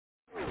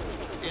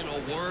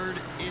The word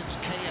is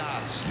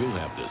chaos. You'll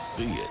have to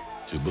see it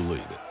to believe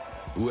it.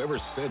 Whoever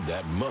said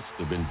that must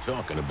have been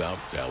talking about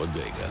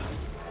Talladega.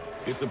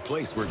 It's a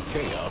place where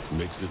chaos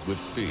mixes with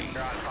speed,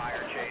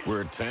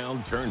 where a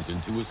town turns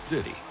into a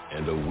city,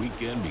 and a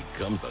weekend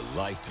becomes a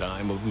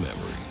lifetime of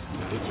memories.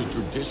 It's a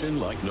tradition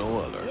like no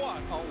other. What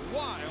a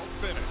wild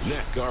finish.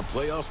 NASCAR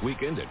Playoffs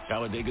Weekend at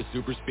Talladega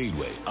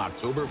Superspeedway,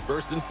 October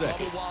 1st and 2nd.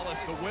 Bubba Wallace,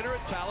 the winner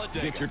at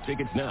Talladega. Get your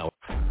tickets now.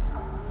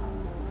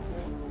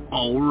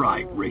 All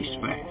right, race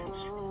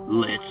fans,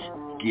 let's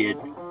get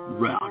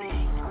rowdy.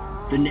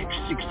 The next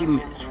 60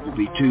 minutes will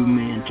be two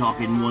men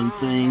talking one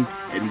thing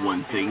and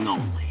one thing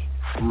only,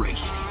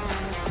 racing.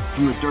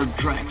 From the dirt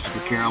tracks of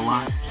the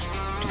Carolinas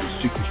to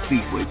the super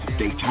speedways of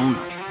Daytona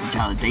and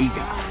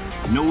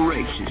Talladega, no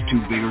race is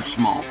too big or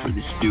small for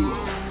this duo.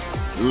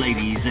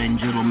 Ladies and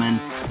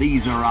gentlemen,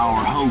 these are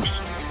our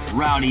hosts,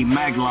 Rowdy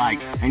Maglite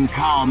and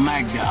Kyle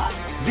Magda.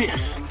 This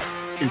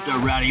is the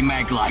Rowdy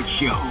Maglite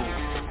Show.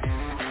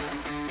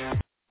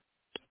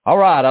 All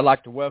right, I'd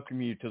like to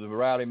welcome you to the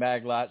Rowdy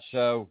Maglite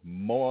Show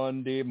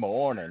Monday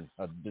morning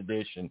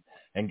edition.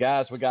 And,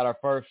 guys, we got our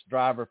first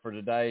driver for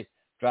today,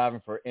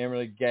 driving for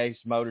Emerling-Gase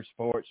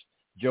Motorsports,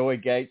 Joey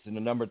Gase in the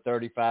number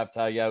 35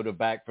 Toyota,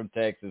 back from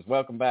Texas.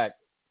 Welcome back.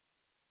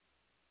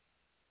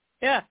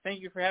 Yeah,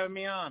 thank you for having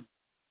me on.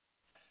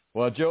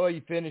 Well, Joey,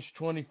 you finished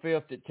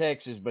 25th at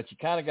Texas, but you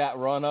kind of got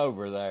run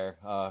over there.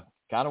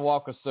 Kind of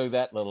walk us through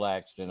that little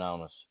accident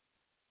on us.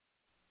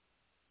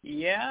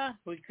 Yeah,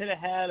 we could have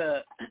had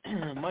a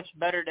much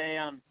better day,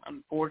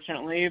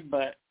 unfortunately,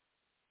 but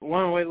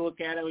one way to look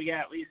at it, we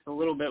got at least a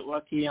little bit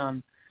lucky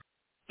on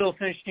still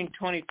finishing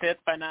 25th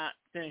by not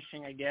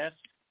finishing, I guess.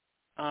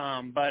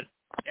 But,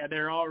 yeah,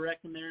 they're all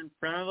wrecking there in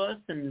front of us,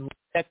 and we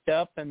checked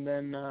up, and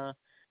then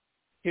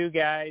two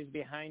guys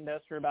behind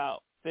us were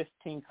about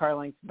 15 car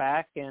lengths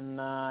back, and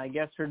I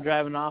guess we're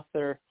driving off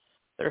their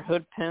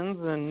hood pins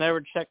and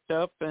never checked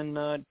up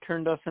and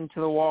turned us into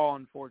the wall,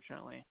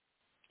 unfortunately.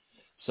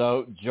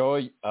 So,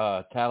 Joey,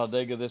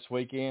 Talladega this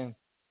weekend?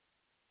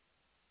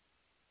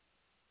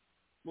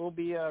 We'll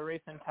be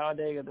racing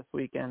Talladega this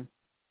weekend.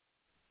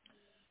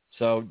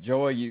 So,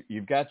 Joey,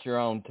 you've got your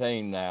own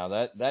team now.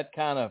 That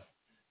kind of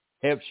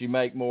helps you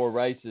make more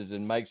races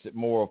and makes it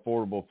more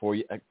affordable for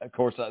you. Of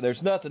course,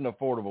 there's nothing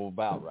affordable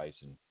about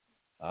racing,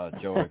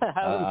 Joey.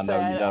 I know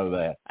you know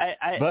that.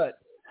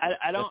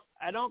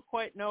 I don't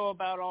quite know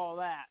about all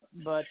that,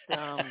 but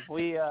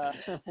we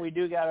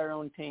do got our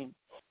own team.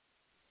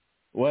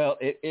 Well,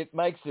 it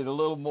makes it a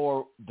little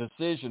more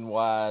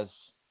decision-wise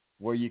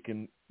where you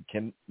can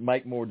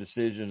make more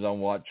decisions on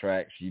what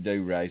tracks you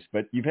do race.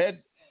 But you've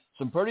had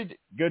some pretty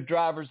good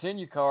drivers in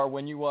your car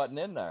when you wasn't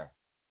in there.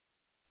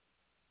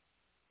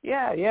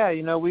 Yeah.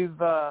 You know, we've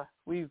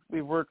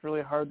worked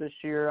really hard this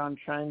year on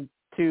trying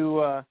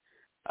to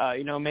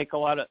make a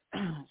lot of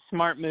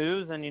smart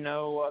moves, and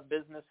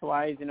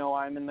business-wise,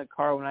 I'm in the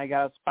car when I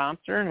got a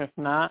sponsor, and if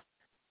not,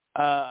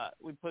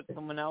 we put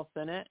someone else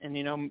in it. And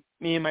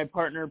me and my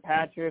partner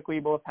Patrick, we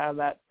both have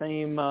that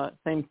same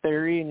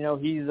theory.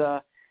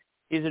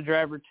 He's a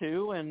driver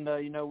too, and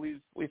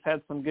we've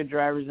had some good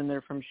drivers in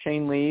there from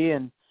Shane Lee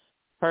and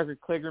Parker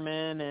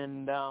Kligerman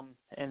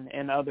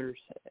and others.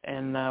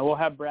 And we'll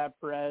have Brad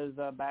Perez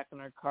back in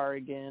our car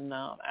again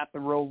at the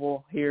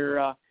Roval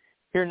here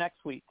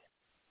next week.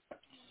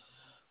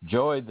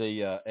 Joey,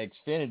 the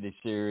XFINITY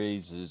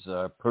series is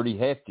pretty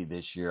hefty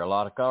this year. A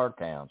lot of car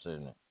counts,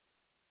 isn't it?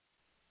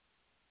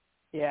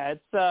 Yeah,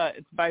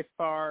 it's by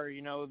far,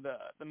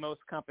 the most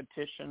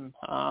competition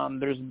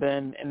there's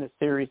been in the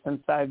series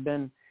since I've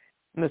been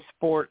in the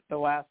sport the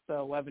last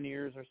 11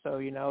 years or so.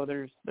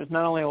 There's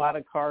not only a lot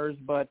of cars,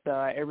 but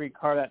every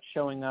car that's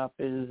showing up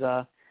is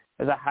a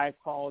high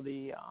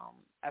quality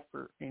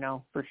effort,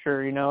 for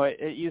sure.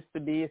 It used to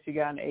be if you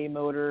got an A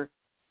motor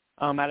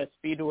at a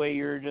speedway,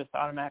 you're just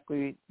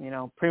automatically,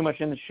 pretty much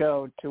in the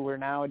show, to where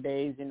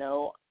nowadays,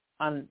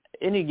 on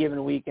any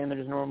given weekend,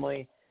 there's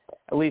normally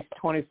at least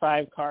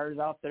 25 cars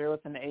out there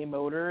with an A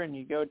motor, and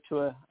you go to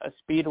a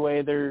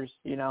speedway, there's,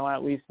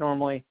 at least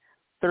normally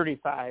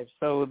 35.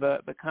 So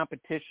the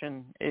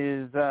competition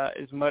is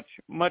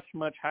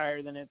much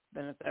higher than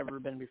it's ever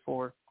been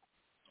before.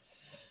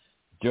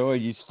 Joey,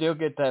 you still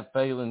get that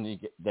feeling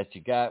that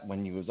you got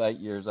when you was 8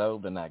 years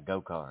old in that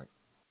go-kart?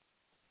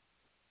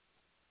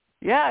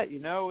 Yeah,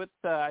 it's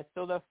I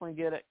still definitely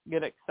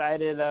get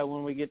excited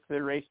when we get to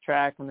the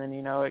racetrack, and then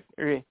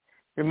it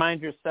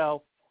reminds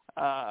yourself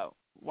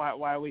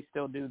why we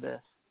still do this.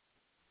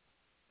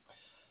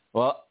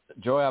 Well,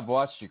 Joey, I've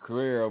watched your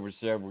career over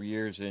several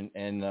years,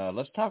 and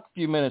let's talk a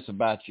few minutes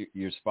about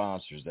your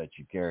sponsors that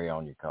you carry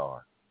on your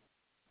car.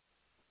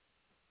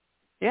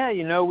 Yeah,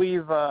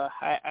 we've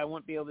I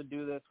wouldn't be able to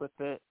do this with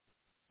it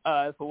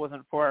if it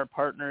wasn't for our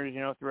partners,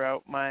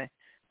 throughout my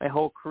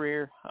whole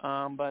career.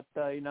 But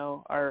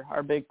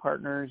our big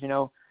partners,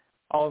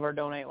 all of our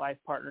Donate Life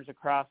partners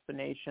across the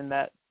nation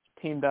that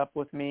teamed up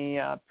with me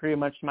pretty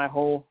much my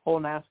whole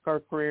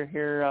NASCAR career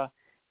here.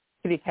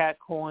 Kitty Cat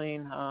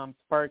Coin,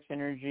 Sparks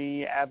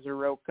Energy,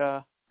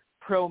 Absaroka,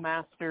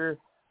 ProMaster,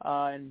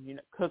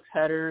 and Cook's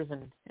Headers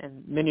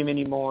and many,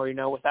 many more.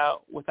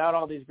 Without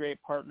all these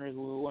great partners,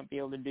 we wouldn't be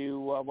able to do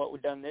what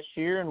we've done this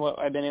year and what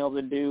I've been able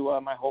to do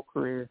my whole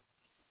career.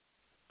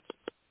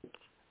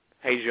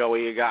 Hey,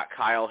 Joey, you got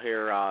Kyle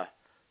here.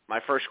 My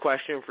first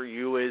question for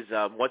you is,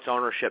 what's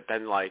ownership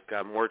been like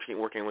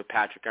working with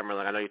Patrick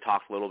Emerling? I know you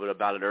talked a little bit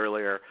about it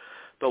earlier,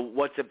 but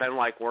what's it been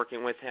like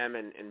working with him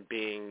and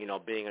being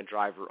a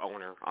driver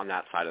owner on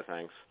that side of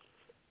things?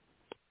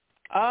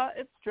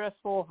 It's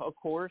stressful, of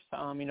course.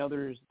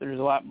 There's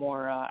a lot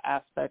more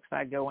aspects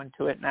that go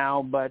into it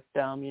now, but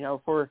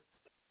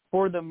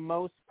for the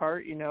most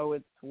part,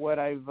 it's what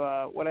I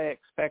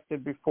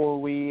expected before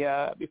we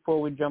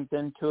jumped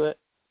into it.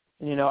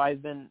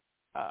 I've been,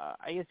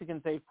 I guess you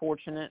can say,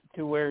 fortunate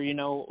to where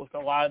with a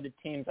lot of the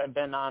teams I've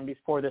been on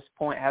before this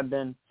point have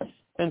been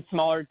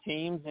smaller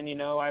teams,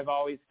 and I've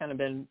always kind of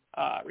been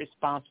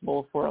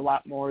responsible for a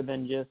lot more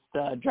than just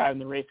driving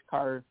the race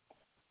car.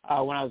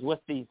 When I was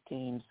with these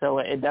teams. So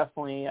it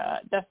definitely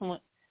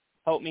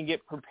helped me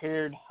get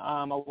prepared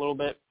a little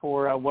bit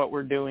for what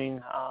we're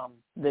doing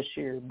this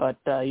year. But,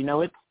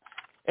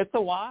 it's a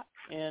lot,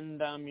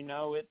 and,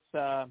 it's,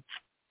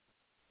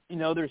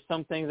 there's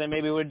some things I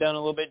maybe would have done a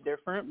little bit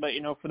different, but,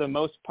 for the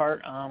most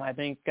part, I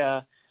think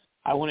I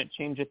wouldn't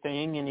change a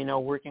thing.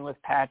 And, working with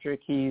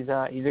Patrick, he's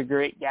a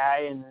great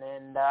guy,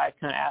 and I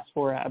couldn't ask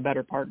for a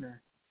better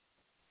partner.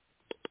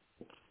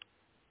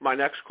 My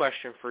next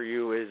question for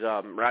you is,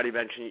 Rowdy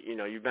mentioned,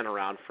 you've been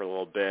around for a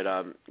little bit,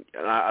 and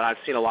I've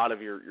seen a lot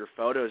of your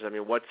photos. I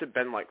mean, what's it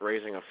been like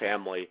raising a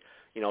family,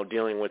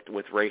 dealing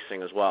with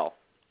racing as well?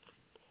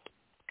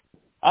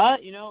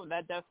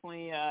 That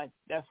definitely,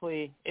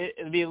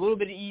 it'd be a little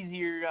bit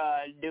easier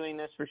doing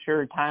this for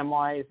sure,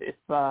 time-wise,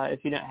 if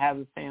you didn't have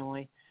a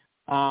family,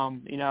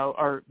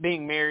 or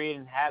being married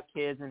and have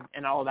kids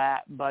and all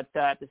that. But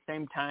at the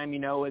same time,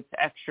 it's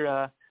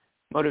extra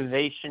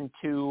motivation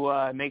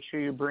to make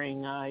sure you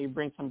bring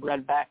some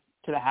bread back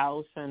to the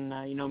house and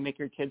make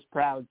your kids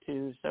proud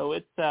too. So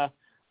it's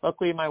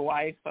luckily my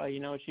wife,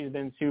 she's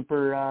been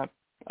super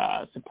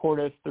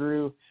supportive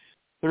through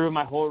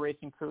my whole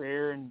racing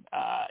career, and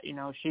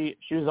she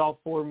was all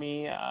for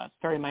me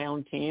starting my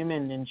own team,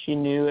 and she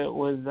knew it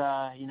was it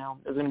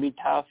was going to be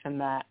tough, and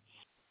that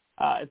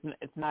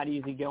it's not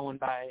easy going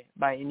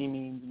by any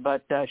means,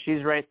 but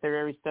she's right there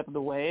every step of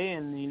the way,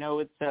 and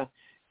it's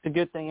a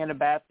good thing and a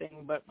bad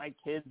thing, but my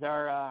kids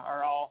are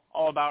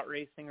all about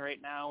racing right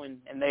now, and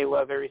they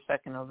love every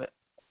second of it.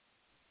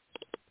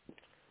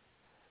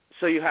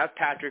 So you have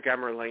Patrick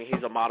Emerling.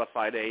 He's a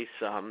modified ace.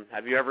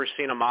 Have you ever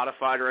seen a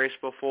modified race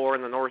before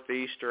in the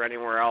Northeast or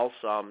anywhere else?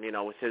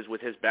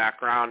 With his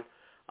background,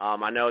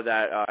 I know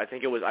that I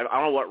think it was, I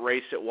don't know what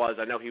race it was.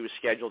 I know he was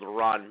scheduled to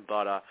run,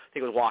 but I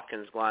think it was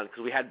Watkins Glen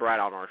because we had Brad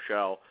on our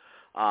show.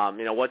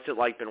 What's it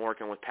like been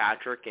working with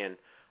Patrick, and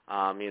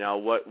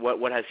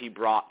what has he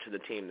brought to the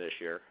team this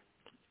year?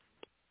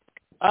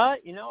 A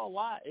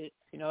lot.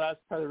 That's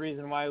part of the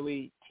reason why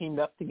we teamed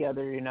up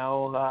together.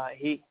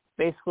 He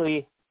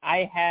basically,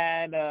 I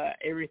had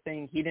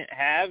everything he didn't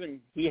have,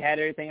 and he had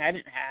everything I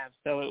didn't have.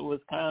 So it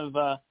was kind of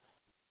a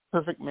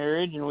perfect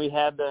marriage, and we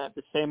had the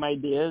same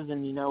ideas,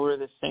 and we're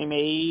the same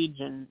age,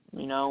 and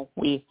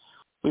we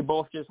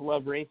both just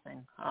love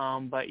racing.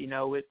 But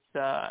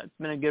it's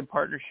been a good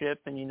partnership,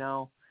 and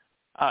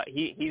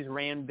he's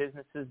ran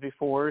businesses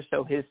before,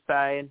 so his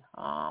side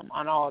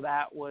on all of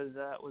that was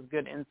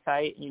good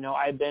insight.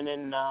 I've been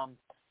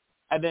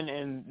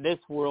in this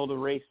world of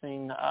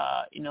racing,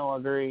 a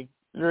very,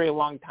 very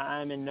long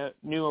time, and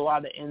knew a lot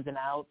of the ins and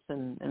outs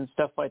and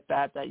stuff like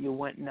that you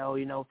wouldn't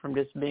know, from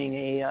just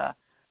being a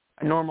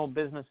normal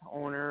business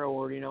owner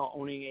or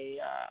owning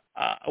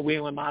a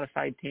wheel and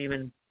modified team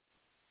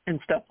and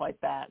stuff like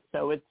that.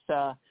 So it's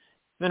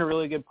been a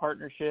really good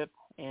partnership.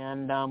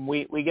 And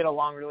we get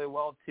along really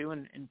well too,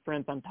 and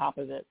friends on top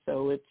of it.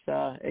 So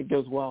it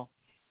goes well.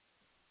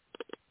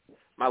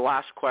 My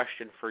last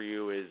question for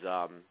you is,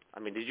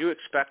 did you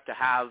expect to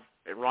have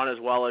it run as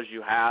well as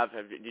you have?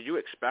 Did you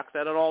expect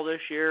that at all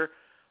this year?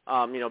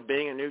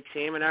 Being a new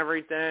team and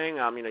everything.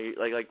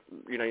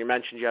 You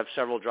mentioned you have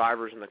several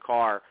drivers in the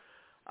car.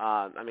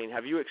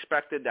 Have you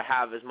expected to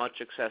have as much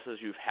success as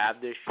you've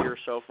had this year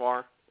so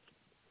far?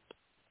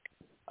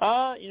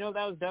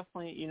 That was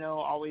definitely,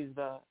 always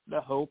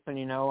the hope,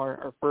 and,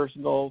 our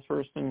first goal,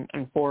 first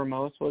and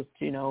foremost, was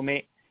to,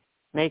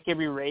 make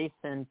every race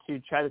and to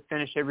try to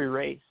finish every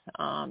race.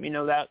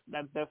 That's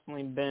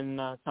definitely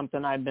been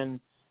something I've been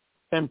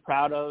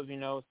proud of,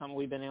 something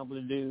we've been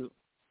able to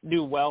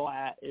do well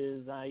at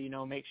is,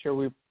 make sure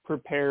we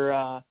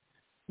prepare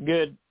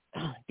good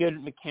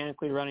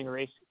mechanically running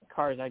race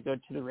cars. I go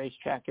to the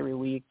racetrack every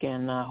week,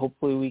 and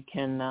hopefully we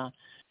can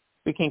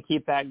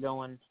keep that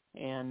going.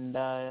 And,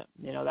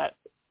 that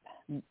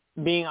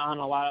being on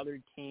a lot of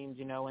other teams,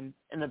 in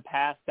the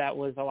past, that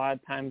was a lot of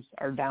times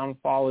our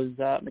downfall is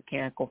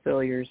mechanical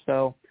failures.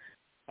 So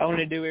I want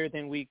to do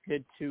everything we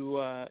could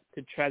to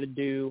try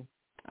to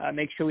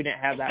make sure we didn't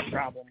have that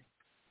problem.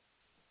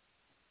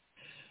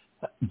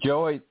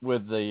 Joey,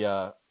 with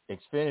the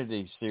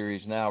Xfinity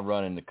Series now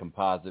running the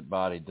composite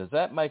body, does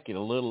that make it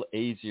a little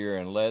easier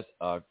and less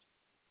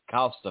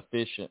cost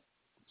efficient?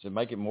 Does it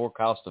make it more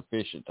cost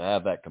efficient to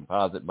have that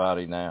composite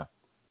body now?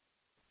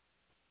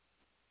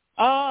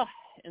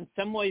 In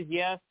some ways,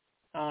 yes.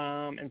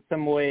 In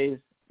some ways,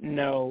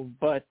 no.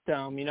 But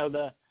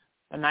the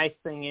nice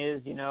thing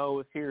is,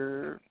 if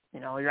you're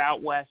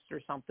out west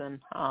or something,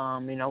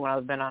 when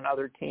I've been on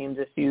other teams,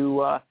 if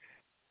you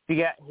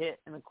get hit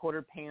in the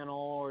quarter panel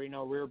or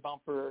rear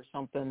bumper or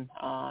something,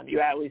 you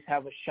at least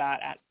have a shot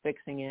at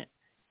fixing it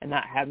and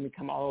not having to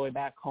come all the way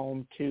back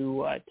home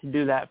to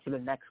do that for the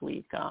next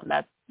week.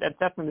 That's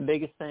definitely the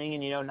biggest thing,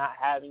 and not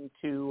having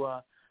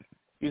to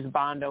use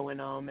Bondo in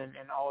them and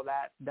all of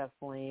that,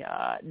 definitely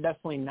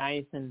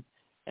nice and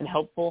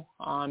helpful.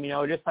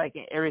 Just like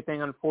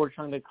everything,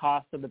 unfortunately, the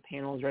cost of the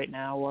panels right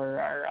now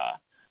are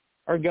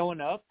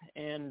going up,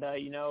 and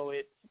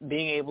it's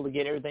being able to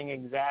get everything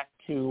exact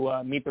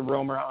to meet the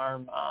roamer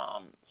arm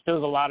still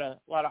is a lot of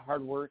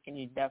hard work, and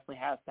you definitely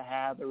have to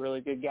have a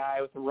really good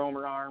guy with a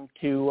roamer arm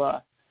to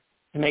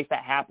make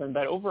that happen.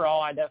 But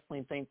overall, I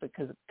definitely think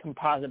because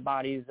composite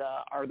bodies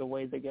are the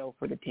way to go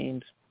for the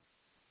teams.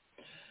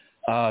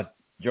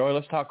 Joey,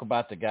 let's talk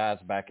about the guys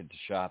back at the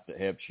shop that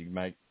helps you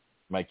make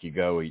you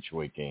go each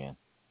weekend.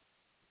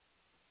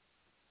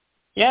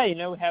 Yeah, we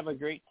have a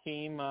great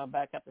team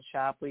back at the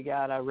shop. We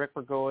got Rick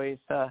Regoyce,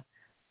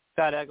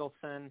 Scott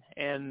Eggleston,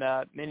 and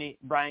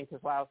Brian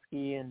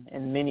Kozlowski,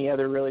 and many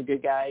other really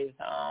good guys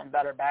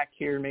that are back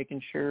here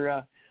making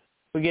sure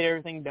we get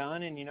everything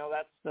done. And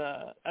that's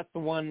the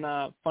one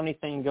funny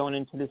thing going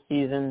into the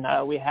season.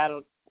 We had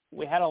a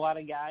lot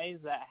of guys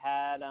that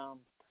had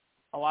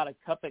a lot of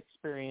Cup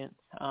experience,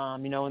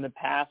 in the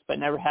past, but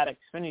never had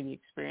Xfinity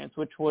experience,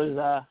 which was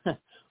a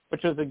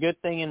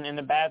good thing and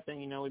a bad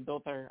thing. We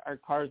built our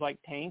cars like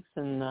tanks,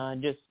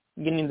 and just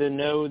getting to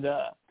know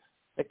the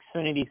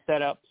Xfinity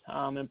setups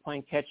and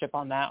playing catch up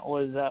on that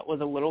was a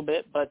little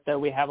bit, but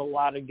we have a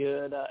lot of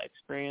good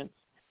experienced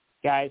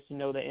guys who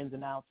know the ins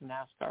and outs of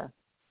NASCAR.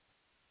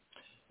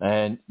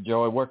 And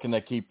Joey, where can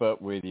they keep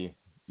up with you,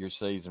 your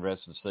season,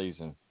 rest of the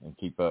season, and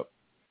keep up?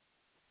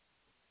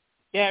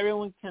 Yeah,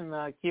 everyone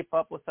can keep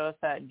up with us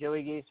at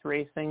Joey Gase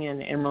Racing and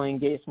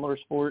Emerling-Gase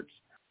Motorsports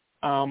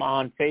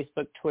on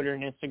Facebook, Twitter,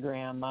 and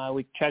Instagram.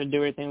 We try to do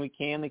everything we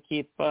can to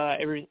keep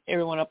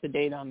everyone up to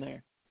date on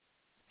there.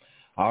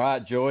 All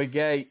right, Joey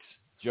Gase.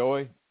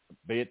 Joey,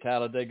 be at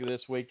Talladega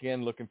this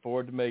weekend. Looking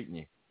forward to meeting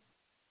you.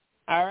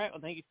 All right. Well,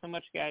 thank you so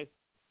much, guys.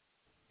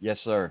 Yes,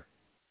 sir.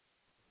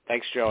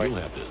 Thanks, Joey.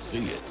 You'll have to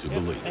see it to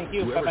believe it. Thank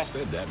you. Whoever Bye-bye.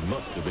 said that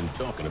must have been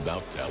talking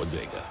about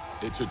Talladega.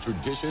 It's a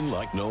tradition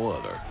like no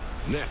other.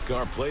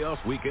 NASCAR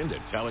Playoffs Weekend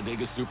at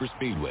Talladega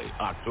Superspeedway,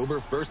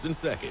 October 1st and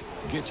 2nd.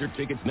 Get your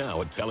tickets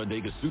now at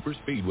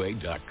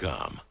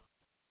TalladagaSuperspeedway.com.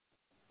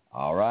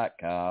 All right,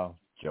 Kyle.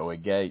 Joey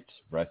Gase.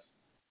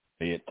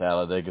 Be at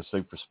Talladega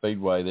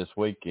Superspeedway this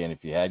weekend.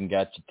 If you hadn't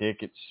got your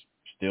tickets,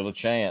 still a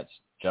chance.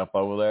 Jump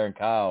over there and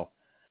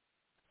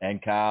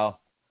Kyle.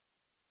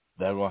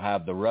 They will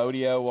have the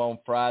rodeo on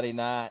Friday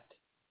night,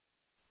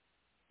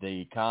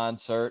 the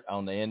concert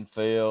on the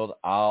infield.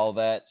 All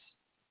that's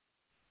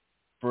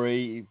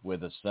free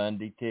with a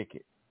Sunday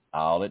ticket.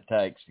 All it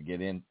takes to get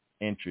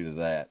entry to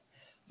that.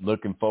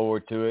 Looking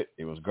forward to it.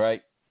 It was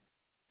great.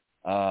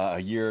 A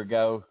year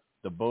ago,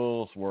 the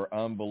Bulls were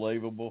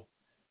unbelievable.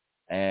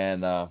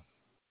 And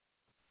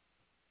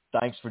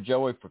thanks for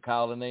Joey for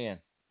calling in.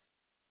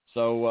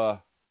 So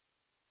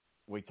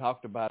we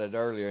talked about it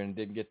earlier and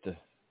didn't get to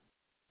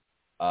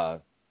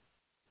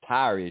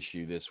tire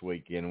issue this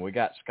weekend. We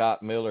got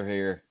Scott Miller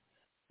here,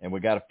 and we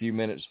got a few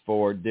minutes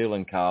before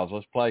Dylan calls.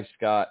 Let's play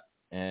Scott,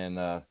 and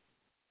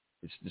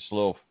it's just a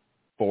little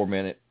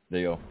 4-minute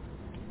deal.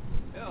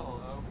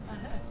 Hello.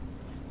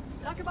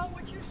 Talk about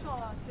what you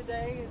saw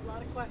today. A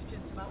lot of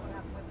questions about what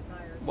happened with the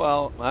tires.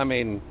 Well, I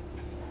mean,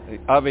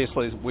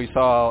 obviously we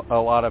saw a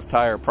lot of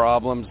tire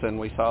problems, and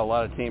we saw a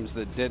lot of teams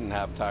that didn't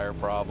have tire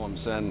problems,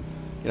 and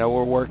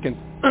we're working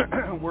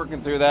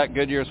through that.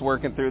 Goodyear's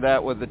working through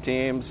that with the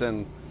teams,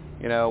 and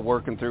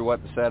working through what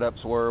the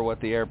setups were,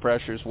 what the air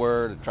pressures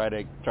were, to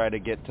try to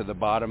get to the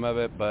bottom of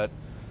it. But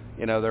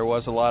there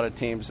was a lot of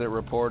teams that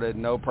reported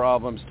no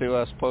problems to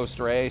us post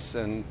race,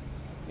 and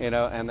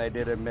and they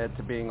did admit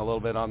to being a little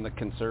bit on the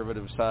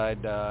conservative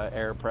side,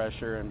 air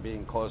pressure, and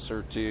being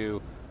closer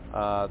to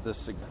the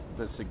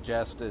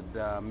suggested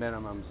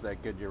minimums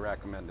that Goodyear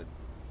recommended.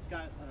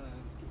 Scott,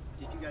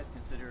 did you guys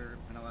consider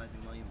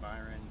penalizing William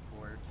Byron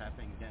for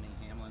tapping Denny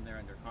Hamlin there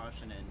under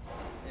caution? And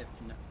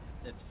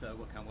if so,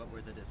 what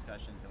were the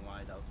discussions and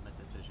why the ultimate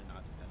decision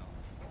not to penalize?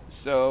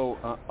 So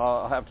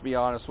I'll have to be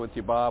honest with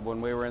you, Bob. When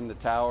we were in the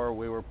tower,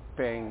 we were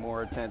paying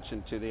more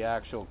attention to the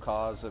actual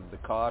cause of the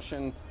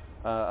caution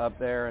up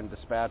there and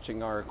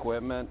dispatching our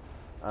equipment.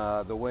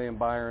 The William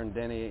Byron,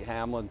 Denny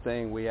Hamlin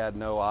thing, we had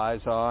no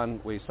eyes on.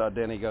 We saw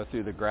Denny go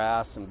through the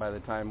grass, and by the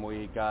time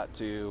we got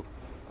to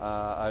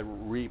a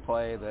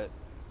replay that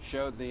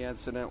showed the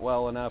incident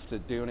well enough to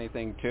do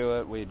anything to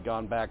it, we'd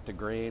gone back to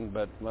green.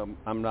 But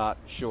I'm not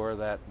sure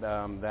that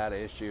that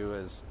issue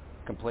is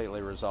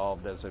completely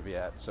resolved as of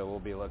yet. So we'll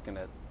be looking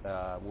at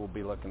that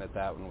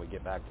when we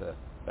get back to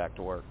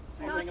work.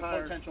 Do you think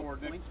a potential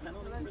points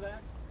penalty for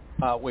that?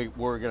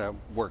 We're going to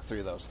work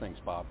through those things,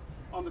 Bob.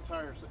 On the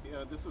tires,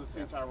 this is the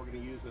same tire we're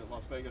going to use at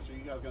Las Vegas. Are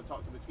you guys going to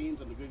talk to the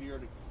teams in the Goodyear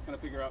to kind of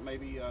figure out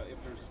maybe if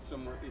there's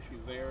similar issues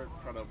there,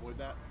 try to avoid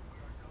that?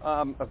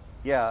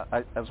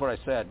 That's what I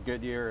said.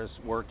 Goodyear is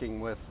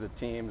working with the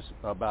teams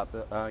about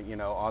the,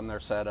 on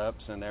their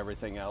setups and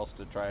everything else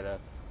to try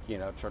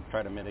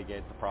to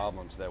mitigate the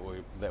problems that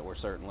we're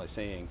certainly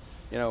seeing.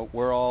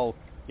 We're all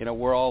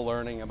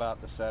learning about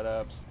the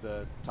setups,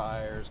 the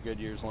tires.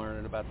 Goodyear's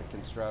learning about the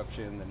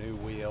construction, the new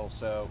wheel.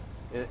 So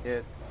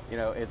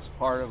it's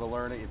part of a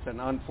learning. It's an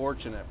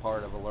unfortunate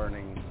part of a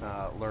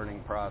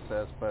learning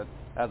process. But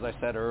as I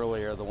said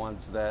earlier, the ones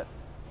that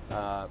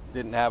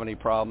didn't have any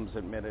problems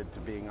admitted to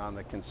being on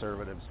the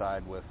conservative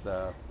side with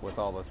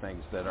all the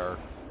things that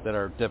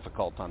are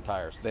difficult on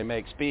tires. They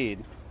make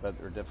speed, but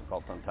they're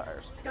difficult on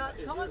tires. Scott,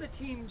 some of the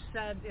teams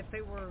said, if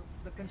they were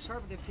the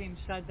conservative teams,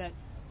 said that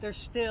there's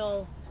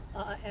still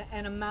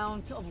an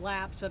amount of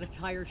laps that a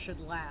tire should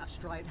last,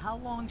 right? How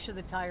long should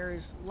the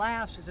tires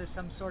last? Is there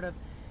some sort of,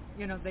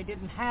 they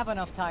didn't have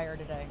enough tire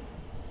today?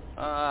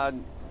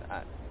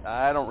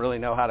 I don't really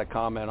know how to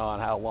comment on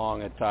how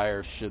long a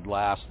tire should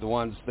last.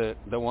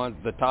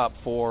 The top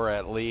four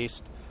at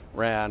least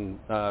ran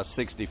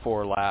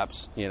 64 laps,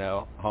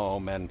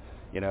 home, and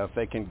if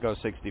they can go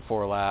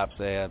 64 laps,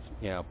 they have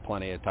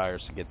plenty of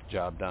tires to get the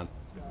job done.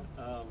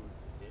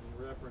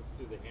 In reference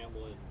to the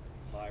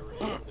Hamlin-Byron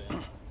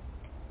incident,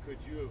 could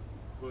you have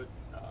put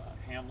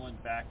Hamlin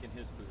back in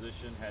his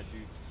position had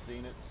you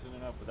seen it soon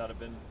enough? Would that have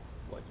been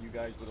what you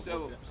guys would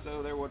have looked at?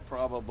 So there would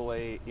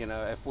probably,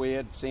 if we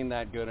had seen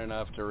that good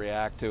enough to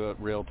react to it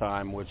real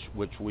time, which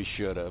we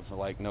should have,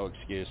 like no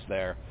excuse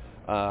there.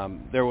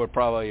 There would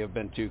probably have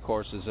been two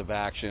courses of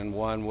action.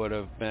 One would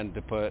have been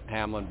to put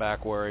Hamlin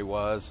back where he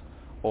was,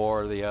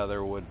 or the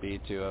other would be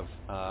to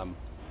have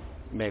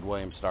made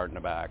Williams start in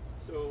the back.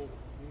 So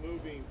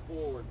moving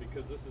forward,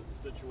 because this is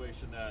a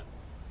situation that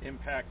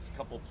impacts a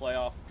couple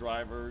playoff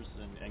drivers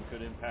and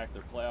could impact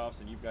their playoffs,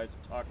 and you guys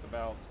have talked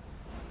about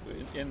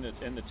in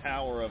the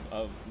tower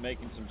of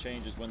making some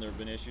changes when there have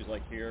been issues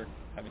like here,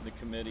 having the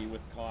committee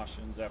with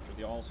cautions after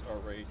the All-Star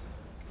race.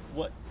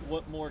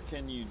 What more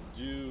can you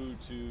do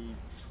to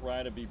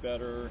try to be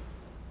better,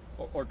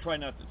 or try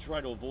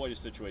to avoid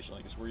a situation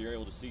like this where you're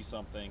able to see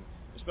something,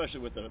 especially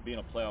with it being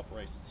a playoff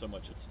race and so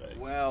much at stake?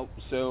 Well,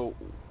 so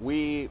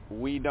we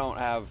don't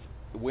have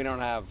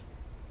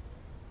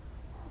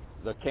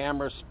the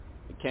cameras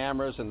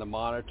and the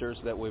monitors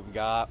that we've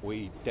got.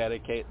 We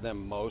dedicate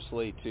them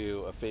mostly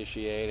to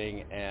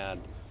officiating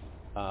and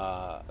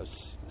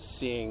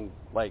seeing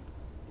like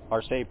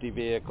our safety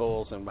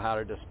vehicles and how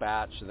to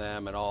dispatch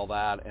them and all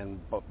that. And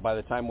by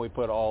the time we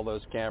put all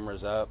those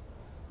cameras up,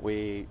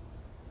 we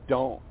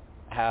don't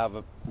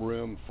have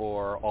room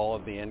for all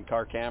of the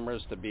in-car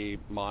cameras to be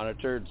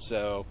monitored.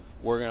 So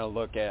we're going to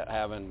look at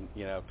having,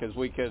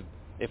 because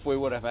if we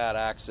would have had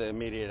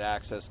immediate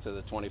access to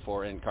the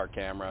 24 in-car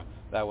camera,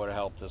 that would have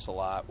helped us a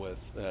lot with,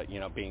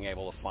 being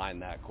able to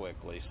find that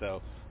quickly.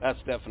 So that's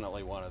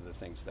definitely one of the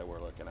things that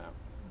we're looking at.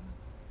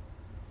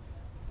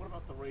 What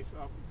about the race?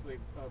 Obviously,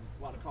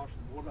 a lot of caution.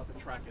 What about the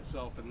track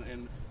itself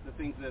and the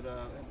things that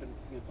have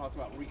been talked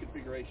about,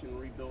 reconfiguration,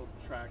 rebuild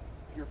the track?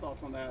 Your thoughts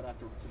on that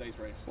after today's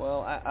race?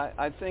 Well,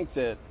 I think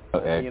that,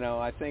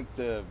 I think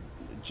the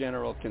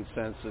general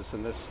consensus,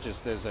 and this just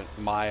isn't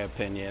my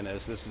opinion,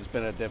 is this has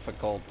been a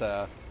difficult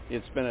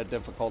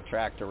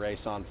track to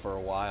race on for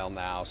a while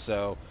now.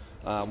 So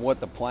what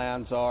the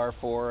plans are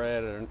for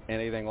it or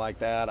anything like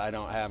that, I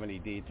don't have any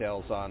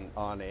details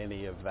on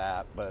any of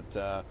that.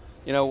 But,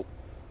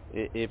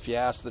 if you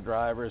ask the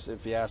drivers,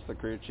 if you ask the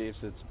crew chiefs,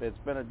 it's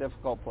been a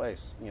difficult place,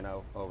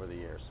 over the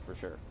years, for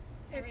sure.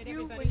 When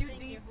you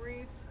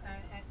debrief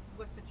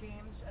with the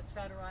teams, et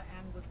cetera,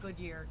 and with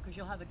Goodyear, because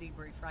you'll have a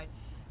debrief, right?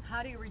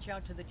 How do you reach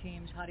out to the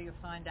teams? How do you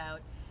find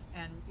out?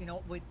 And,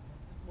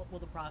 what will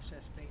the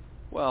process be?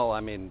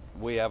 Well,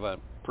 we have a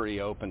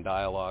pretty open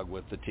dialogue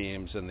with the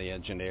teams and the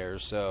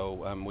engineers.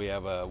 So we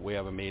have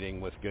a meeting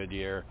with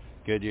Goodyear.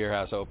 Goodyear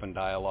has open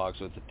dialogues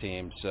with the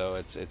teams.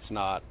 So it's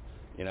not,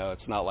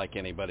 it's not like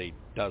anybody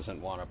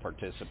doesn't want to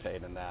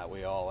participate in that.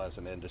 We all, as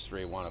an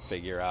industry, want to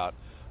figure out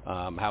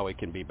how we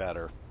can be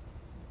better.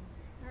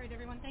 All right,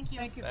 everyone. Thank you.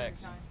 Thank you for your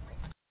time.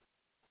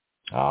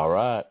 All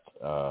right.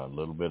 A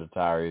little bit of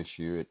tire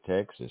issue at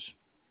Texas.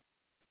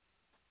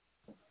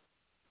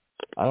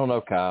 I don't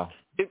know, Kyle.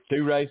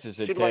 2 races at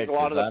Texas. Seemed like a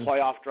lot of the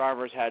playoff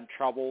drivers had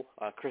trouble.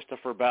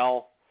 Christopher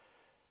Bell,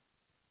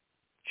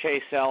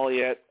 Chase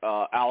Elliott,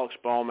 Alex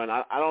Bowman.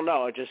 I don't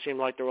know. It just seemed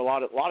like there were a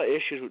lot of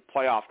issues with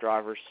playoff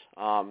drivers.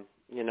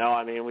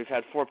 We've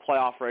had 4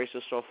 playoff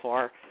races so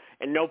far,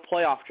 and no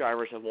playoff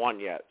drivers have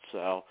won yet.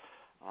 So,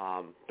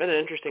 been an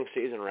interesting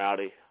season,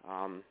 Rowdy.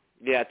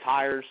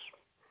 Tires.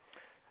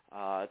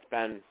 It's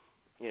been,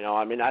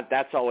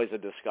 that's always a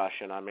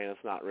discussion.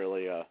 It's not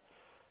really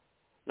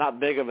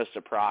not big of a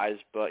surprise,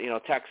 but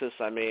Texas.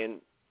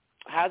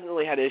 hasn't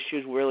really had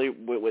issues really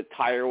with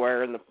tire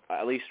wear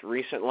at least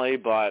recently,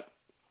 but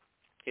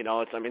it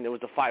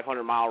was a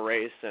 500-mile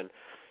race, and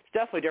it's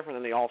definitely different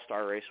than the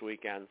All-Star race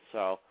weekend.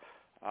 So,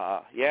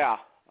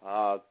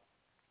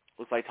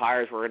 looks like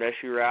tires were an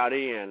issue,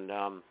 Rowdy, and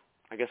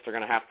I guess they're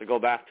going to have to go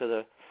back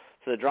to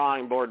the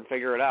drawing board and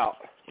figure it out.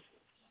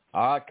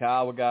 All right,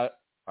 Kyle, we got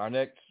our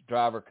next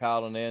driver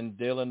calling in,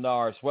 Dylan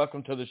Norris.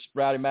 Welcome to the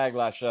Rowdy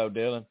Maglite Show,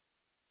 Dylan.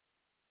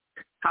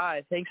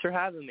 Hi, thanks for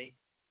having me.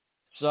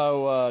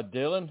 So,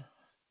 Dylan,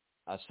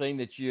 I seen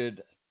that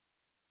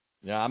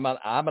I'm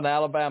an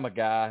Alabama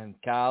guy, and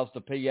Kyle's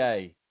the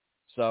PA.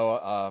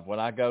 So when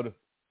I go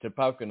to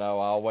Pocono,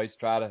 I always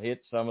try to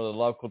hit some of the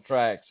local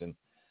tracks, and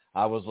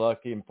I was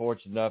lucky and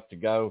fortunate enough to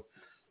go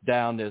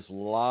down this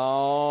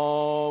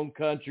long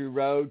country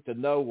road to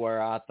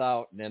nowhere, I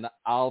thought, and then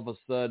all of a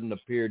sudden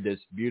appeared this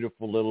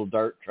beautiful little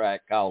dirt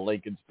track called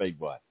Lincoln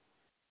Speedway.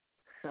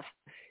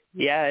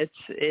 Yeah,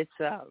 it's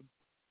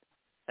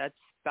that's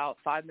about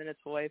 5 minutes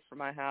away from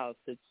my house.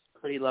 It's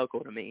pretty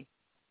local to me.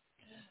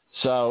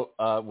 So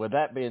with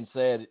that being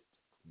said,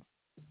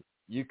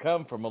 you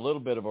come from a little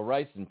bit of a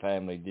racing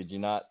family, did you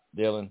not,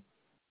 Dylan?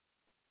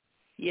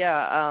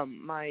 Yeah,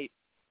 my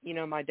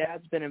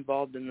dad's been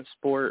involved in the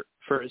sport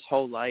for his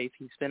whole life.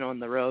 He's been on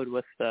the road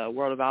with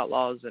World of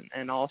Outlaws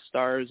and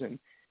All-Stars, and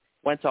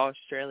went to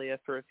Australia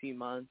for a few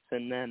months.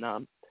 And then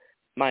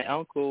my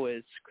uncle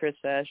is Chris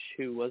Esch,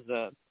 who was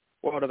a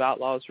World of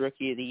Outlaws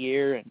Rookie of the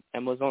Year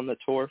and was on the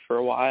tour for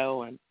a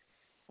while. And,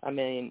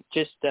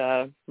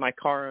 my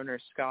car owner,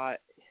 Scott,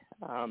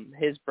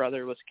 his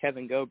brother was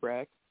Kevin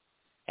Gobrecht,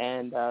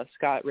 and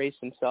Scott raced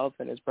himself,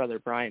 and his brother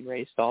Brian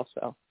raced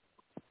also.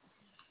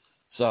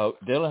 So,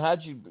 Dylan,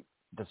 how'd you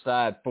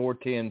decide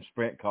 410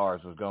 sprint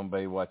cars was going to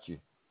be what you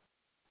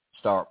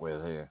start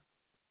with here?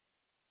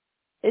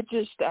 It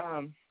just,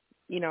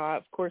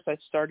 of course I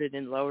started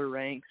in lower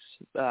ranks,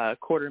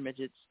 quarter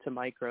midgets to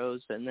micros,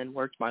 and then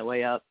worked my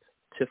way up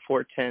to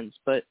 410s.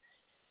 But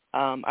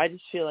I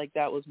just feel like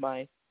that was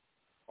my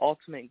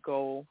ultimate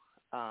goal,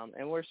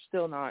 and we're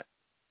still not,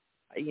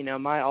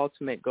 my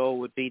ultimate goal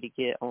would be to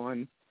get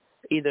on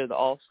either the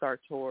All-Star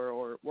Tour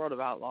or World of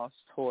Outlaws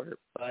Tour.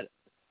 But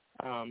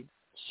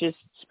it's just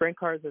sprint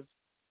cars have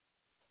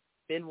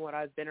been what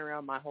I've been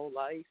around my whole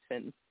life,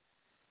 and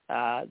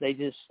they're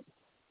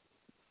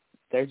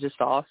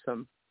just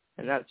awesome,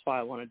 and that's why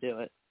I want to do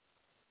it.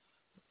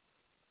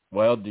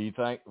 Well, do you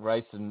think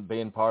racing,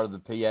 being part of the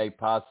PA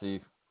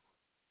posse,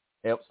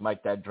 helps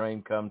make that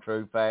dream come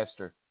true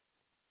faster?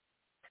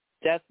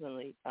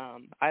 Definitely.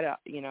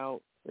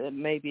 It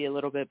may be a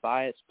little bit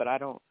biased, but I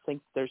don't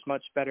think there's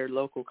much better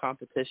local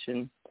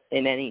competition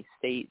in any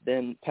state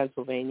than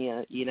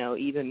Pennsylvania.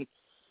 Even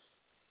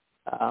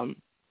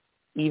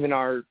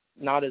our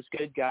not as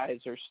good guys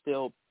are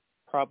still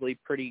probably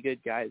pretty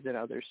good guys in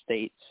other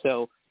states.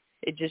 So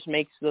it just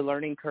makes the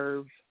learning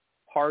curve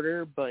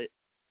harder, but,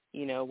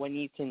 when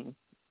you can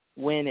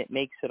win, it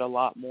makes it a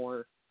lot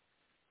more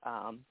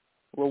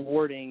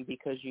rewarding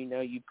because,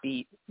 you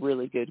beat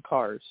really good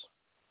cars.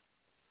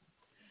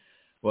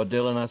 Well,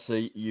 Dylan, I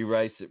see you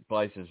race at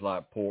places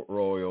like Port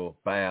Royal,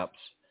 Baps,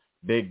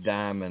 Big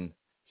Diamond,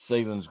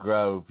 Sealands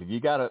Grove. Have you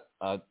got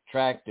a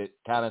track that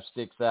kind of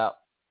sticks out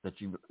that's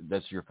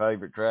your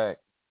favorite track?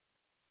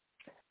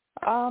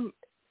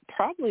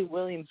 Probably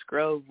Williams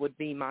Grove would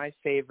be my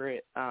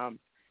favorite. I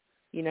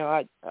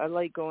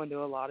like going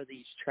to a lot of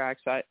these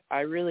tracks. I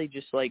really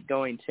just like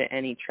going to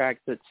any track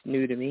that's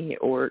new to me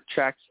or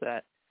tracks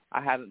that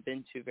I haven't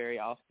been to very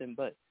often.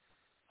 But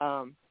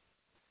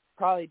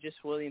probably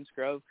just Williams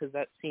Grove because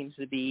that seems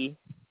to be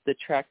the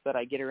track that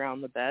I get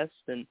around the best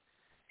and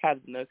have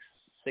the most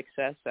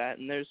success at.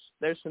 And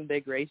there's some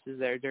big races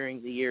there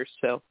during the year,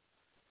 so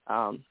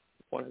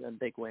one of them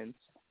big wins.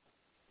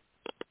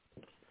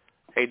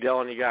 Hey,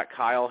 Dylan, you got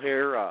Kyle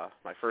here.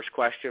 My first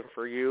question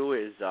for you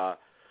is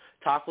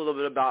talk a little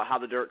bit about how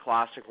the Dirt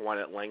Classic went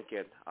at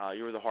Lincoln.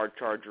 You were the hard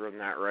charger in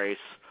that race.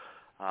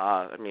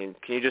 Can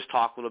you just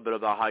talk a little bit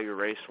about how your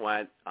race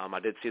went? I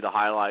did see the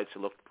highlights. It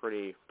looked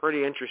pretty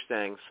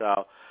interesting.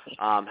 So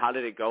how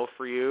did it go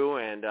for you,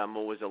 and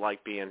what was it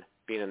like being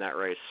in that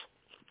race?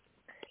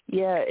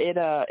 Yeah,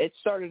 it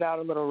started out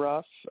a little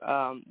rough.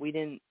 We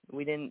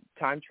didn't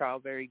time trial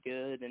very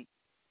good,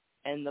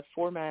 and the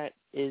format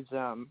is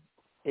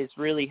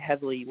really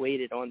heavily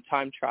weighted on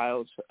time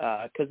trials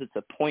because it's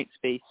a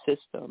points-based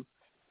system.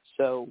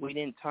 So we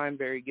didn't time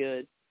very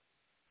good.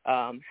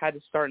 Had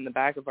to start in the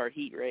back of our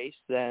heat race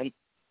then,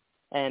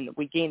 and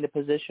we gained a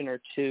position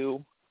or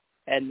two,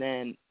 and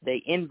then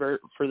they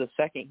invert for the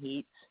second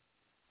heat,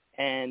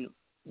 and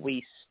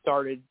we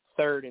started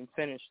third and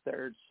finished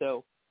third.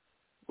 So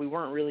we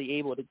weren't really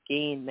able to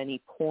gain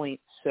many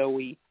points. So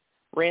we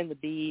ran the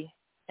B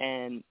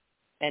and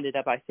ended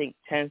up, I think,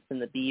 10th in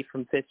the B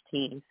from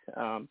 15th.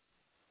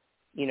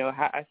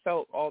 I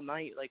felt all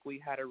night like we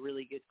had a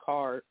really good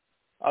car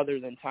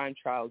other than time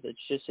trials. It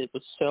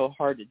was so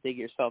hard to dig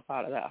yourself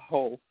out of that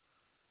hole.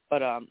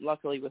 But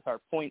luckily with our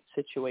point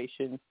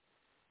situation,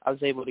 I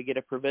was able to get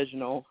a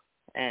provisional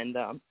and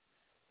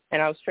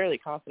And I was fairly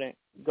confident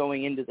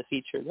going into the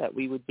feature that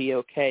we would be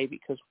okay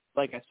because,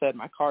 like I said,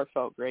 my car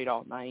felt great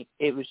all night.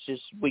 It was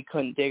just we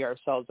couldn't dig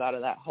ourselves out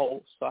of that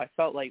hole. So I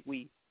felt like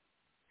we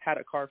had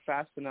a car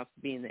fast enough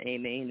to be in the A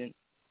main,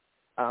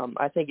 and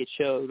I think it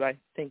showed. I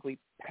think we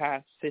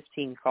passed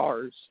 15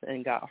 cars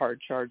and got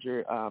hard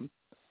charger.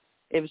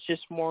 It was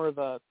just more of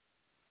a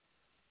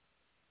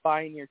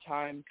buying your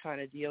time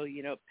kind of deal,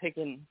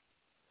 picking,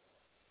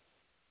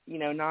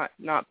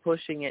 not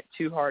pushing it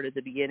too hard at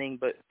the beginning,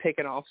 but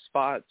picking off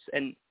spots.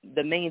 And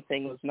the main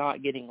thing was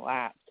not getting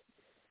lapped,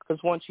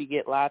 because once you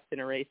get lapped in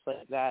a race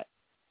like that,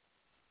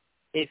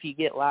 if you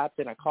get lapped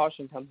and a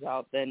caution comes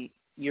out, then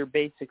you're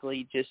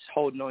basically just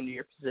holding on to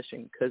your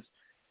position, because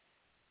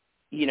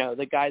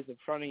the guys in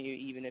front of you,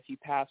 even if you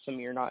pass them,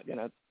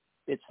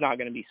 it's not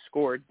gonna be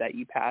scored that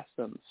you passed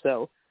them.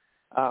 So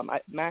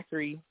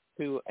Macri,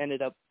 who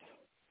ended up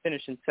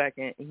finishing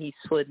second, he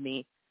slid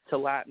me to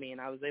lap me,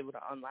 and I was able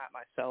to unlap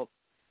myself.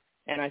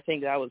 And I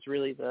think that was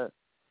really the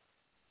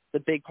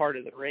big part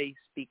of the race,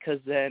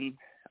 because then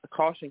a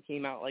caution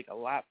came out like a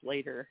lap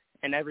later,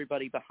 and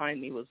everybody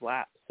behind me was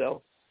lapped.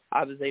 So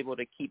I was able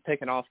to keep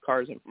picking off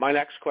cars. My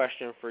next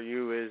question for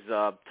you is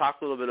talk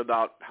a little bit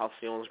about how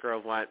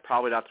Selinsgrove went.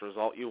 Probably not the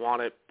result you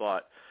wanted,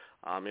 but,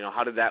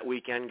 how did that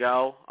weekend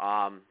go?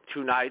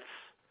 2 nights.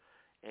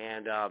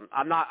 And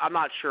I'm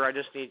not sure. I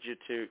just need you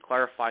to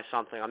clarify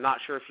something. I'm not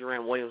sure if you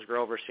ran Williams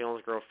Grove or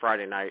Selinsgrove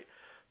Friday night,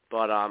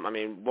 but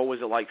what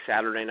was it like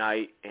Saturday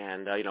night?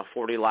 And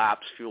 40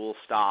 laps, fuel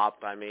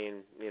stop. What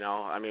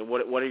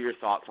are your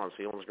thoughts on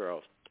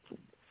Selinsgrove?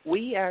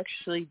 We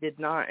actually did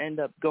not end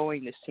up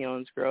going to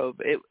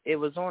Selinsgrove. It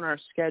was on our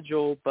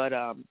schedule, but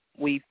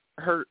we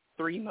hurt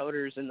 3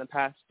 motors in the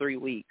past 3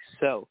 weeks,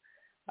 so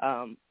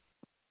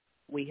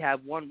we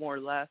have 1 more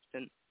left,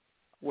 and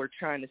we're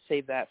trying to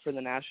save that for the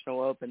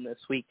National Open this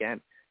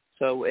weekend.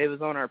 So it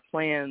was on our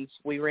plans.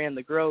 We ran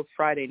the Grove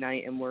Friday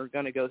night, and we're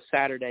going to go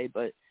Saturday,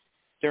 but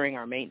during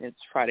our maintenance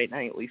Friday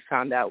night, we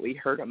found out we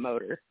hurt a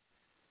motor.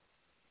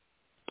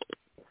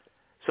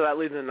 So that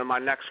leads into my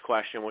next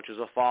question, which is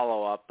a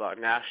follow-up.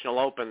 National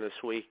Open this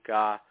week.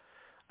 How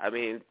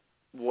many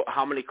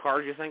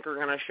cars do you think are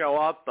going to show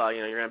up?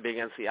 You're going to be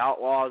against the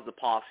Outlaws, the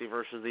Posse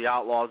versus the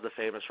Outlaws, the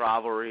famous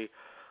rivalry.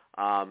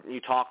 You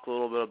talked a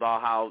little bit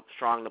about how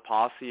strong the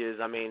Posse is.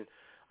 Do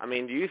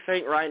you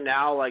think right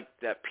now,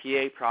 that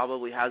PA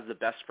probably has the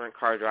best sprint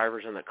car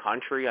drivers in the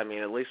country? At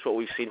least what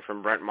we've seen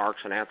from Brent Marks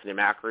and Anthony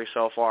Macri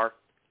so far.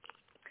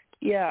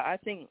 Yeah, I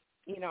think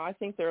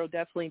there will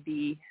definitely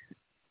be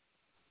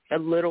a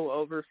little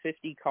over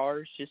 50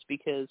 cars, just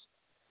because,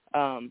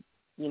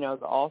 the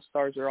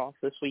All-Stars are off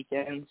this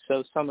weekend,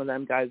 so some of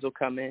them guys will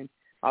come in.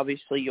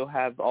 Obviously, you'll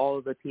have all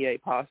of the PA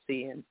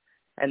Posse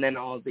and then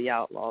all of the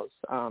Outlaws.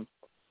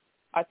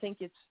 I think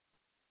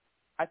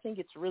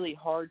it's really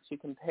hard to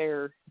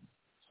compare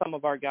some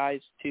of our guys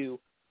to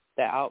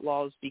the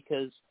Outlaws,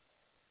 because,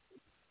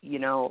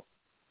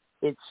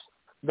 it's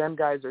them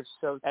guys are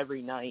so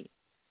every night,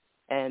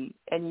 and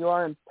you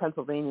are in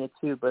Pennsylvania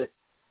too, but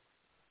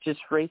just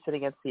racing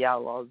against the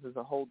Outlaws is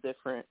a whole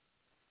different.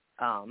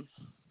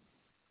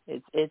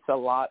 It's a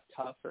lot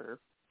tougher,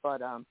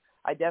 but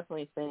I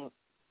definitely think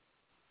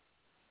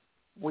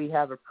we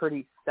have a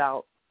pretty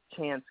stout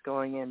chance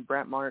going in.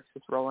 Brent Marks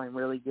is rolling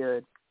really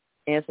good.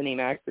 Anthony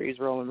Macri is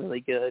rolling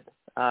really good.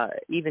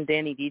 Even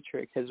Danny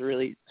Dietrich has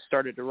really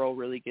started to roll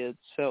really good.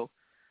 So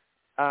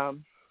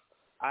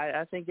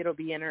I think it'll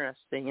be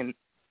interesting, and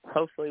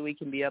hopefully we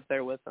can be up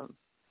there with them.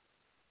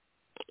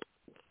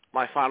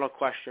 My final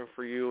question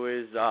for you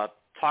is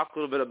talk a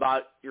little bit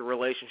about your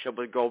relationship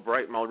with Go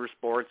Bright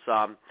Motorsports,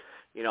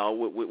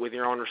 with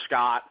your owner,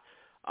 Scott.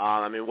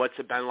 What's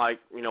it been like,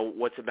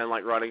 what's it been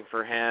like running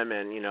for him,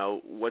 and,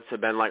 what's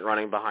it been like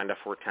running behind a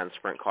 410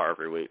 sprint car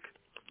every week?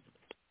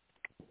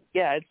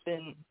 Yeah,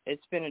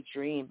 it's been a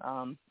dream.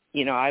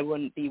 I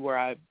wouldn't be where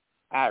I'm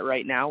at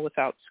right now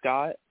without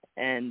Scott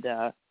and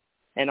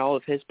all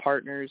of his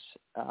partners.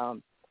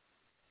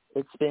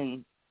 It's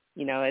been,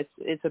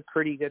 it's a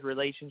pretty good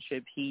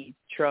relationship. He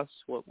trusts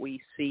what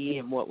we see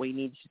and what we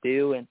need to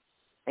do, and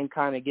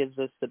kind of gives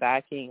us the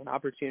backing and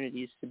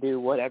opportunities to do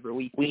whatever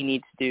we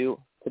need to do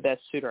to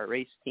best suit our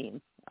race team.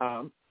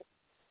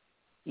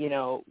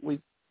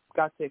 We've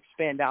got to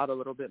expand out a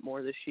little bit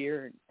more this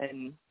year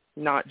and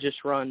not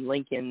just run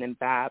Lincoln and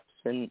Baps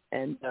and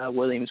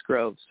Williams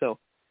Grove. So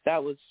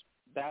that was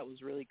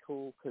really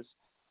cool, because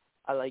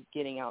I like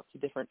getting out to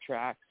different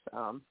tracks,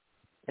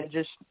 and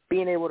just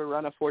being able to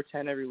run a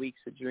 410 every week's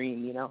a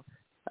dream.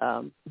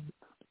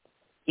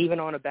 Even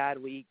on a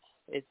bad week,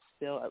 it's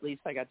still, at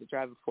least I got to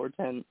drive a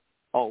 410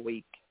 all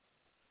week.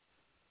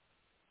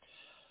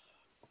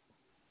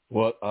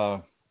 Well,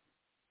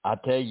 I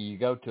tell you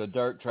go to a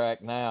dirt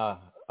track now,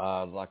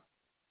 like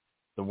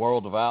the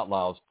World of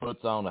Outlaws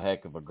puts on a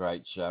heck of a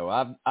great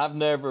show. I've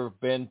never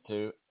been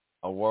to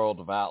a World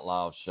of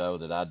Outlaws show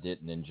that I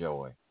didn't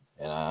enjoy,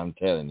 and I'm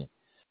telling you,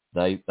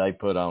 they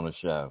put on a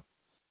show.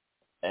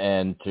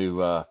 And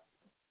for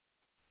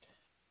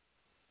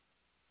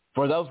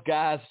those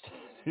guys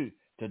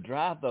to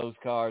drive those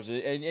cars,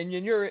 and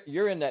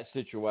you're in that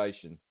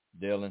situation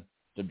Dylan,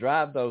 to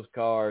drive those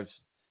cars,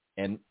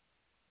 and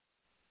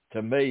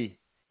to me,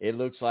 it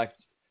looks like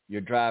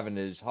you're driving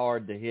it as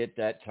hard to hit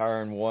that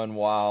turn one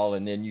wall,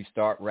 and then you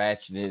start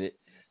ratcheting it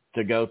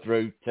to go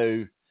through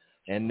two,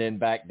 and then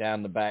back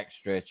down the back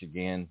stretch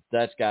again.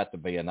 That's got to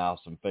be an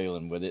awesome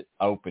feeling with it,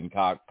 open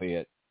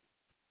cockpit.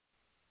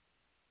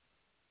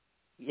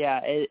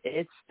 Yeah,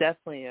 it's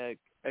definitely a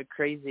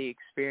crazy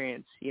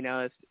experience. You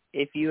know,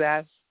 if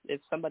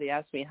somebody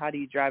asked me, how do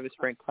you drive a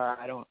sprint car,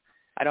 I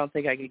don't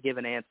think I could give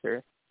an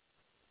answer.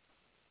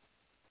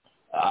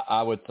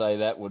 I would say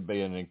that would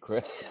be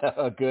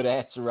a good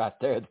answer right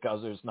there,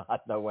 because there's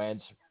not no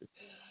answer.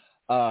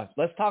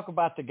 Let's talk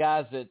about the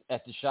guys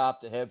at the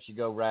shop that helps you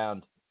go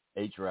around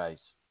each race.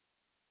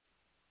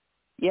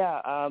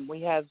 Yeah,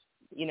 we have,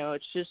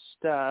 it's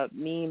just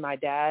me, my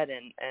dad,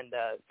 and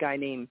a guy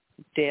named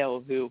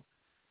Dale, who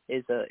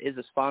is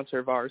a sponsor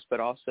of ours, but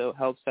also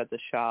helps at the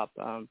shop.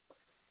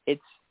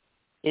 It's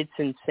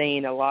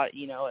insane. A lot,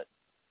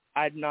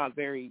 I'm not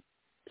very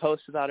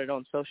post about it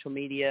on social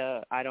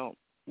media. I don't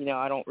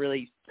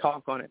really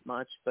talk on it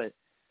much, but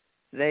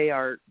they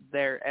are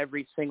there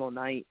every single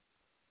night.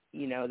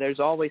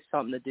 There's always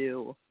something to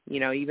do.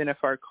 Even if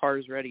our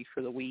car's ready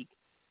for the week,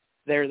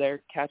 they're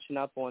there catching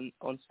up on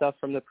stuff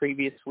from the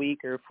previous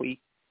week, or if we,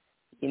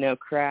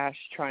 crash,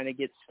 trying to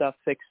get stuff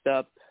fixed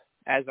up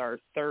as our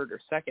third or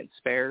second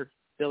spare,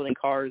 building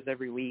cars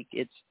every week.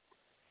 It's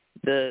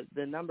the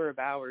number of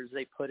hours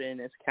they put in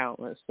is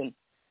countless, and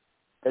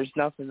there's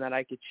nothing that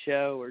I could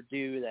show or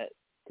do that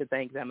to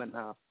thank them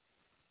enough.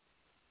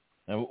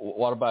 And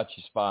what about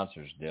your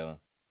sponsors, Dylan?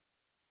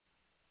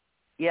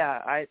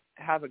 Yeah, I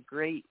have a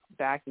great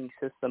backing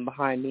system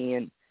behind me,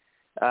 and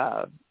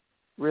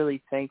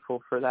really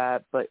thankful for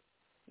that. But,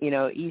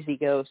 Easy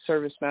Go,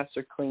 Service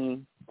Master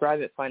Clean,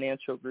 Private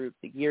Financial Group,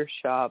 The Gear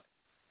Shop,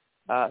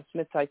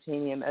 Smith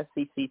Titanium,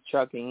 SCC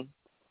Trucking,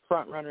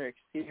 Front Runner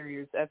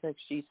Exteriors,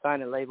 FXG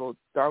Sign and Label,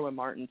 Darwin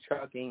Martin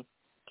Trucking,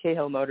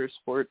 Cahill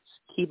Motorsports,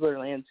 Keebler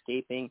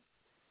Landscaping,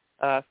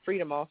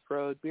 Freedom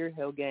Off-Road, Beer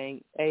Hill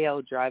Gang,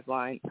 AL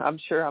Driveline. I'm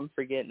sure I'm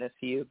forgetting a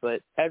few,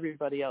 but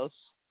everybody else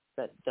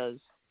that does,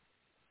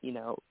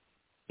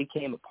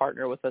 became a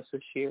partner with us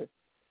this year,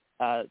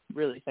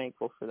 really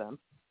thankful for them.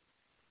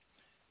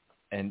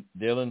 And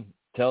Dylan,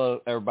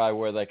 tell everybody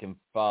where they can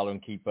follow and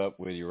keep up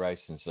with your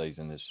racing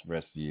season this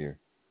rest of the year.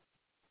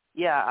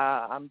 Yeah,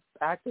 I'm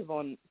active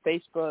on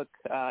Facebook,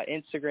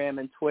 Instagram,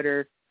 and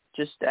Twitter.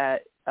 Just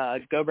at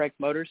GoBreak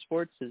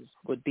Motorsports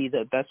would be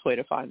the best way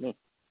to find me.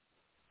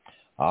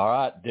 All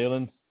right,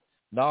 Dylan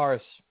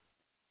Norris.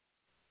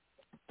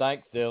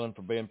 Thanks, Dylan,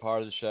 for being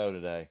part of the show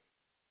today.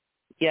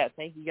 Yeah,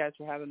 thank you guys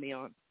for having me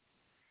on.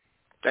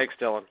 Thanks,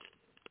 Dylan.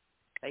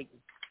 Thank you.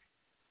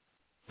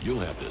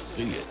 You'll have to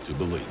see it to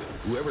believe it.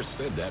 Whoever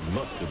said that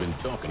must have been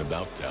talking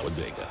about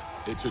Talladega.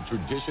 It's a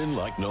tradition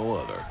like no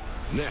other.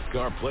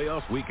 NASCAR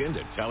Playoffs Weekend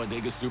at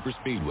Talladega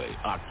Superspeedway,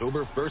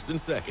 October 1st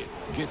and 2nd.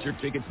 Get your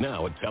tickets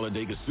now at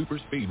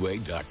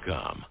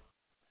TalladagaSuperspeedway.com.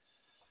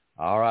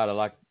 All right, I'd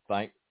like to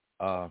thank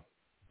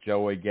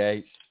Joey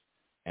Gase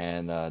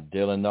and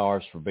Dylan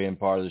Norris for being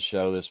part of the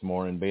show this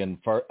morning, being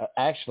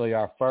actually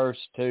our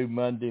first two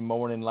Monday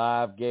morning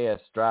live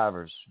guest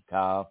drivers,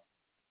 Kyle.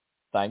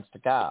 Thanks to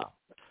Kyle.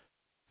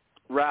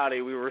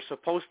 Rowdy, we were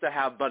supposed to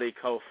have Buddy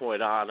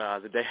Kofoid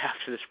on the day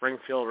after the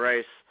Springfield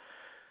race,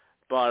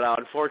 but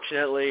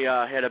unfortunately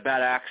had a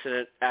bad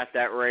accident at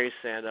that race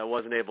and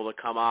wasn't able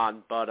to come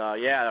on. But,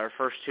 our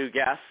first two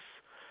guests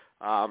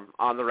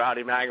on the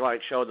Rowdy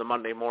Maglite Show, the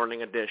Monday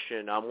morning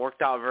edition,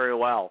 worked out very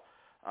well.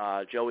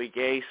 Joey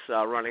Gase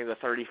running the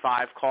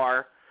 35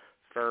 car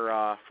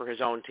for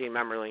his own team,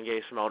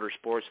 Emerling-Gase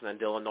Motorsports, and then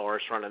Dylan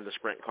Norris running the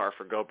sprint car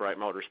for Go Bright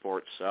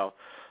Motorsports. So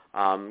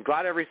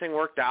glad everything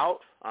worked out.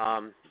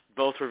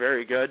 Both were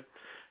very good,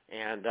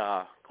 and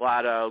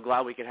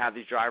glad we can have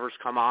these drivers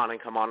come on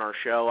our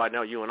show. I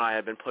know you and I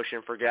have been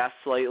pushing for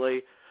guests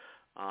lately.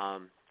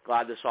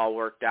 Glad this all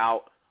worked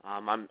out.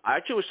 I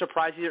actually was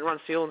surprised he didn't run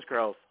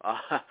Selinsgrove.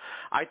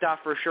 I thought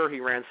for sure he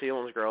ran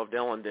Selinsgrove.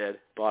 Dylan did,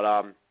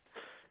 but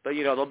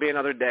there'll be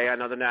another day. I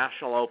know the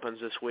National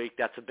Opens this week.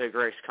 That's a big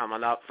race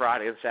coming up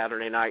Friday and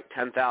Saturday night.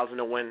 $10,000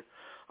 to win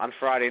on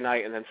Friday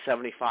night, and then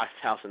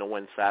 $75,000 to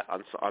win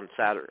on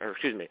Saturday. Or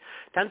excuse me,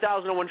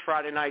 $10,000 to win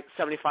Friday night,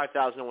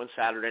 $75,000 to win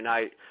Saturday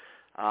night.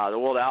 The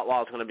World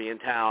Outlaw is going to be in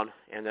town,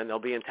 and then they'll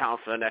be in town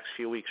for the next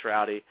few weeks,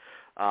 Rowdy.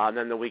 And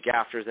then the week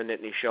after is the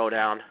Nittany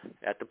Showdown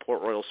at the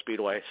Port Royal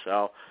Speedway.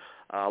 So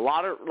a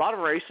lot of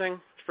racing,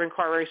 sprint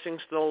car racing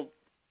still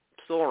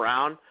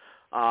around.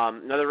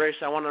 Another race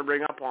I wanted to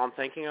bring up while I'm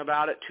thinking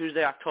about it,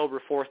 Tuesday,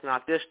 October 4th,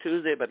 not this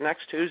Tuesday, but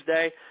next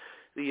Tuesday,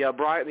 the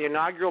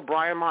inaugural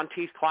Brian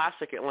Monteith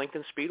Classic at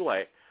Lincoln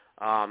Speedway.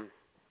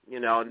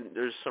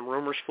 There's some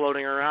rumors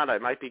floating around. I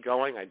might be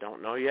going. I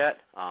don't know yet.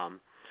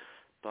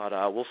 But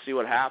we'll see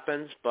what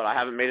happens. But I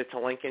haven't made it to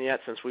Lincoln yet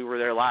since we were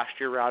there last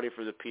year, Rowdy,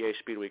 for the PA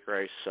Speed Week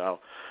race. So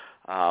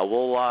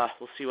we'll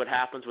see what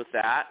happens with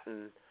that.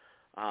 And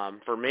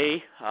for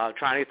me,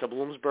 trying to get to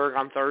Bloomsburg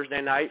on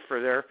Thursday night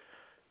for their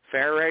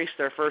fair race,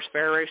 their first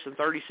fair race in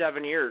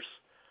 37 years.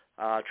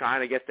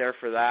 trying to get there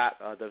for that.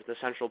 The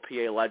Central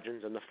PA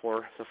Legends and the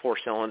four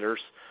cylinders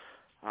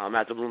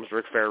at the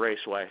Bloomsburg Fair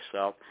Raceway.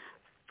 So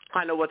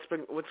kind of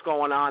what's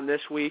going on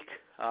this week.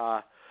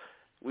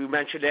 We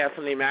mentioned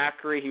Anthony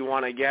Macri. He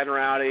won again,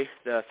 Rowdy.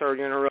 The third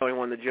year in a row, he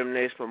won the Jim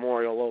Nace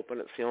Memorial Open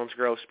at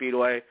Selinsgrove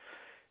Speedway.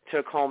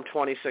 Took home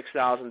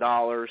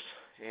 $26,000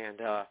 and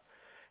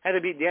had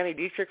to beat Danny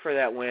Dietrich for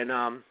that win.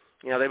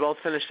 They both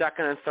finished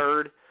second and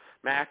third,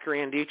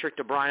 Macri and Dietrich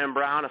to Brian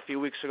Brown a few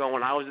weeks ago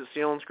when I was at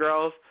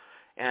Selinsgrove,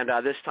 and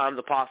this time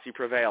the posse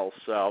prevails.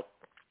 So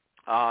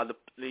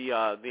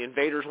the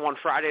Invaders won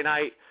Friday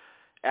night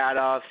at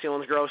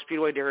Selinsgrove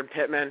Speedway. Darren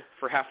Pittman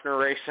for Hefner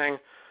Racing.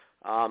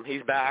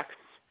 He's back.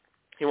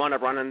 He wound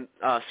up running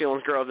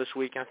Selinsgrove this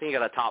week. I think he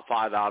got a top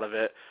 5 out of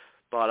it.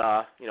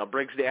 But,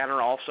 Briggs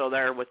Danner also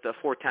there with the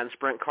 410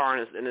 sprint car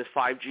in his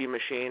 5G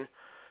machine.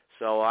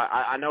 So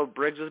I know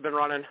Briggs has been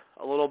running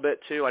a little bit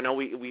too. I know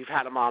we've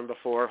had him on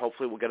before.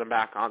 Hopefully we'll get him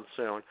back on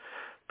soon.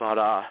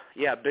 But,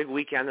 big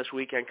weekend this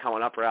weekend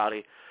coming up,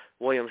 Rowdy.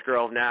 Williams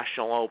Grove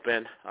National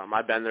Open.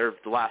 I've been there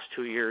the last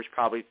 2 years.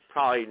 Probably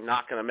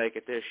not going to make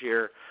it this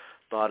year.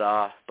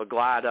 But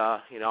glad,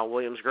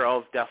 Williams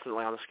Grove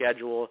definitely on the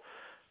schedule.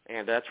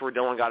 And that's where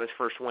Dylan got his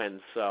first win.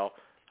 So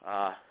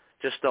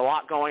just a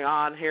lot going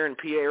on here in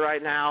PA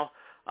right now.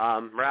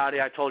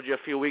 Rowdy, I told you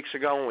a few weeks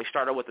ago when we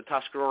started with the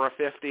Tuscarora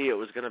 50, it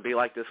was going to be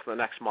like this for the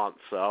next month.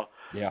 So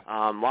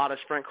a lot of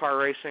sprint car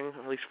racing,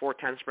 at least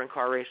 410 sprint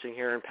car racing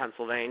here in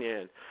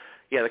Pennsylvania. And,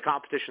 the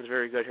competition's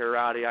very good here,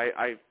 Rowdy.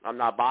 I'm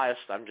not biased.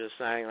 I'm just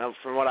saying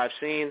from what I've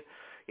seen,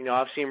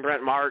 I've seen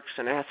Brent Marks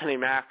and Anthony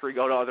Macri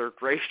go to other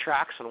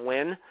racetracks and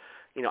win,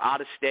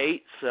 out of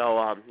state.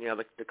 So,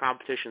 the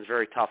competition's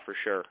very tough for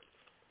sure.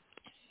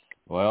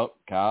 Well,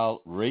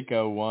 Kyle,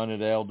 Rico won at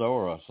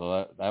Eldora,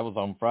 so that was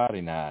on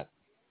Friday night.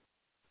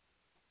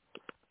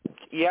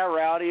 Yeah,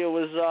 Rowdy, it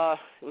was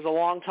a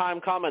long time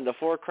coming. The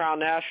Four Crown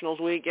Nationals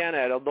weekend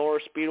at Eldora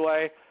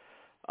Speedway.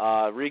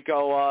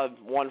 Rico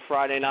won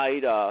Friday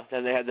night.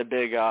 Then they had the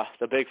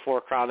big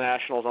Four Crown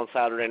Nationals on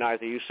Saturday night.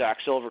 The USAC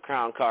Silver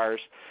Crown cars,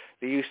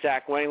 the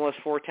USAC wingless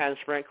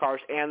 410 sprint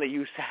cars, and the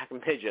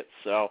USAC midgets.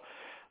 So,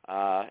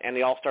 and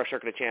the All-Star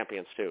Circuit of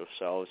Champions too.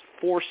 So it was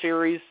 4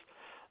 series,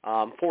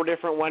 4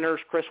 different winners.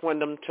 Chris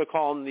Wyndham took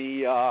home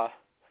the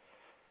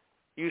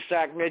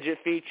USAC midget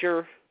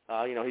feature.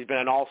 He's been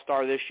an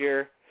All-Star this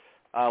year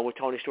with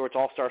Tony Stewart's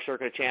All-Star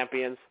Circuit of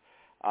Champions.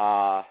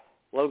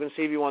 Logan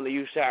Seavey won the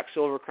USAC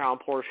Silver Crown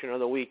portion of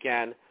the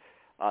weekend.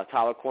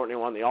 Tyler Courtney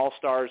won the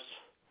All-Stars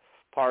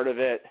part of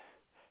it.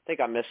 I think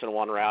I'm missing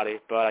one, Rowdy,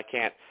 but I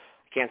can't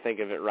think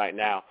of it right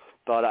now.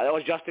 But it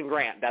was Justin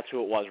Grant. That's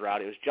who it was,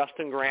 Rowdy. It was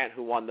Justin Grant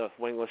who won the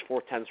wingless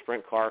 410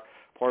 sprint car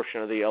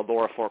portion of the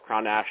Eldora Four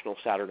Crown Nationals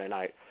Saturday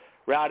night.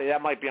 Rowdy,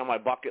 that might be on my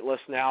bucket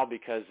list now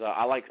because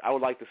I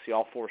would like to see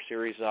all 4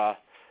 series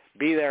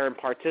be there and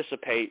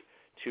participate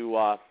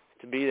to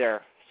be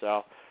there.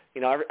 So,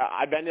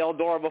 I've been to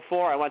Eldora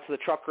before. I went to the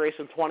truck race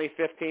in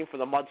 2015 for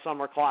the Mud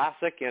Summer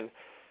Classic, and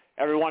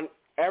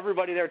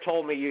everybody there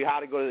told me you had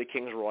to go to the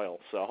Kings Royal.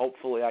 So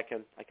hopefully I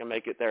can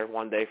make it there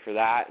one day for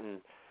that, and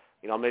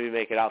maybe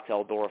make it out to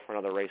Eldora for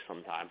another race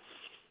sometime.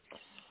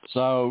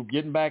 So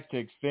getting back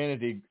to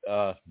Xfinity,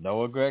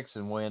 Noah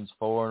Gragson wins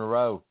 4 in a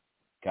row.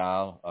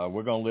 Kyle,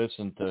 we're gonna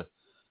listen to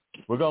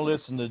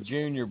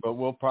Junior, but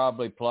we'll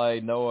probably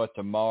play Noah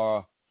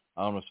tomorrow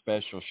on a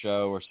special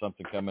show or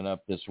something coming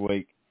up this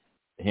week.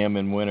 Him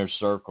in Winner's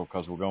Circle,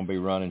 because we're going to be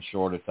running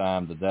short of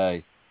time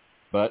today.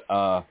 But,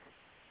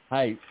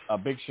 hey, a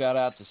big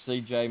shout-out to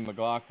C.J.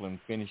 McLaughlin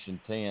finishing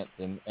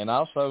 10th, and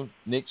also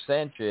Nick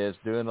Sanchez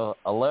doing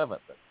 11th.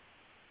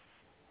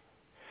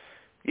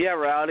 Yeah,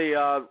 Rowdy,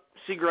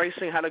 Sieg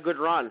Racing had a good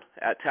run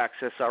at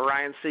Texas.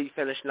 Ryan Sieg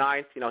finished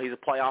 9th. He's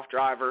a playoff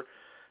driver.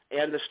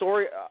 And the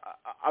story,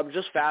 I'm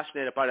just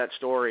fascinated by that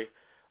story.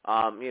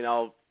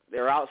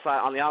 They're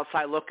on the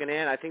outside looking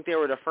in. I think they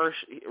were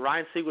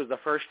Ryan Sieg was the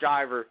first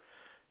driver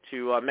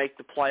to make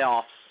the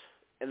playoffs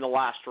in the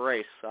last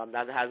race.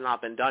 That has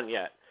not been done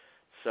yet.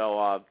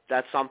 So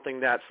that's something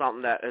that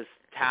has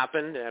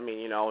happened. I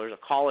mean, there's a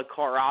Collett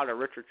car out, a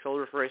Richard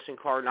Childress Racing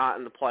car not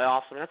in the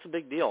playoffs. I mean, that's a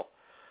big deal.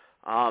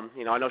 I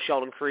know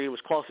Sheldon Creed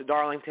was close to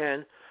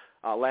Darlington.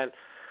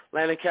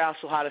 Landon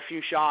Castle had a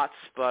few shots,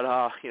 but,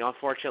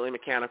 unfortunately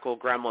mechanical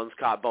gremlins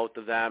caught both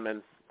of them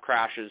and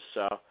crashes.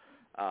 So,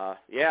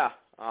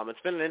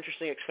 it's been an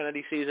interesting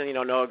Xfinity season.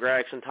 Noah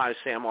Gragson ties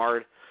Sam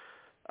Ard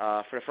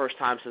for the first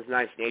time since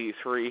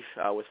 1983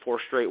 with 4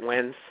 straight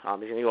wins.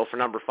 He's going to go for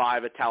number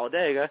 5 at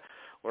Talladega,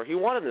 where he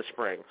won in the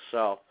spring.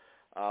 So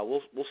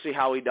we'll see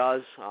how he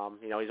does.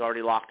 He's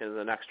already locked into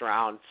the next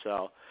round.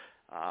 So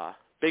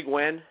big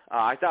win.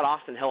 I thought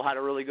Austin Hill had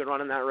a really good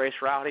run in that race,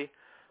 Rowdy,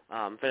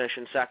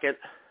 finishing second.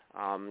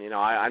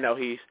 I know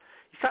he's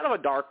kind of a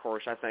dark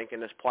horse, I think, in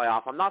this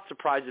playoff. I'm not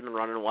surprised he's been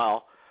running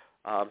well.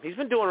 He's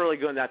been doing really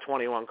good in that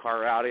 21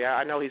 car, Rowdy.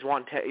 I know he's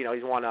won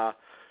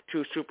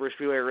 2 super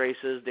speedway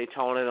races,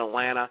 Daytona and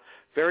Atlanta.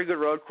 Very good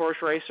road course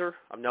racer.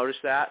 I've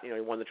noticed that. He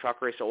won the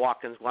truck race at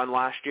Watkins Glen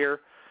last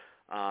year.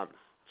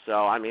 So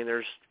I mean,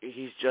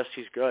 he's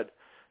good.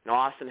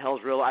 Austin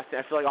Hill's really. I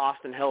feel like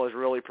Austin Hill has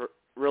really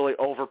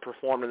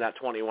overperformed in that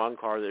 21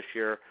 car this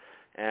year,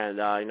 and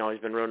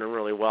he's been running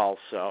really well.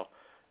 So,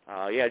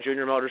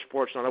 Junior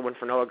Motorsports, another win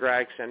for Noah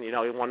Gragson. He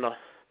won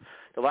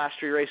the last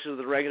 3 races of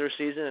the regular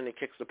season, and he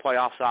kicks the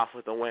playoffs off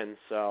with a win.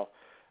 So,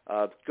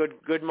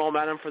 good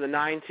momentum for the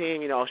 9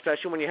 team.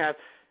 Especially when you have.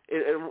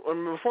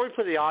 Before we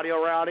play the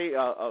audio, Rowdy,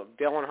 of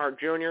Dale Earnhardt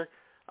Jr.,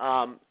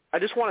 I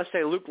just want to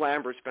say Luke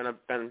Lambert's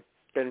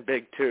been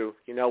big too.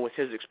 With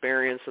his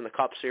experience in the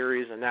Cup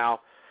Series, and now,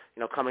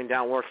 coming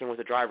down working with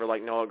a driver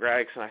like Noah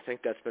Gragson, I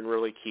think that's been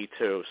really key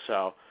too.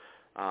 So,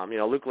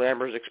 Luke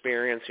Lambert's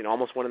experience,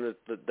 almost winning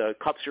the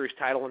Cup Series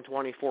title in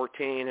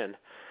 2014, and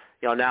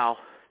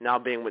now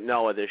being with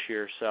Noah this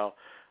year. So,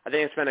 I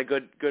think it's been a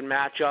good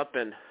matchup,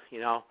 and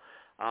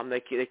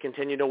they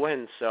continue to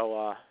win.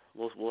 So.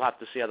 We'll have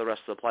to see how the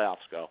rest of the playoffs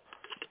go.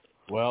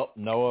 Well,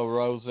 Noah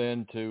rose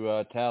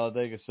into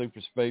Talladega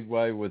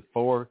Superspeedway with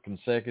 4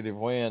 consecutive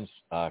wins,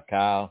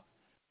 Kyle,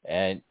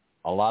 and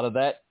a lot of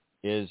that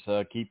is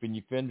keeping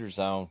your fenders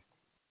on.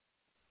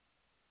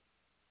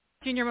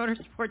 Junior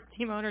Motorsports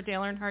team owner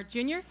Dale Earnhardt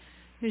Jr.,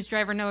 whose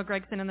driver Noah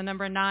Gragson in the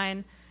number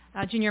 9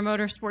 Junior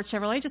Motorsports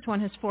Chevrolet just won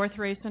his 4th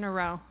race in a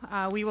row.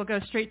 We will go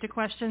straight to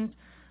questions.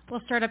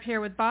 We'll start up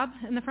here with Bob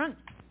in the front.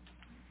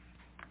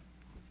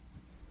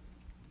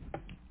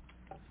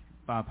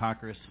 Bob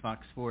Hockerus,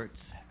 Fox Sports.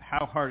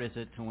 How hard is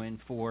it to win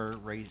 4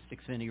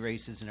 Xfinity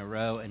races in a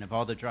row? And of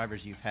all the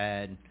drivers you've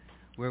had,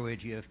 where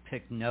would you have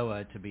picked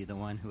Noah to be the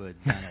one who had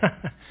done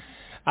it?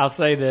 I'll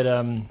say that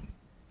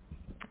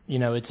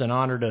it's an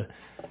honor to,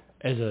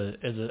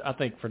 I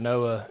think for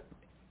Noah,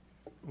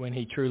 when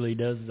he truly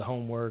does the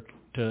homework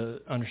to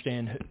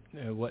understand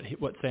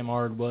what Sam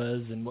Ard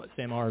was and what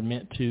Sam Ard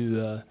meant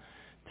to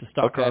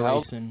stock car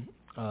racing,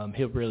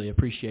 he'll really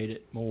appreciate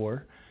it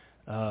more.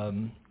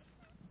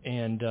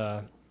 And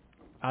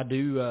I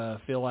do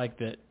feel like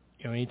that,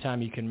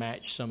 anytime you can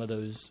match some of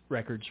those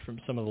records from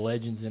some of the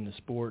legends in the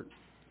sport,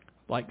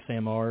 like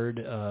Sam Ard,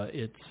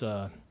 it's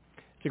a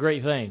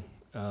great thing.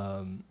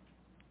 We're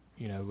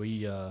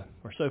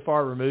so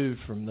far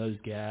removed from those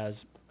guys.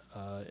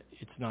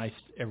 It's nice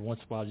every once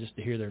in a while just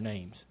to hear their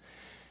names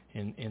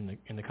in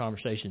the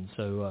conversation.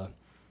 So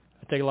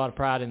I take a lot of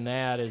pride in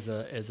that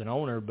as an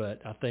owner.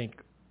 But I think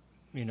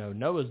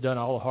Noah's done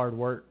all the hard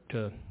work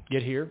to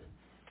get here.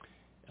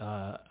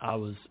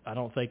 I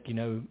don't think,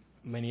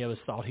 many of us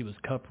thought he was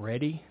Cup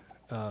ready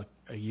a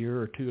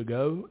year or 2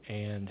 ago,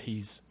 and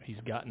he's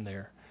gotten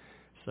there.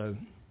 So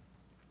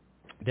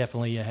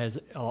definitely has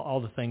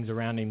all the things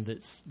around him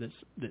that's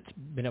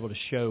been able to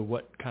show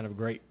what kind of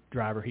great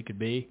driver he could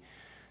be.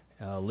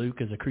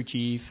 Luke as a crew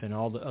chief and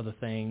all the other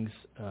things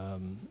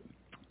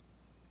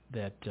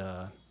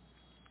that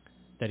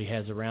he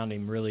has around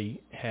him really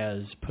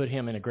has put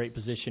him in a great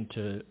position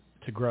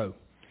to grow.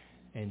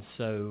 And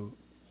so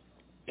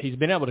he's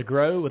been able to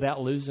grow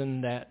without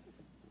losing that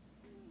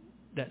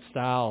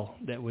style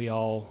that we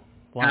all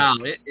like. No,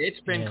 it's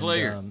been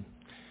clear.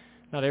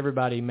 Not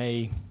everybody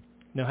may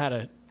know how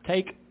to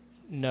take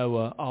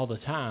Noah all the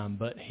time,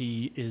 but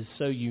he is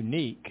so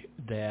unique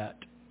that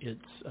it's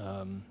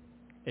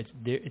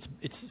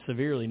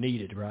severely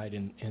needed, right?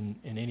 In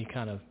any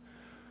kind of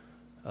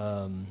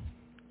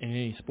in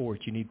any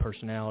sport, you need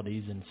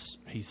personalities, and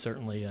he's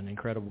certainly an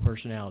incredible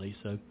personality.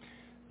 So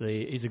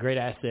he's a great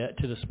asset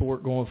to the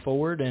sport going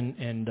forward, and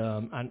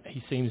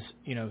he seems,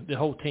 the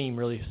whole team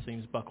really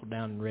seems buckled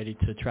down and ready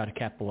to try to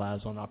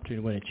capitalize on the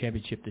opportunity to win a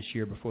championship this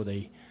year before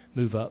they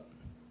move up.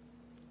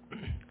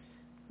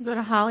 Go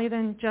to Holly,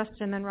 then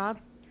Justin, then Rob.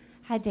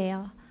 Hi,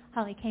 Dale.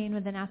 Holly Kane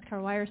with the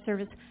NASCAR Wire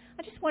Service.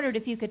 I just wondered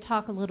if you could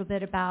talk a little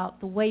bit about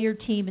the way your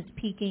team is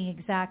peaking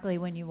exactly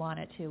when you want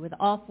it to, with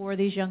all 4 of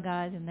these young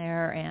guys in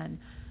there, and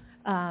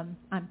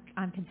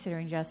I'm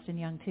considering Justin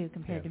young too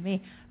compared to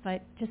me,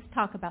 but just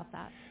talk about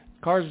that.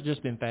 Cars have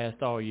just been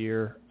fast all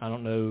year. I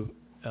don't know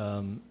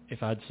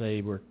if I'd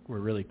say we're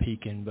really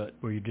peaking, but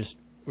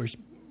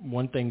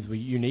one thing's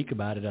unique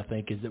about it, I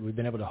think, is that we've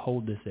been able to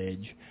hold this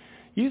edge.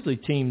 Usually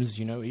teams,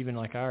 even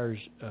like ours,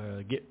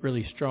 get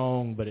really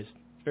strong, but it's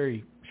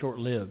very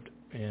short-lived,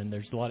 and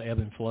there's a lot of ebb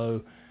and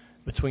flow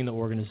between the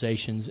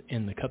organizations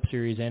in the Cup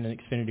Series and in the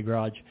Xfinity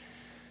Garage.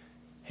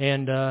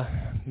 And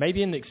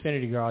maybe in the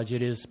Xfinity Garage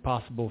it is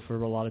possible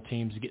for a lot of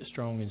teams to get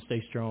strong and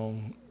stay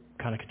strong,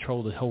 kind of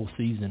control the whole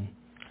season,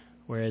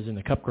 whereas in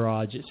the Cup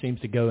Garage it seems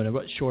to go in a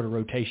much shorter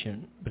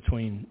rotation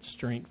between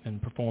strength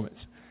and performance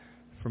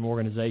from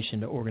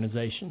organization to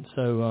organization.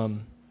 So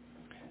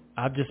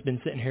I've just been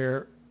sitting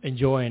here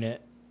enjoying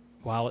it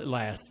while it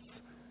lasts,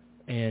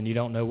 and you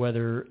don't know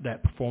whether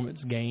that performance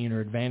gain or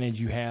advantage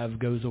you have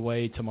goes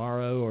away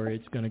tomorrow or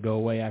it's going to go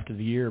away after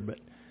the year. But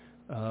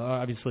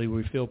obviously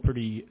we feel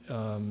pretty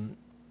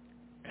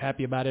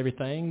happy about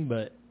everything,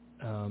 but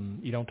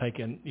you don't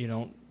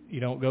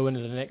go into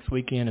the next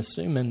weekend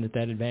assuming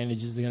that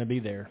advantage is going to be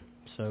there.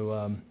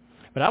 So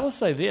but I will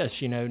say this,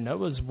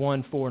 Noah's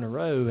won 4 in a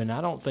row, and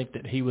I don't think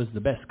that he was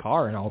the best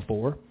car in all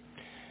 4.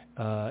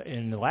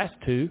 In the last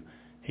 2,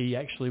 he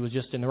actually was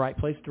just in the right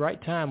place at the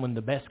right time when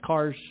the best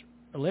cars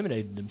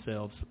eliminated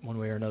themselves one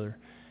way or another.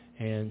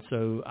 And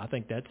so I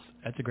think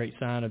that's a great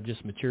sign of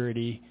just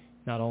maturity,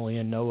 not only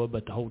in Noah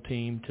but the whole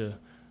team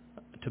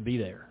to be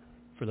there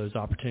for those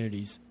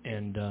opportunities.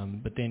 And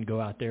but then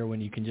go out there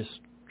when you can just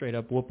straight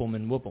up whoop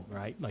them,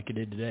 right, like you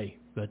did today.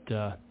 But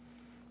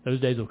those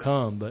days will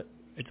come. But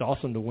it's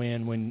awesome to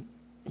win when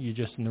you're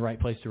just in the right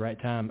place at the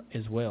right time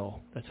as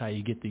well. That's how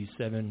you get these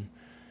 7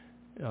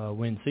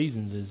 win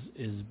seasons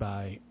is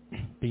by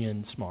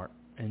being smart.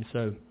 And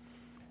so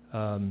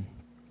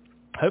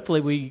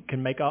hopefully we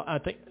can make all. I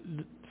think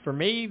for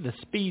me the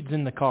speed's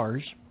in the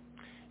cars,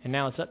 and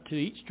now it's up to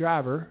each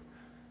driver,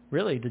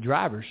 really the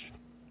drivers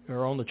who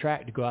are on the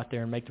track, to go out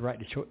there and make the right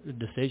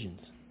decisions,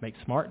 make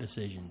smart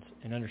decisions,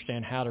 and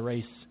understand how to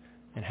race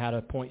and how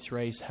to points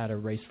race, how to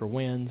race for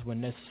wins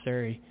when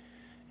necessary,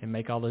 and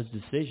make all those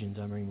decisions.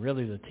 I mean,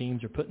 really the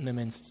teams are putting them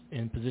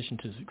in position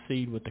to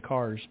succeed with the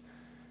cars,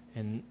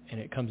 and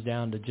it comes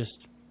down to just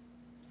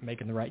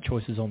making the right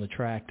choices on the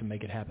track to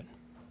make it happen.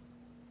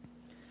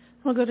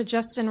 We'll go to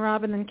Justin,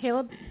 Rob, and then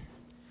Caleb.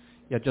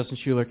 Yeah, Justin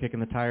Schuler, Kicking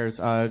the Tires.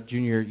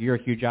 Junior, you're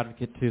a huge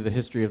advocate to the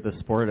history of the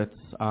sport. It's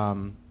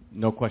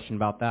no question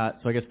about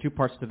that. So I guess 2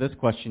 parts to this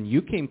question.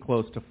 You came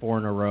close to 4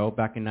 in a row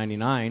back in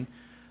 '99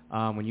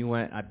 when you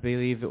went, I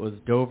believe it was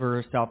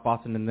Dover, South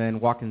Boston, and then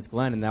Watkins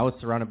Glen, and that was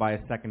surrounded by a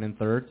 2nd and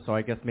 3rd. So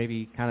I guess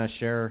maybe kind of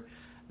share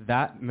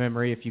that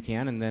memory if you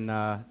can, and then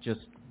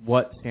just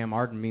what Sam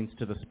Arden means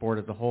to the sport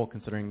as a whole,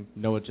 considering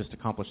Noah just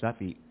accomplished that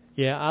feat.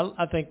 Yeah,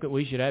 I think that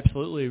we should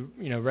absolutely,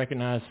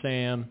 recognize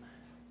Sam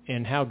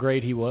and how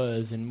great he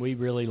was, and we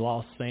really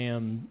lost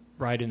Sam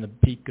right in the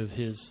peak of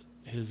his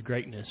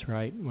greatness,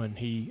 right, when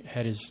he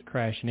had his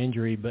crash and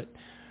injury. But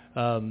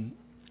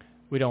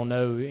we don't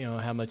know,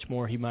 how much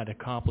more he might have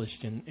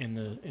accomplished in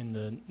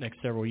the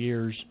next several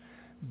years.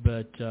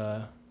 But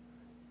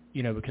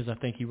because I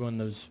think he won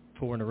those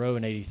 4 in a row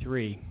in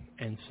 '83,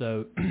 and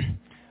so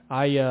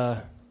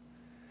I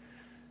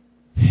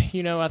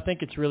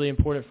think it's really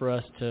important for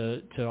us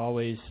to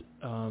always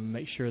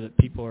make sure that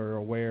people are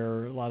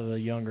aware. A lot of the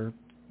younger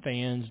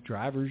fans,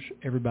 drivers,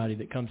 everybody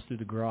that comes through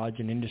the garage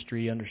and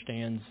industry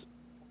understands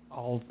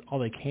all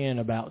they can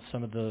about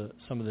some of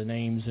the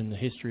names and the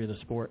history of the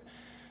sport.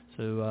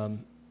 So,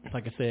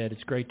 like I said,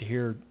 it's great to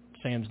hear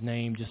Sam's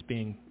name just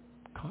being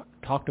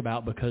talked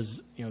about, because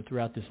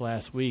throughout this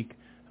last week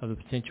of the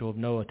potential of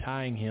Noah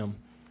tying him.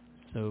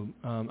 So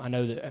I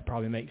know that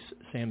probably makes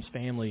Sam's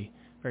family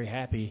very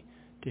happy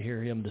to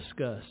hear him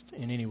discussed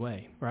in any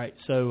way, right?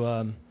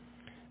 So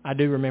I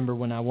do remember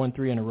when I won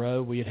 3 in a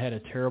row, we had a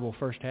terrible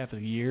first half of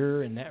the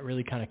year, and that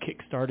really kind of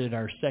kick-started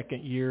our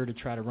second year to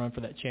try to run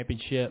for that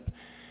championship.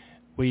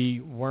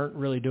 We weren't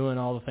really doing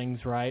all the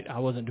things right. I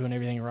wasn't doing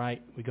everything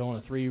right. We go on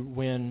a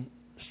 3-win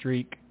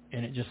streak,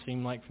 and it just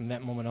seemed like from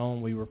that moment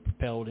on we were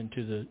propelled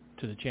into the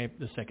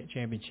second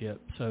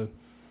championship. So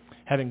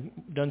having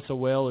done so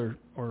well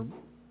or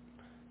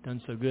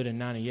done so good in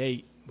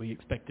 '98, we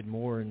expected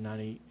more in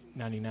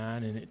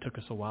 '99, and it took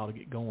us a while to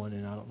get going,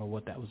 and I don't know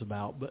what that was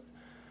about, but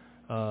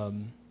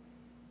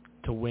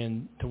to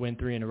win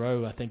 3 in a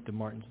row, I think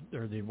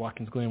the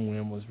Watkins Glen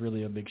win was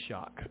really a big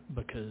shock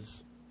because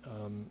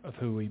of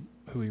who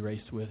we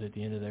raced with at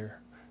the end of there.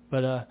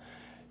 But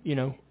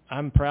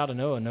I'm proud of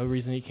Noah. No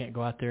reason he can't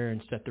go out there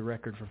and set the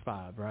record for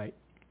 5, right?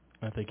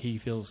 I think he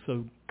feels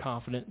so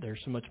confident. There's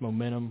so much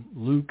momentum.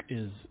 Luke.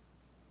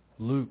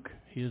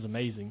 He is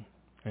amazing,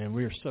 and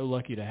we are so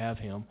lucky to have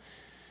him.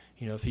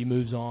 If he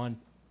moves on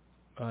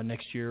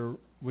next year,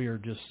 we are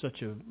just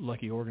such a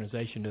lucky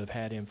organization to have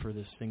had him for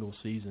this single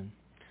season.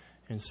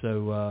 And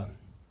so,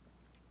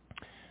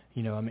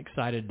 I'm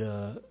excited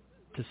to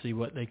see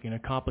what they can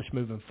accomplish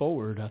moving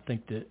forward. I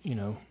think that,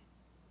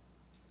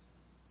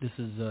 this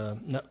is,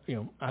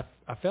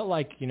 I felt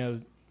like,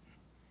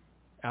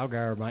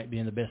 Allgaier might be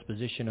in the best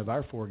position of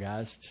our 4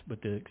 guys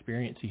with the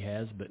experience he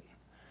has, but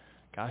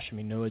gosh,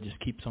 Noah just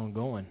keeps on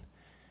going.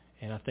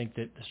 And I think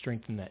that the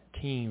strength in that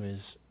team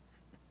is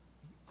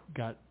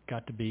got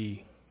to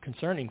be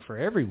concerning for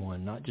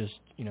everyone, not just,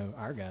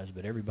 our guys,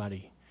 but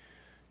everybody,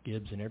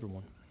 Gibbs and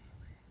everyone.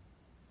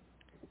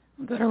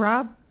 We'll go to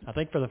Rob. I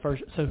think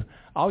so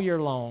all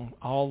year long,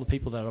 all the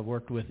people that I've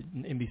worked with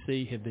in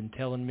NBC have been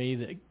telling me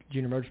that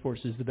Junior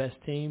Motorsports is the best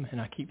team,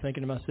 and I keep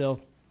thinking to myself,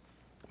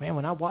 man,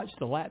 when I watch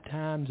the lap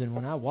times and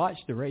when I watch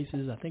the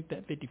races, I think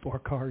that 54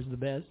 car is the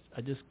best.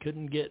 I just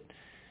couldn't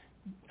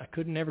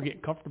ever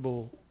get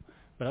comfortable.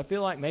 But I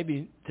feel like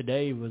maybe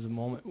today was a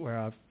moment where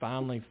I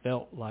finally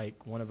felt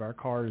like one of our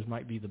cars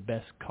might be the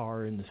best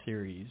car in the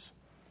series.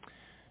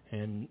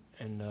 And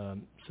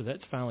so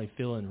that's finally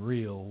feeling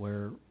real,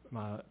 where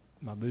my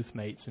booth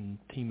mates and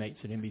teammates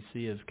at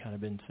NBC have kind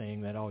of been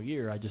saying that all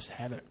year. I just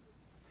haven't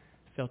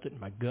felt it in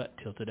my gut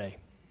till today.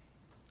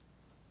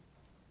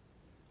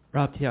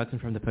 Rob Tiagson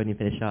from the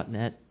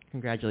PodiumFinish.net.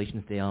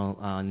 Congratulations, Dale,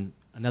 on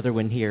another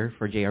win here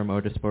for JR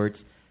Motorsports.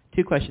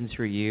 2 questions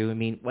for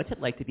you. What's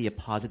it like to be a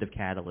positive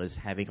catalyst,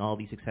 having all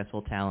these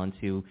successful talents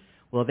who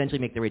will eventually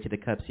make their way to the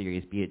Cup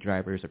Series, be it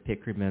drivers or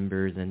pit crew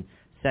members? And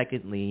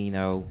secondly,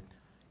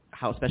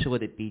 how special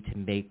would it be to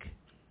make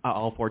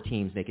all 4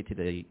 teams make it to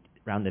the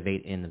round of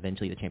 8 and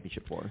eventually the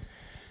championship 4?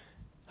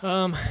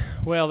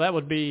 Well, that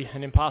would be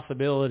an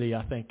impossibility,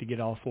 I think, to get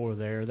all four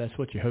there. That's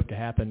what you hope to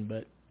happen,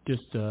 but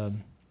just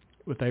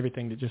with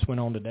everything that just went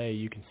on today,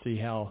 you can see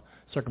how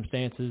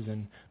circumstances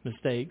and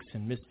mistakes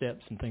and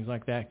missteps and things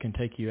like that can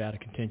take you out of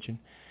contention.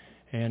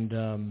 And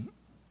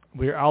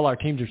all our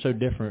teams are so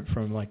different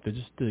from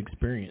just the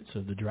experience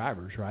of the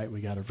drivers, right?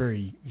 We got a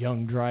very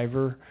young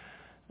driver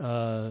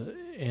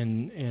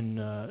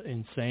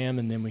in Sam,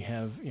 and then we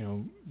have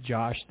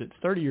Josh that's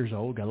 30 years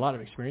old, got a lot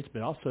of experience,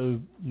 but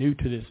also new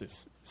to this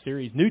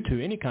series, new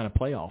to any kind of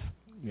playoff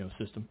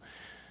system.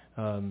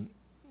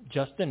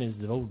 Justin is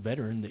the old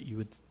veteran that you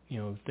would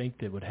think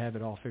that would have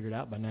it all figured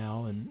out by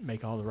now and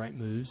make all the right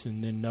moves,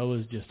 and then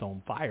Noah's just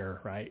on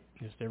fire, right?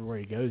 Just everywhere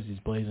he goes, he's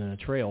blazing a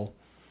trail.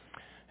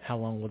 How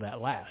long will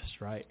that last,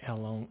 right? How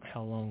long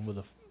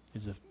will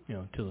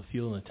till the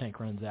fuel in the tank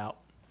runs out?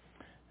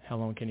 How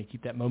long can he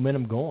keep that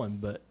momentum going?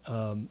 But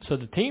so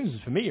the teams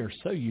for me are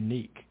so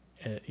unique.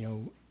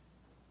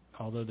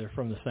 Although they're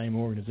from the same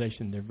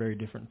organization, they're very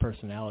different in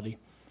personality.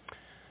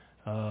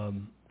 I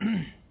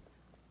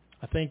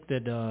think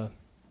that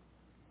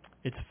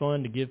it's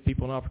fun to give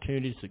people an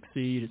opportunity to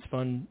succeed. It's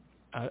fun.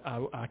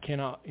 I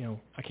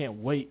can't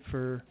wait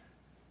for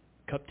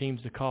Cup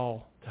teams to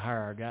call to hire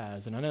our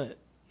guys. And I know it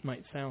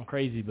might sound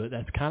crazy, but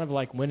that's kind of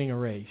like winning a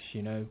race.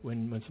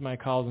 When somebody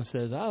calls and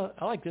says, I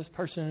like this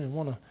person and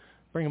want to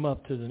bring them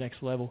up to the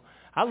next level.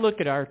 I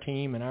look at our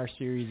team and our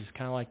series as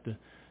kind of like the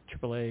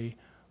AAA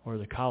or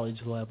the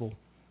college level,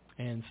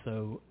 and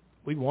so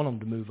we want them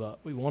to move up.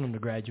 We want them to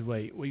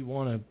graduate. We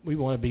want to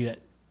be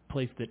that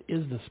place that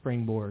is the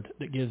springboard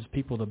that gives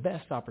people the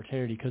best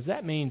opportunity, because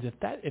that means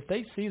if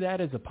they see that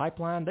as a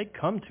pipeline, they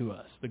come to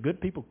us. The good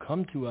people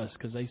come to us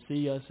because they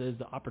see us as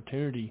the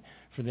opportunity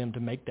for them to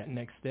make that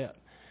next step.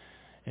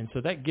 And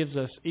so that gives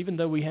us, even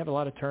though we have a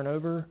lot of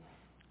turnover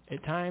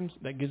at times,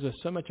 that gives us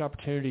so much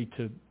opportunity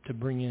to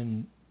bring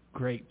in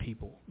great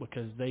people,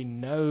 because they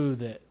know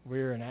that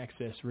we're an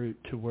access route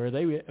to where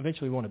they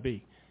eventually want to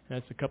be. And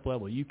that's the Cup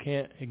level. You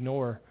can't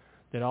ignore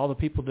that all the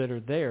people that are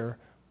there,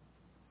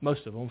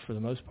 most of them for the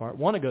most part,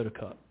 want to go to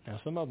Cup.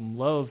 Now, some of them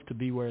love to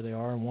be where they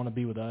are and want to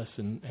be with us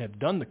and have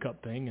done the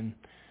Cup thing and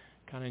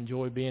kind of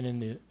enjoy being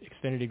in the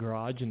XFINITY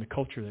garage and the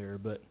culture there.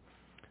 But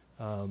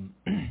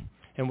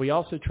and we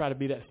also try to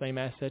be that same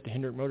asset to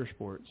Hendrick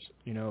Motorsports,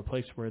 a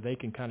place where they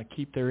can kind of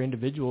keep their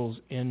individuals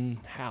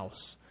in-house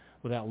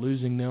without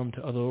losing them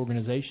to other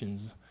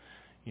organizations.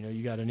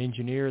 You got an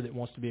engineer that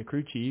wants to be a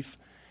crew chief,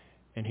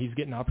 and he's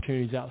getting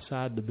opportunities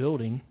outside the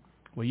building.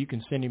 Well, you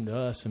can send him to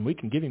us, and we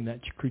can give him that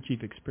crew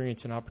chief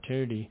experience and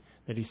opportunity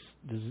that he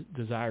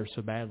desires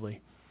so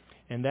badly.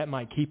 And that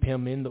might keep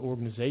him in the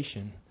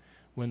organization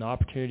when the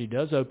opportunity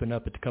does open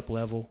up at the Cup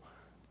level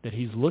that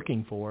he's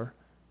looking for.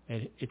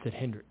 It's at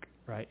Hendrick,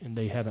 right? And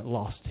they haven't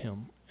lost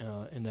him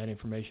in that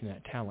information,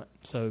 that talent.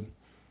 So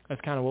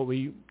that's kind of what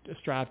we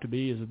strive to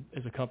be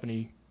as a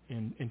company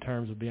in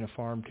terms of being a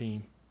farm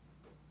team.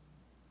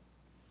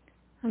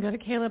 I'll go to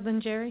Caleb, then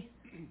Jerry.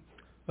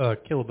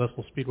 Caleb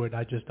Vessel,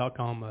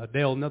 SpeedwayDigest.com.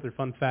 Dale, another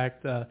fun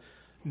fact.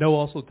 Noah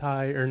also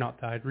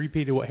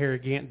repeated what Harry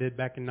Gant did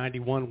back in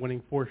 '91,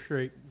 winning 4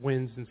 straight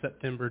wins in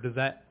September. Does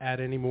that add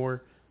any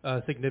more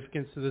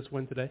significance to this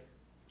win today?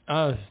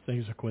 I think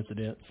it's a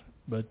coincidence,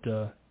 but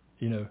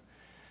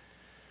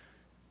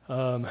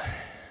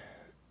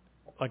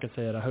like I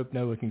said, I hope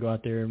Noah can go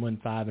out there and win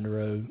 5 in a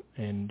row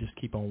and just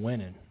keep on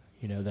winning.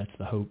 That's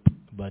the hope.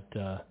 But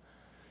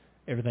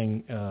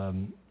everything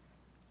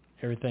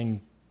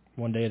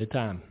one day at a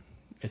time,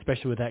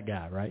 especially with that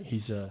guy, right?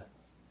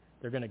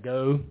 They're going to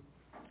go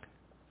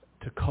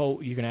to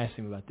Cole. You can ask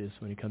him about this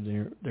when he comes in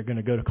here. They're going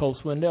to go to Cole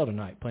Swindell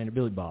tonight playing at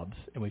Billy Bob's,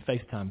 and we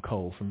FaceTime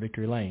Cole from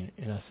Victory Lane,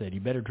 and I said, you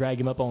better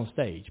drag him up on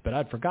stage. But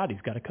I forgot he's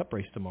got a Cup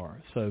race tomorrow.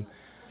 So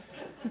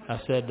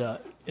I said,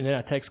 and then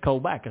I text Cole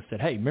back. I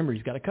said, hey, remember,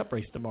 he's got a Cup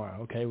race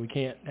tomorrow. Okay, we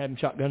can't have him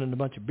shotgunning a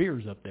bunch of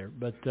beers up there.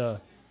 But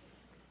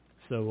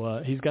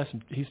so he's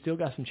still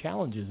got some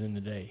challenges in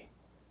the day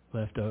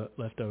left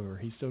over.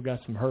 He's still got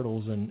some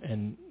hurdles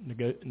and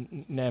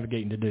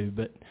navigating to do.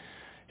 But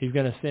he's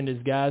going to send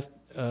his guys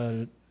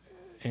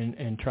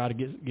and try to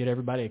get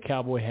everybody a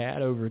cowboy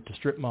hat over at the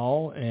strip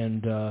mall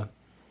and go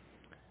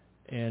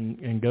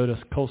to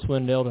Cole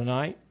Swindell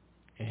tonight,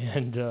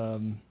 and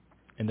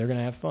they're going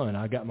to have fun.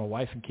 I got my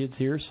wife and kids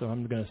here, so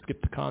I'm going to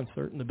skip the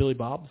concert and the Billy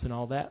Bob's and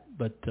all that.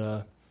 But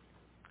I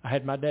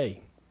had my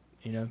day,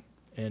 and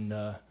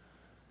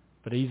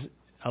but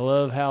I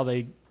love how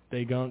they're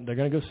going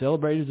to go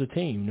celebrate as a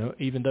team.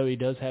 Even though he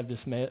does have this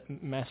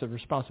massive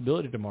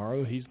responsibility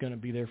tomorrow, he's going to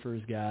be there for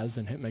his guys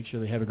and make sure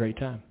they have a great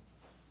time.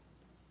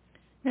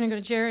 I'm going to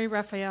go to Jerry,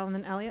 Raphael, and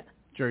then Elliot.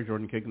 Jerry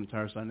Jordan, kicking the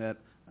tires on that.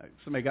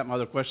 Somebody got my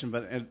other question,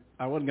 but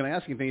I wasn't going to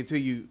ask anything until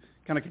you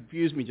kind of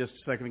confused me just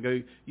a second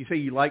ago. You say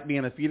you like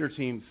being a feeder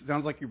team.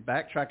 Sounds like you're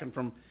backtracking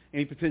from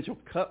any potential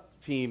Cup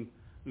team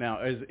now.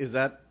 Is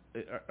that?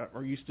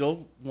 Are you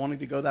still wanting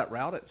to go that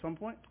route at some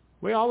point?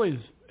 We always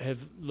have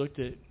looked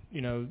at,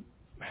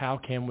 how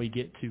can we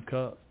get to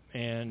Cup,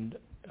 and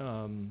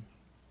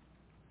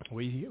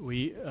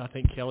I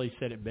think Kelly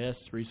said it best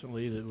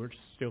recently that we're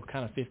still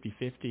kind of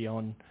 50-50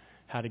 on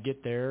how to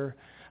get there.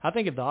 I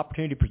think if the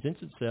opportunity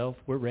presents itself,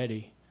 we're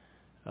ready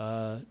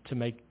to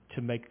make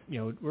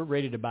we're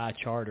ready to buy a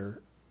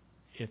charter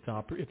if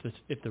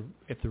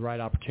the right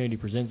opportunity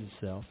presents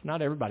itself.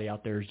 Not everybody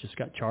out there has just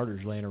got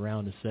charters laying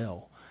around to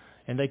sell,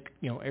 and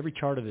every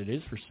charter that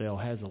is for sale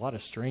has a lot of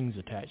strings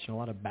attached and a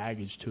lot of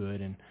baggage to it,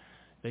 and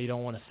they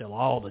don't want to sell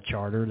all the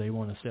charter. They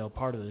want to sell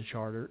part of the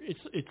charter.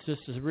 It's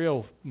just a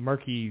real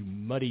murky,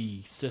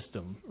 muddy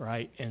system,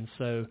 right? And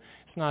so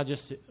it's not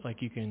just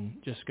like you can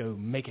just go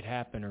make it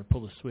happen or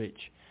pull the switch.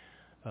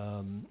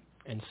 And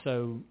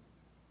so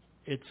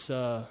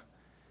it's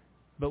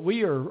but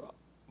we are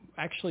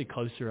actually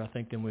closer, I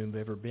think, than we've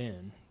ever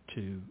been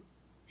to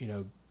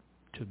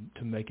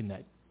making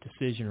that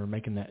decision or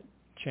making that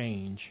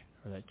change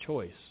or that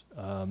choice.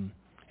 And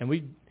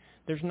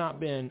there's not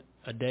been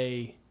a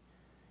day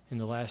in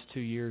the last 2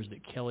 years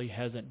that Kelly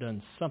hasn't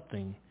done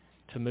something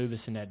to move us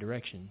in that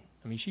direction.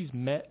 I mean, she's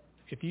met,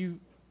 if you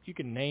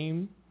can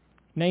name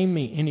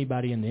me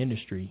anybody in the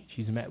industry,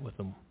 she's met with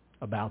them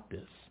about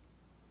this.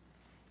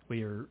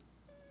 We're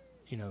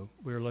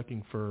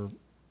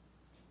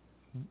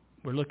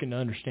looking to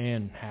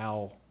understand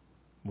how,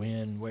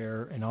 when,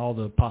 where, and all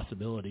the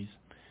possibilities,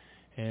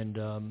 and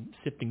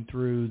sifting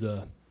through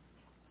the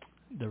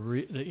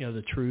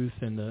truth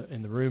and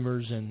the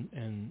rumors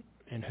and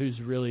who's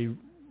really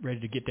ready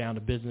to get down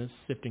to business,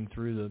 sifting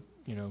through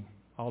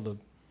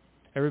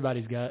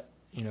everybody's got,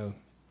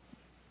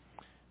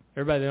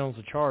 everybody that owns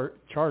a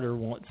charter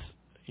wants,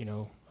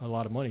 a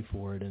lot of money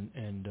for it.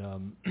 And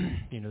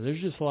there's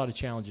just a lot of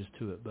challenges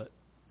to it, but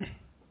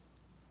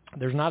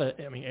there's not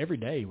every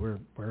day we're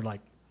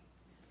like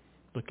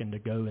looking to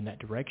go in that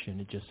direction.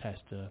 It just has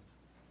to,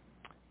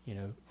 it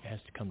has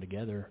to come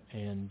together,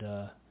 and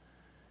it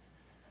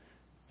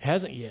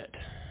hasn't yet.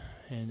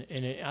 And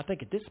I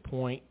think at this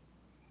point,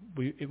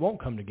 it won't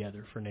come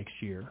together for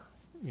next year.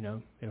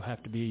 It'll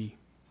have to be,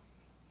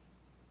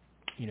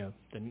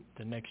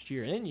 the next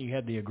year. And then you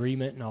have the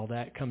agreement and all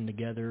that coming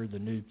together, the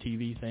new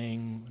TV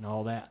thing and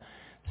all that.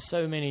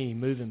 So many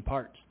moving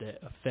parts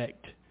that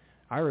affect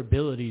our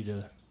ability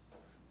to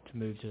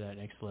move to that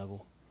next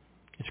level.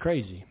 It's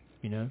crazy,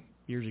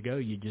 Years ago,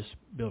 you just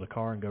build a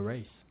car and go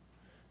race,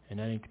 and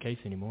that ain't the case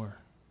anymore.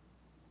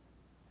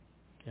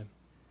 Yeah.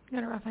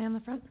 Got a Raphael in the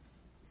front.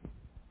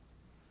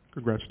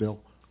 Congrats, Dale.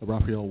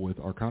 Raphael with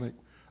Arconic.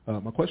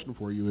 My question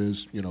for you is,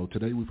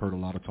 today we've heard a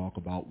lot of talk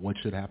about what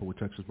should happen with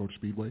Texas Motor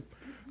Speedway.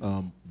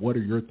 What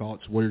are your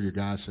thoughts? What are your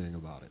guys saying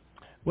about it?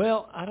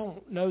 Well, I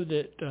don't know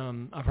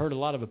that I've heard a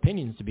lot of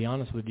opinions, to be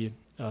honest with you.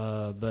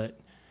 But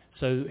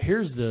so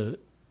here's the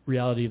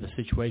reality of the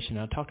situation.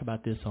 I talked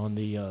about this on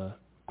the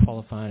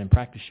qualifying and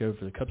practice show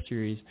for the Cup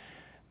Series.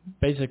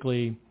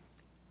 Basically,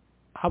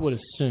 I would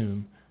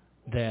assume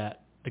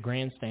that the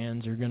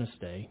grandstands are going to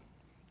stay,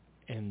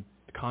 and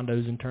the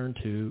condos in Turn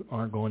 2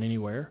 aren't going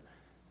anywhere.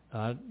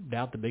 I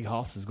doubt the Big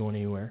Hoss is going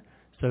anywhere.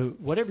 So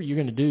whatever you're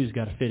going to do has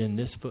got to fit in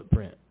this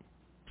footprint.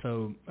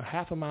 So a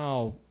half a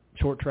mile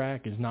short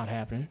track is not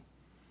happening,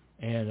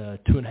 and a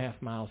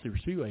 2.5 mile super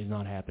speedway is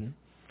not happening.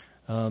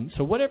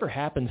 So whatever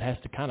happens has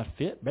to kind of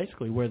fit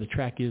basically where the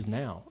track is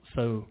now.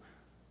 So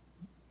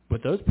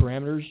with those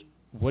parameters,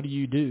 what do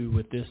you do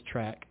with this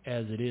track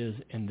as it is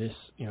in this,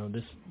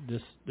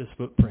 this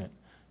footprint?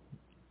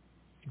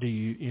 Do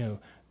you,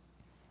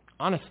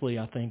 honestly,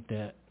 I think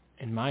that,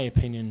 in my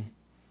opinion,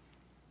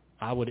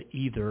 I would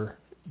either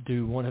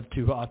do one of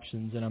two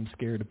options, and I'm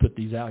scared to put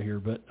these out here,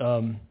 but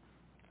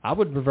I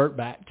would revert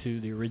back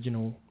to the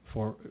original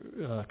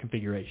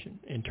configuration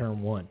in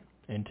Turn 1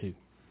 and 2.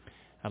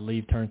 I'd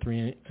leave Turn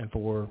 3 and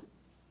 4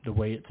 the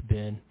way it's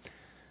been.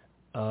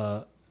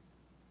 I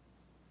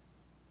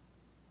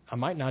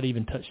might not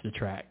even touch the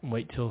track and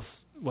wait till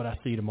what I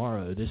see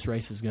tomorrow. This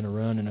race is going to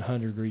run in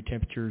 100-degree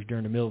temperatures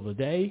during the middle of the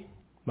day.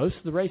 Most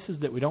of the races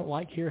that we don't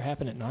like here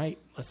happen at night.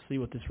 Let's see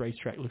what this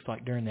racetrack looks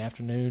like during the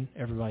afternoon.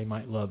 Everybody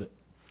might love it.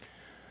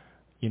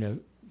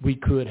 We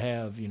could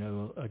have,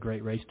 a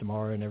great race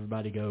tomorrow and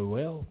everybody go,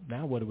 well,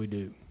 now what do we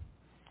do?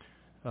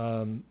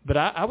 But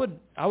I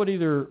would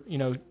either,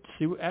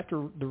 see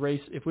after the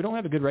race, if we don't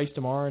have a good race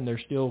tomorrow and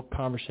there's still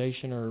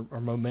conversation or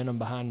momentum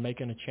behind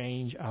making a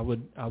change, I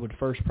would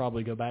first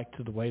probably go back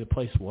to the way the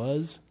place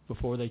was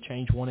before they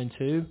changed 1 and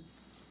 2.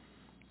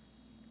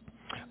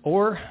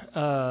 Or,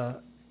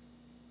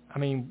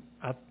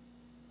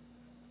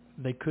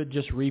 they could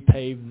just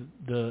repave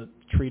the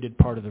treated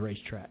part of the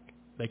racetrack.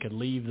 They could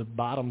leave the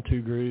bottom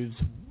 2 grooves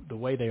the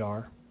way they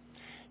are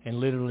and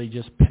literally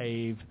just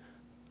pave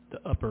the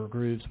upper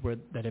grooves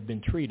that have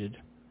been treated.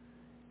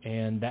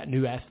 And that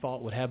new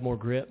asphalt would have more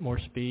grip, more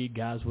speed.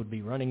 Guys would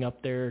be running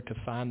up there to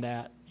find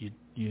that.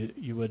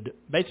 You would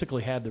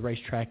basically have the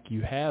racetrack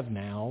you have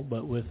now,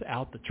 but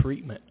without the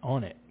treatment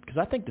on it. Because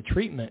I think the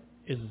treatment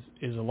is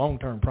a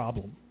long-term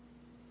problem.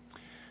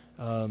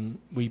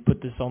 We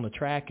put this on the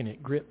track and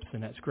it grips,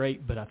 and that's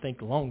great, but I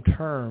think long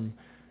term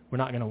we're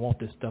not going to want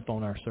this stuff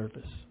on our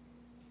surface.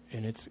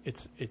 And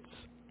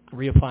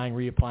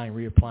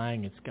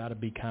reapplying, it's got to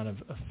be kind of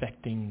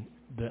affecting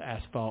the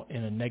asphalt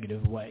in a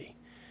negative way.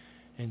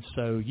 And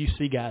so you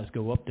see guys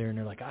go up there and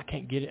they're like, I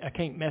can't get it, I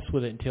can't mess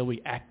with it until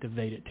we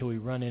activate it, until we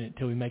run in it,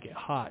 until we make it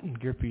hot and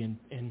grippy.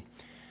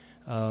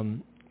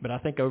 But I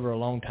think over a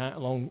long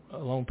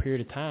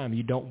period of time,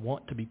 you don't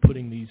want to be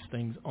putting these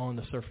things on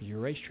the surface of your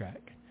racetrack.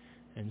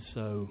 And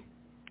so,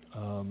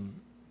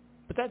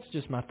 but that's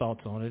just my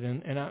thoughts on it.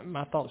 And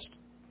my thoughts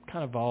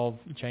kind of evolve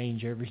and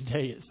change every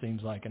day, it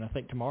seems like. And I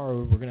think tomorrow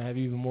we're going to have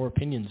even more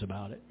opinions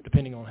about it,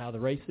 depending on how the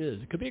race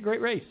is. It could be a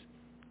great race.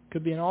 It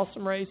could be an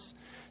awesome race.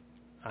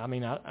 I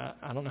mean, I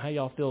don't know how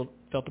y'all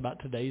felt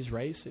about today's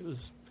race.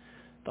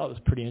 Thought it was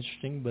pretty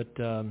interesting, but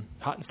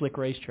hot and slick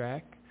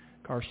racetrack,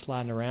 cars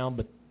sliding around,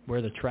 but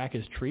where the track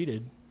is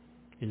treated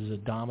is a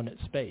dominant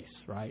space,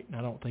 right? And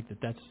I don't think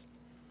I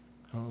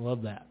don't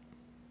love that.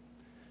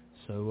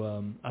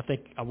 So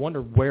I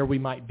wonder where we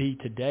might be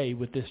today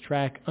with this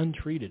track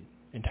untreated,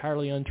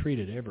 entirely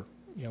untreated ever.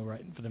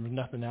 Right? If there was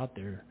nothing out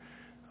there,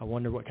 I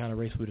wonder what kind of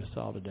race we'd have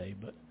saw today.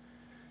 But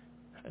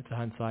it's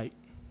hindsight.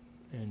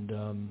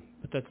 And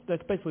but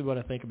that's basically what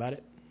I think about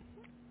it.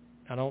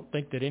 I don't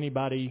think that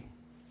anybody.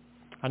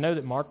 I know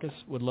that Marcus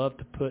would love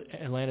to put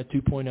Atlanta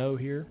 2.0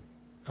 here,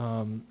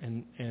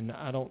 and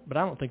I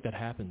don't think that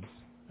happens.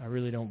 I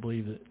really don't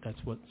believe that that's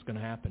what's going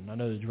to happen. I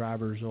know a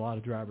lot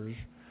of drivers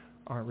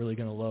aren't really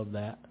going to love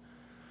that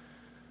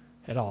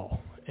at all,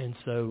 and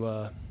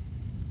so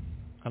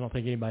I don't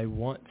think anybody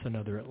wants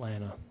another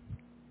Atlanta.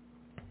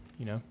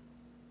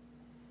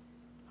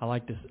 I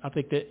like this. I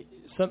think that.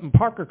 Something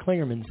Parker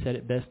Klingerman said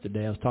it best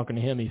today. I was talking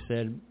to him. He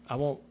said,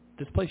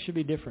 this place should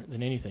be different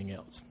than anything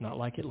else. Not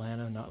like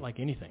Atlanta, not like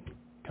anything.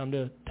 Come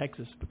to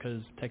Texas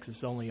because Texas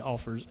only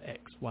offers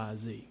X, Y,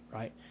 Z,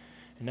 right?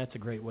 And that's a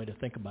great way to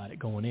think about it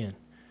going in.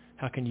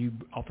 How can you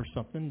offer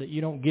something that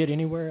you don't get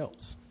anywhere else?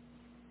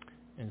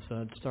 And so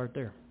I'd start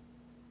there.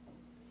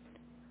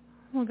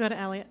 We'll go to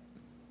Elliot.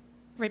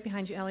 Right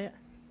behind you, Elliot.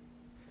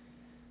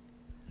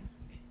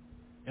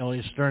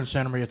 Elliot Stern,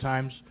 Santa Maria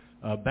Times.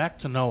 Back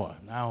to Noah,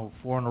 now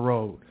 4 in a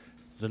row.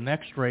 The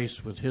next race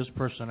with his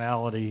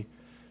personality,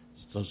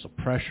 does the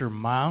pressure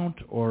mount,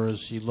 or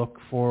does he look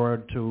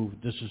forward to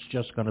this is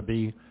just going to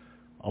be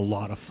a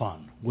lot of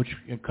fun?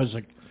 Because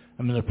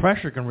the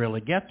pressure can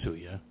really get to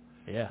you.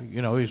 Yeah.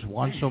 He's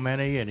won so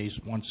many, and he's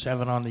won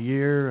 7 on the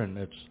year, and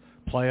it's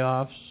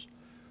playoffs.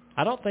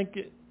 I don't think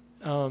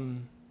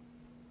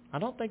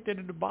that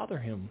it'd bother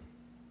him.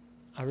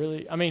 I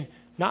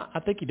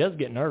think he does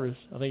get nervous.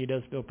 I think he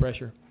does feel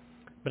pressure.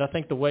 But I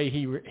think the way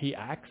he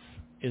acts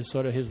is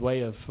sort of his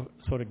way of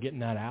sort of getting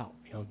that out,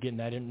 getting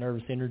that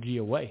nervous energy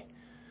away.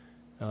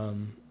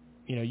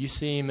 You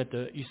see him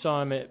you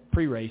saw him at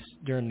pre-race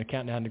during the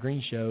Countdown to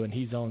Green show, and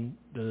he's on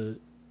the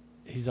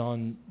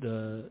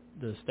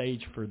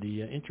stage for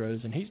the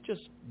intros, and he's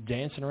just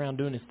dancing around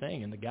doing his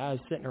thing, and the guys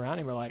sitting around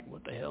him are like,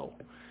 "What the hell?"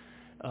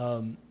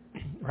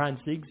 Ryan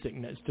Sieg's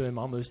sitting next to him,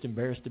 almost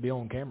embarrassed to be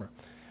on camera,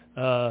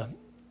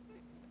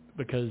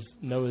 because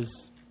Noah's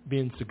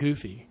being so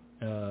goofy.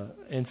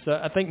 And so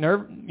I think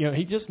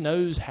he just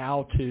knows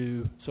how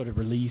to sort of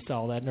release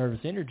all that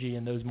nervous energy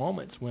in those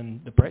moments when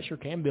the pressure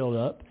can build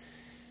up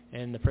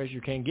and the pressure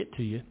can get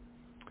to you.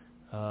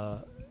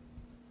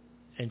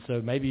 And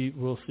so maybe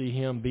we'll see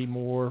him be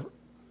more,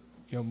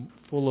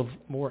 full of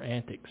more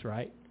antics,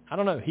 right? I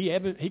don't know. He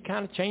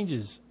kind of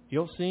changes.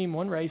 You'll see him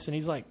one race and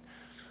he's like,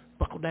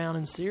 buckle down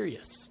and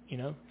serious.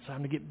 It's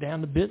time to get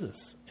down to business.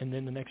 And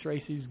then the next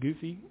race he's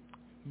goofy.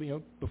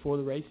 Before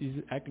the race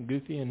he's acting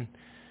goofy and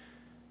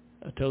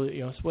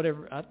it's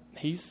whatever.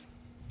 He's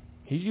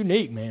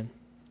unique, man,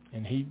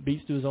 and he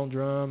beats to his own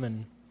drum.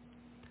 And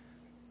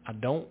I'm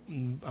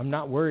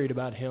not worried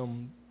about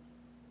him.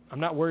 I'm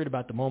not worried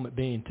about the moment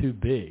being too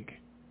big,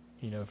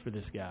 for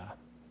this guy.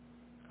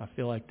 I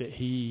feel like that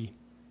he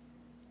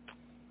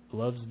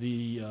loves to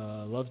be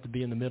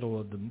in the middle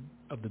of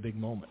the big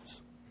moments.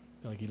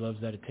 Like he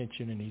loves that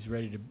attention, and he's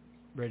ready to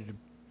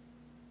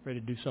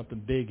do something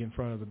big in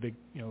front of a big,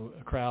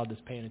 a crowd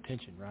that's paying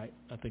attention. Right?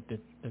 I think that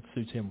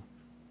suits him.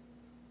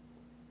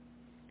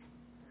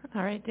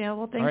 All right, Dale.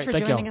 Well, thanks for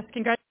joining us.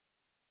 Congratulations.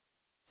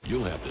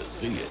 You'll have to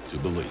see it to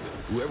believe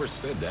it. Whoever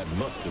said that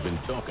must have been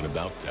talking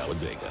about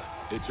Talladega.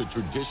 It's a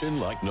tradition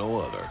like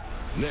no other.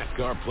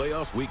 NASCAR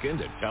Playoffs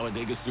Weekend at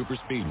Talladega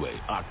Superspeedway,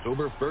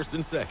 October 1st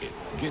and 2nd.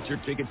 Get your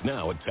tickets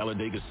now at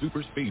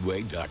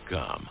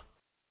TalladegaSuperspeedway.com.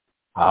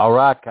 All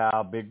right,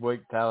 Kyle. Big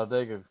week,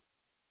 Talladega.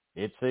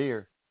 It's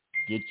here.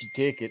 Get your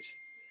tickets.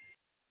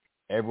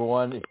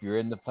 Everyone, if you're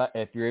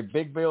at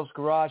Big Bill's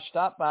Garage,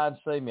 stop by and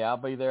see me. I'll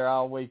be there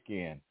all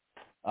weekend.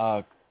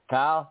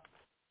 Kyle,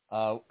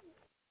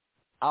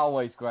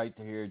 always great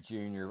to hear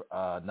Junior.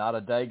 Not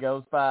a day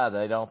goes by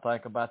they don't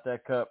think about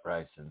that cup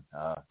racing.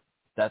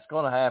 That's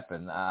going to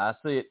happen. I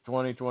see it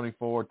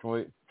 2024,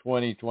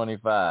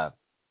 2025.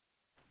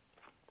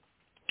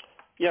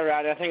 Yeah,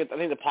 Rowdy. I think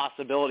the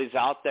possibility's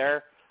out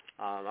there.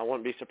 I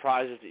wouldn't be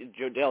surprised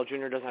if Dale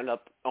Jr. doesn't end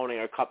up owning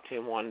a cup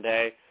team one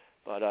day.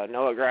 But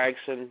Noah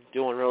Gragson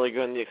doing really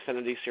good in the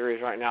Xfinity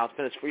Series right now. It's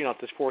been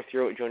his fourth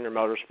year with Junior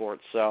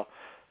Motorsports. So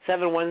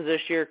 7 wins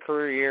this year,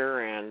 career year,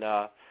 and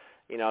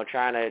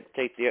trying to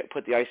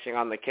put the icing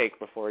on the cake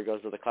before he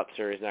goes to the Cup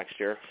Series next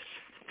year.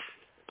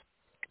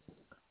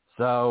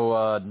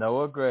 So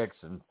Noah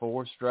Gragson,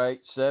 4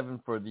 straight, 7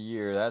 for the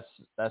year.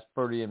 That's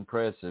pretty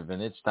impressive,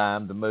 and it's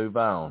time to move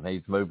on.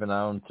 He's moving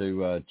on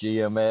to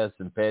GMS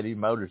and Petty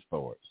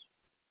Motorsports.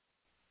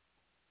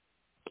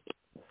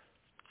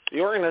 The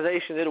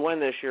organization did win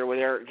this year with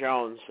Eric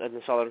Jones in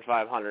the Southern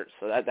 500,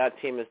 so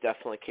that team is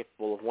definitely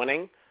capable of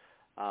winning.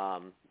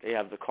 They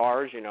have the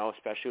cars,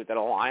 especially with that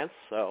alliance.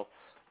 So,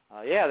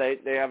 they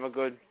have a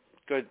good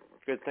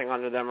thing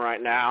under them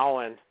right now,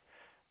 and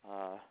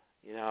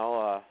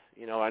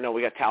I know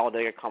we got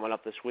Talladega coming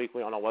up this week. We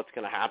don't know what's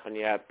going to happen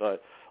yet,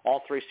 but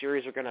all 3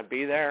 series are going to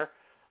be there.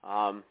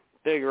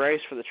 Big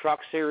race for the Truck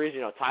Series.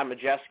 Ty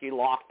Majeski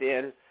locked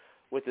in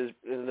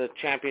in the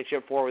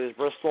championship 4 with his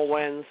Bristol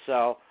wins.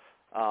 So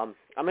I'm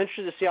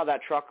interested to see how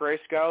that truck race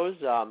goes.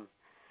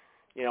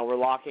 We're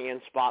locking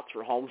in spots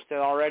for Homestead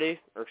already,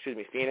 or excuse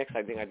me, Phoenix.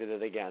 I think I did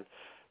it again.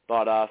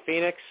 But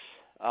Phoenix,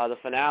 the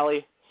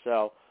finale.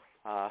 So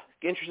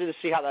interested to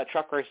see how that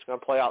truck race is going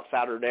to play out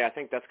Saturday. I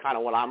think that's kind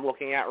of what I'm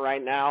looking at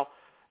right now,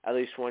 at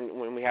least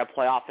when we have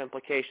playoff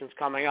implications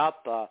coming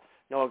up.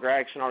 Noah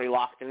Gragson already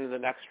locked into the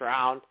next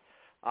round.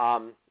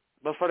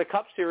 But for the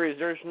Cup Series,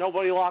 there's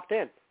nobody locked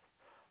in.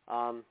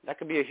 That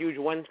could be a huge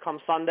win come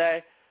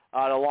Sunday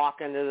to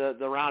lock into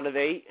the round of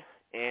 8.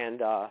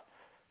 And,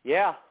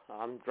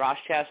 Ross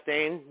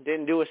Chastain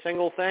didn't do a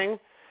single thing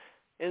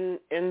in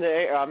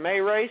the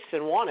May race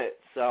and won it.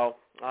 So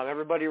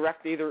everybody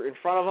wrecked either in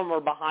front of him or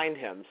behind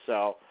him.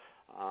 So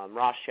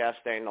Ross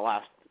Chastain, the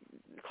last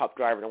Cup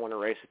driver to win a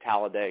race at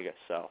Talladega.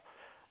 So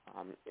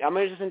I'm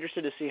just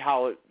interested to see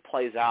how it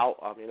plays out.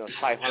 It's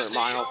 500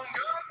 miles.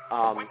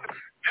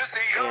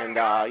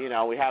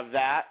 We have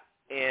that.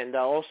 And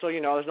also,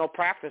 there's no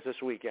practice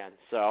this weekend.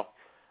 So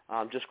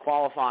just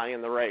qualifying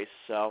in the race.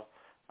 So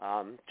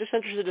just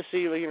interested to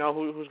see,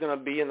 who's going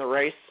to be in the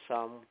race.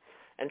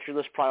 Entry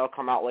list probably will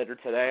come out later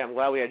today. I'm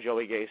glad we had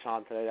Joey Gase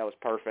on today. That was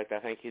perfect. I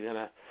think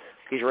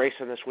he's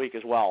racing this week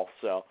as well.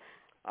 So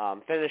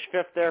finished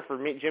 5th there for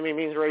Jimmy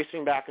Means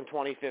Racing back in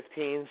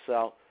 2015.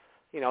 So,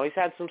 he's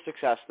had some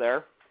success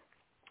there.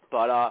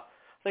 But I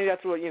think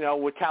that's what,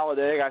 with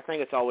Talladega, I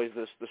think it's always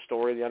the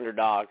story of the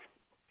underdog.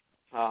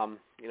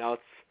 It's going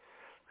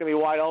to be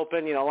wide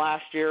open.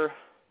 Last year,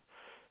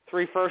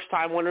 3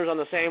 first-time winners on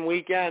the same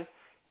weekend.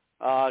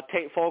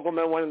 Tate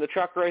Fogelman winning the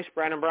truck race,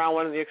 Brandon Brown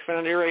winning the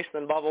Xfinity race,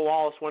 then Bubba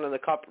Wallace winning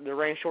the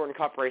rain-shortened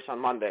Cup race on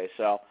Monday.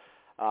 So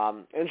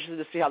interested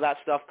to see how that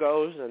stuff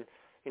goes, and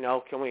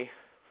can we,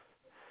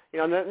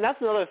 and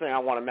that's another thing I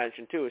want to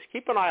mention too is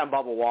keep an eye on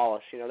Bubba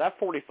Wallace. That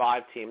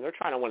 45 team, they're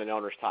trying to win an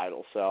owner's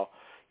title. So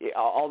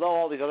although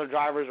all these other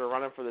drivers are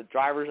running for the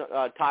driver's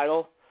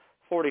title,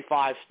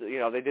 45,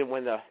 they did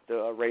win the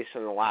race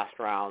in the last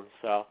round.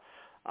 So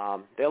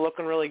they're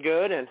looking really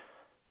good, and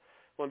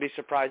wouldn't be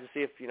surprised to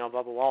see if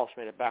Bubba Wallace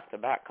made it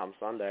back-to-back come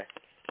Sunday.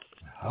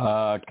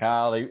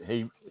 Kyle,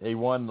 he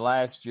won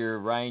last year,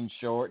 rain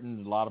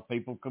shortened. A lot of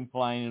people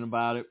complaining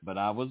about it, but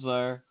I was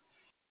there.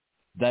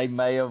 They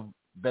may have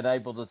been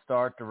able to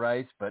start the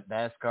race, but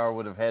NASCAR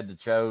would have had to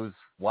choose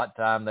what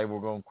time they were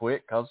going to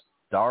quit because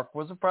dark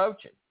was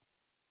approaching.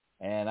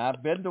 And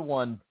I've been to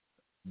one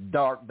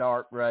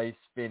dark race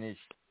finish,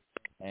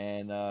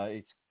 and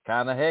it's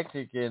kind of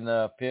hectic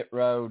in pit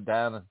road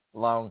down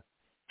along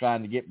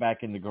trying to get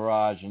back in the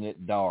garage, and it's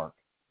dark.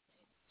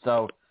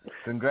 So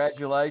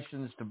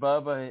congratulations to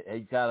Bubba.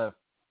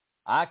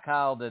 I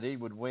called that he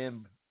would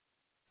win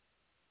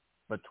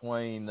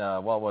between,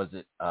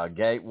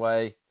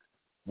 Gateway,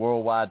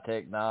 Worldwide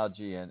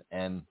Technology,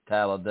 and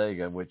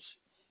Talladega, which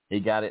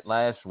he got it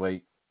last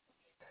week.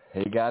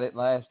 He got it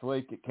last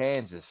week at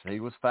Kansas.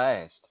 He was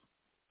fast.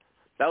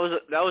 That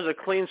was a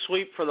clean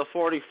sweep for the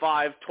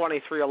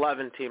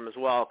 45-23-11 team as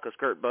well, because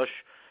Kurt Busch,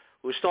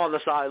 who was still on the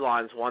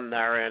sidelines, won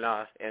there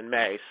in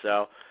May.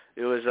 So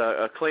it was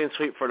a clean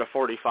sweep for the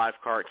 45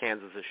 car at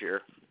Kansas this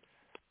year.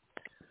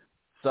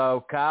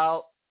 So,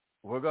 Kyle,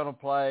 we're going to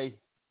play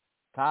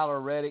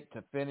Tyler Reddick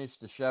to finish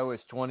the show.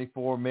 It's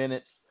 24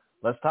 minutes.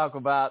 Let's talk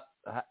about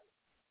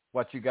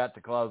what you got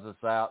to close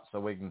us out so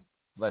we can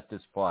let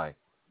this play.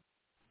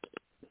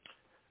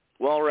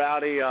 Well,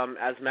 Rowdy,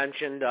 as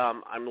mentioned,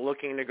 I'm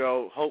looking to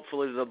go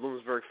hopefully to the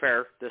Bloomsburg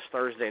Fair this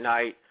Thursday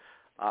night.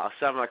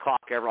 7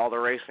 o'clock, all the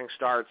racing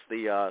starts.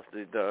 The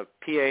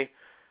PA,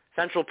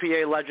 Central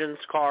PA Legends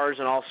cars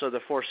and also the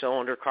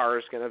 4-cylinder car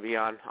is going to be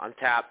on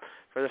tap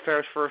for the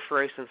fair's first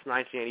race since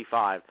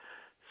 1985.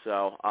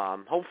 So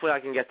hopefully I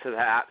can get to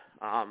that.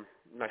 My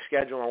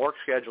work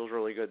schedule is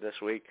really good this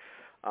week.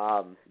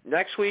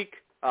 Next week,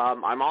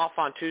 I'm off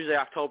on Tuesday,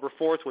 October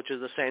 4th, which is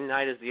the same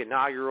night as the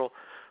inaugural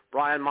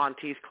Brian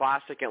Monteith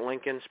Classic at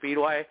Lincoln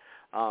Speedway.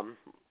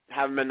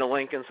 Haven't been to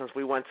Lincoln since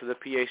we went to the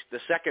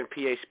second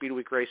PA Speed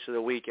Week race of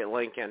the week at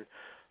Lincoln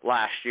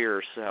last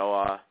year.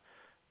 So,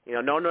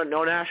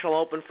 no National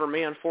Open for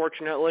me,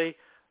 unfortunately.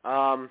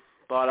 But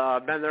but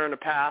I've been there in the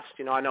past.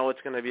 I know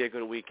it's going to be a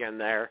good weekend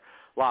there.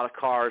 A lot of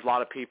cars, a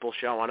lot of people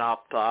showing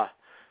up.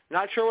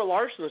 Not sure what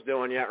Larson's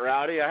doing yet,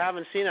 Rowdy. I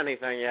haven't seen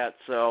anything yet,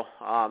 so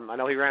I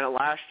know he ran it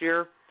last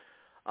year.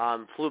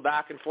 Flew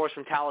back and forth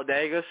from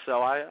Talladega,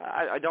 so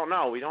I don't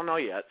know. We don't know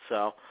yet.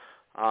 So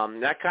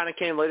that kind of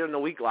came later in the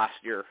week last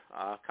year,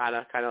 kind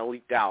of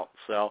leaked out.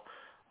 So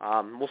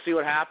we'll see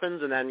what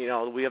happens. And then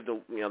we have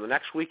the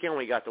next weekend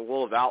we got the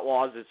World of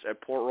Outlaws. It's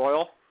at Port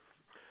Royal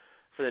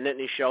for the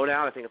Nittany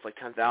Showdown. I think it's like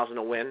 $10,000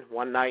 to win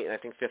one night, and I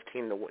think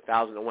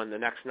 $15,000 to win the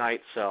next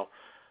night. So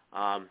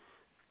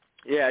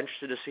yeah,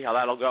 interested to see how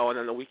that'll go. And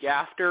then the week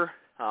after,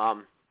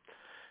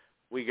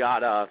 we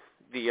got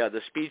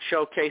the Speed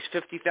Showcase,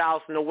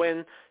 $50,000 to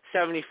win,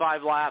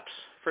 75 laps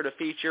for the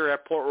feature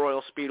at Port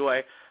Royal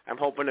Speedway. I'm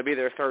hoping to be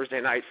there Thursday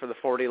night for the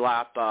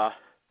 40-lap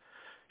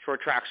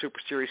short track Super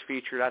Series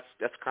feature.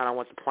 That's kind of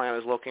what the plan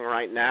is looking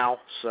right now.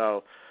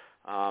 So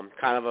kind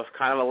of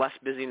a less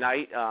busy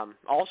night.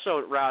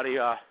 Also, Rowdy,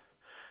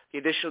 the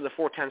addition of the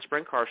 410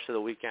 sprint cars to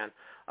the weekend.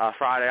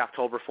 Friday,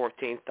 October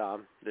 14th,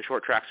 the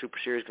short track Super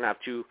Series is going to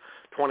have two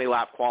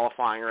 20-lap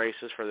qualifying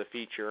races for the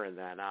feature, and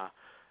then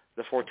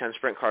the 410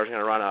 sprint car is going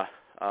to run a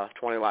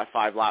 20-lap,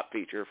 5-lap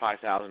feature,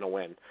 $5,000 to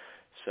win.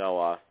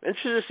 So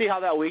interested to see how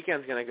that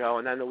weekend's going to go.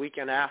 And then the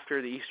weekend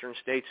after, the Eastern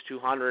States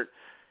 200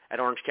 at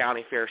Orange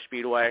County Fair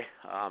Speedway.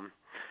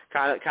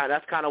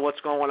 That's kind of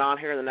what's going on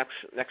here in the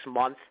next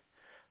month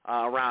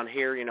around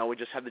here. We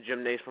just had the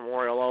Jim Nace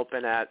Memorial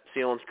Open at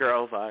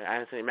Selinsgrove.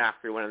 Anthony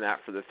Macri winning that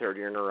for the third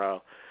year in a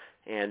row.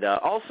 And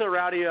also,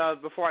 Rowdy,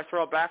 before I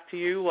throw it back to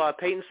you,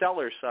 Peyton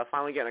Sellers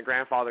finally getting a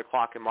grandfather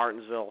clock in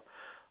Martinsville.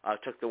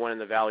 Took the win in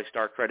the Valley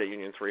Star Credit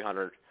Union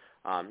 300.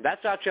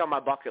 That's actually on my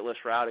bucket list,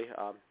 Rowdy.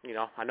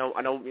 I know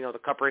the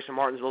Cup race in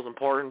Martinsville is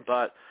important,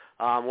 but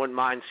wouldn't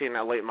mind seeing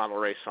that late model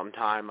race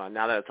sometime.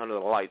 Now that it's under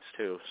the lights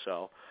too.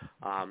 So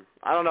I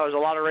don't know. There's a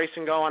lot of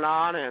racing going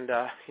on, and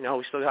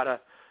we still got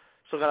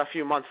a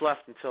few months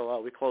left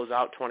until we close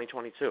out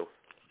 2022.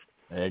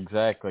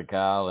 Exactly,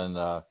 Kyle,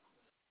 and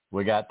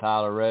we got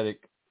Tyler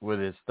Reddick with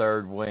his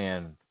third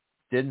win.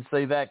 Didn't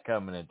see that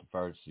coming at the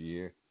first of the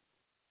year.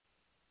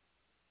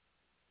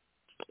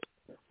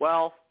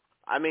 Well,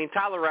 I mean,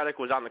 Tyler Reddick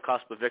was on the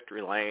cusp of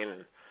victory lane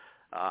and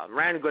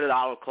ran good at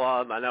Auto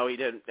Club. I know he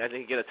didn't. I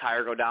think he get a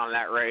tire go down in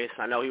that race.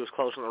 I know he was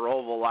close in the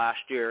Roval last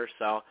year,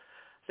 so I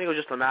think it was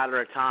just a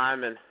matter of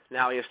time. And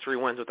now he has 3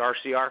 wins with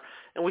RCR,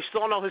 and we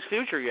still don't know his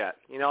future yet.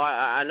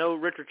 I know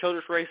Richard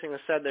Childress Racing has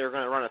said they were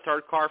going to run a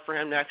third car for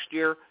him next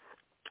year,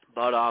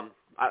 but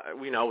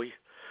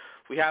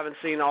we haven't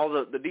seen all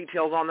the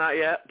details on that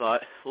yet.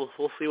 But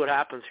we'll see what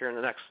happens here in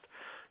the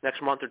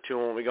next month or two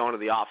when we go into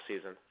the off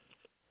season.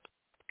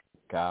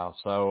 Kyle.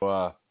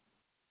 So,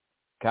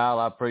 Kyle,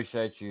 I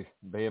appreciate you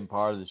being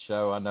part of the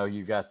show. I know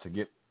you got to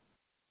get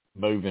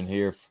moving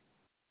here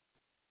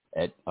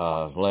at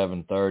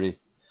 11:30.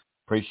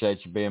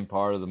 Appreciate you being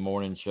part of the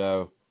morning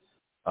show.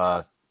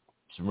 Some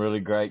really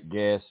great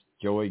guests,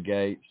 Joey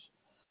Gase,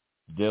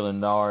 Dylan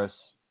Norris.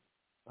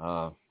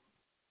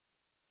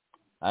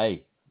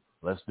 Hey,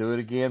 let's do it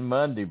again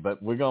Monday,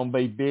 but we're going to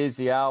be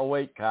busy all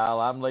week, Kyle.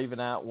 I'm leaving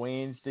out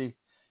Wednesday.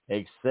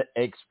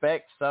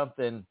 Expect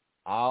something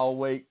all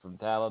week from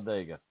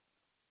Talladega,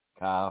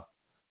 Kyle.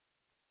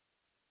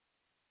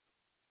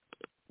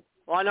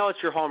 Well, I know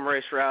it's your home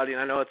race, Rowdy,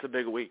 and I know it's a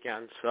big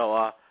weekend.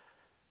 So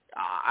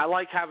I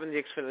like having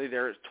the Xfinity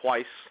there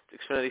twice. The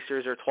Xfinity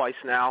Series there twice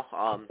now.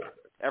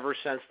 Ever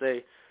since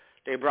they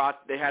had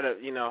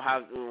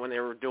when they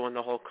were doing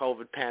the whole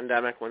COVID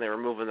pandemic, when they were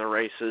moving the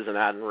races and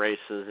adding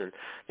races, and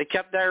they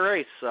kept that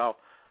race. So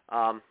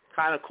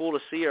kind of cool to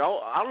see it.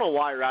 Oh, I don't know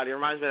why, Rowdy. It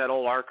reminds me of that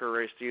old ARCA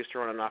race they used to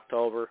run in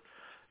October.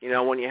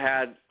 When you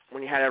had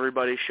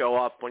everybody show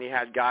up, when you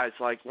had guys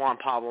like Juan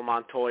Pablo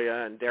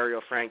Montoya and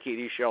Dario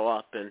Franchitti show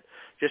up, and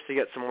just to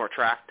get some more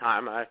track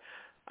time. I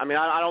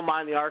don't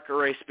mind the ARCA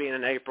race being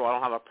in April. I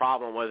don't have a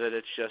problem with it.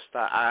 It's just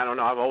I don't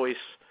know.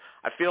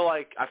 I feel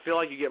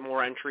like you get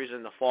more entries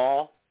in the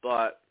fall,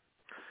 but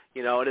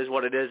it is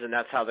what it is, and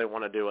that's how they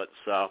want to do it.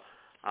 So,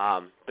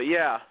 but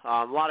yeah,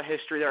 a lot of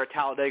history there at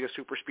Talladega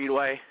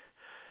Superspeedway.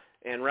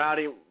 And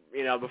Rowdy,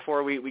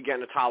 before we get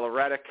into Tyler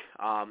Reddick,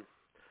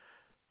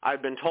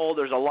 I've been told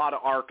there's a lot of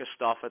ARCA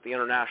stuff at the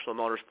International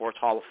Motorsports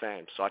Hall of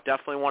Fame, so I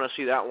definitely want to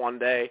see that one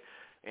day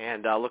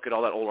and look at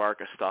all that old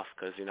ARCA stuff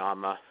because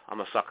I'm a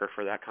sucker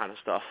for that kind of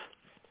stuff.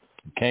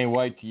 Can't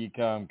wait till you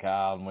come,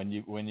 Kyle. And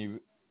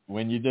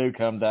when you do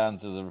come down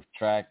to the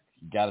track,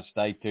 you got to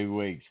stay 2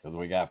 weeks because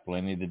we got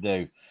plenty to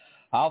do.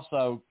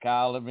 Also,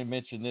 Kyle, let me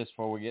mention this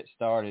before we get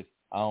started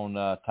on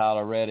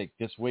Tyler Reddick.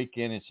 This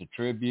weekend, it's a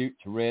tribute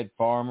to Red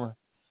Farmer.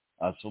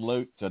 A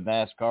salute to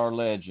NASCAR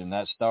legend.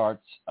 That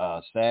starts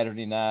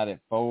Saturday night at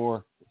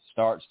 4.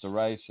 Starts the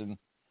racing.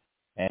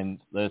 And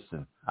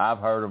listen, I've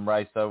heard them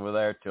race over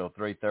there till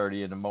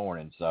 3:30 in the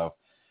morning. So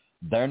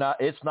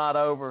it's not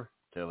over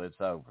till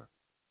it's over.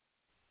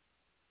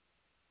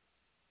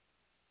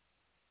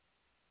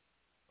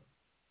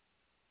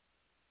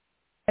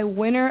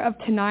 Winner of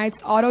tonight's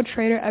Auto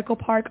Trader Echo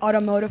Park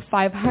Automotive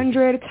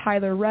 500,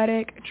 Tyler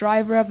Reddick,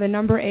 driver of the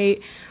number 8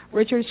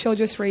 Richard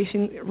Childress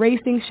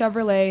Racing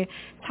Chevrolet.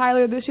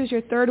 Tyler, this is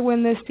your 3rd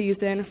win this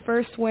season,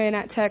 first win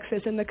at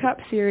Texas in the Cup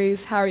Series.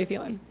 How are you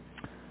feeling?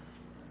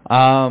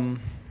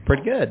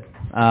 Pretty good.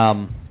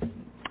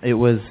 It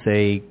was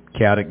a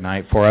chaotic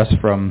night for us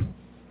from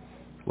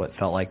what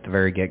felt like the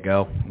very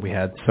get-go. We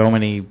had so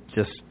many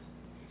just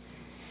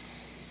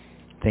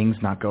things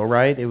not go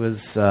right. It was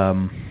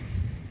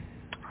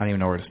I don't even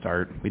know where to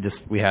start.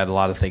 We had a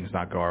lot of things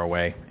not go our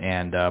way,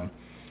 and at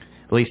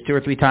least 2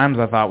 or 3 times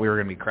I thought we were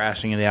going to be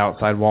crashing into the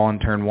outside wall in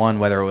turn 1,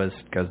 whether it was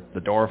because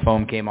the door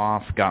foam came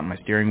off, got in my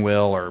steering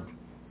wheel, or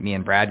me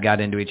and Brad got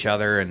into each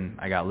other and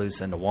I got loose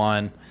into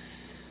one.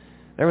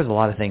 There was a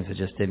lot of things that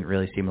just didn't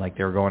really seem like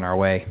they were going our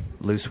way.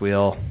 Loose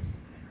wheel,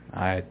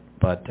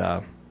 but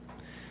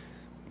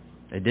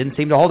it didn't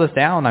seem to hold us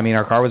down. I mean,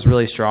 our car was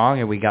really strong,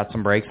 and we got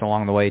some breaks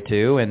along the way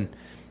too, and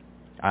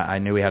I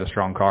knew we had a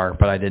strong car,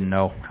 but I didn't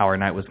know how our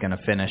night was going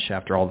to finish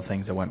after all the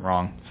things that went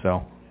wrong.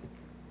 So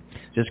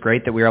just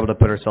great that we were able to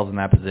put ourselves in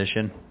that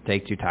position,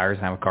 take 2 tires,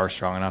 and have a car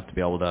strong enough to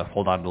be able to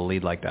hold on to the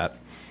lead like that.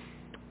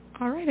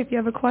 All right, if you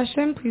have a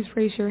question, please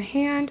raise your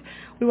hand.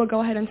 We will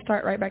go ahead and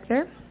start right back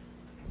there.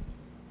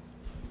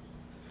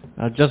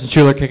 Justin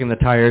Schuler kicking the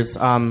tires.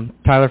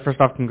 Tyler, first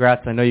off,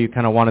 congrats. I know you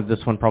kind of wanted this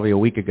one probably a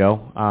week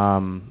ago,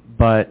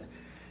 but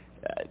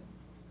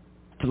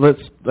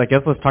let's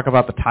talk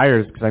about the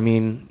tires, because I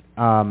mean,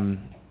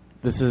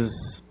 this is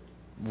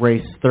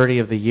race 30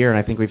 of the year, and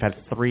I think we've had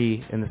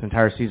 3 in this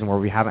entire season where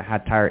we haven't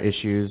had tire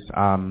issues.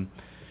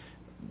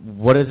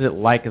 What is it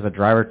like as a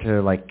driver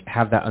to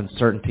have that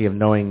uncertainty of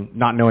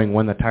not knowing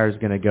when the tire is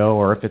going to go,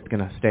 or if it's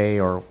going to stay,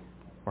 or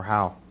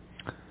how?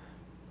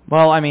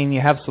 Well, I mean,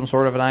 you have some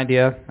sort of an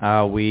idea.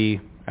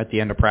 At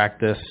the end of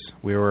practice,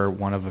 we were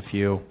one of a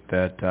few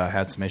that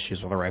had some issues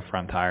with the right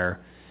front tire.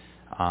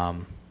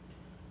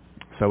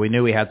 So we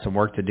knew we had some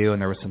work to do,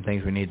 and there were some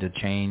things we needed to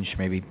change,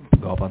 maybe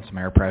go up on some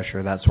air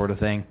pressure, that sort of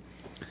thing.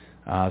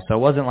 So it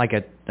wasn't like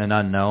an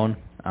unknown,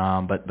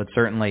 but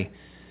certainly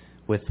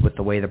with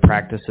the way the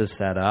practice is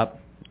set up,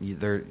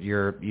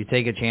 you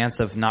take a chance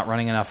of not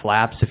running enough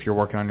laps if you're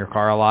working on your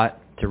car a lot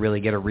to really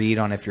get a read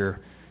on if you're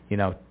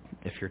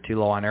too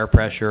low on air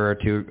pressure or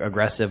too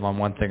aggressive on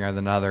one thing or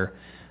another.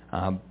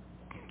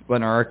 But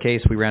in our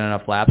case, we ran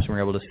enough laps and we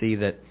were able to see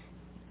that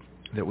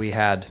we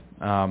had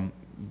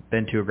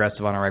been too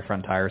aggressive on our right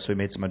front tire, so we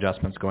made some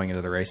adjustments going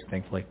into the race,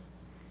 thankfully.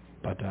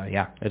 But,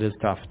 yeah, it is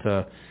tough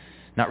to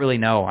not really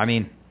know. I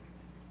mean,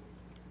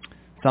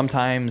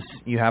 sometimes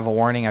you have a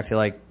warning. I feel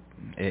like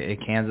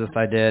at Kansas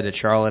I did, at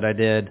Charlotte I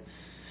did,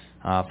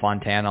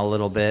 Fontana a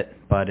little bit,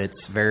 but it's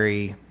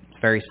very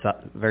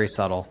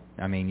subtle.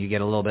 I mean, you get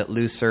a little bit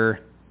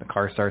looser, the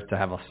car starts to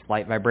have a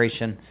slight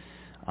vibration,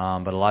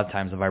 but a lot of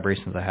times the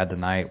vibrations I had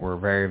tonight were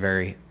very,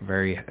 very,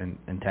 very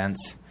intense,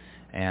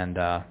 and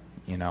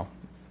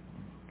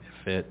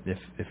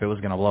if it was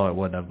going to blow, it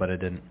wouldn't have, but it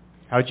didn't.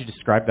 How would you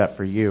describe that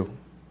for you?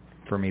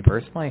 For me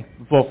personally?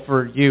 Well,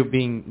 for you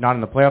being not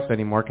in the playoffs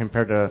anymore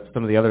compared to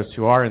some of the others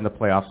who are in the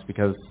playoffs,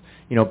 because,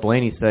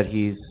 Blaney said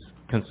he's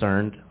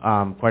concerned,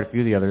 quite a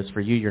few of the others.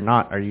 For you, you're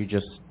not. Are you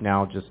is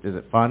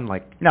it fun?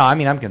 No, I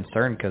mean, I'm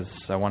concerned because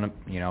I want to,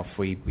 if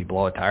we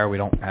blow a tire, we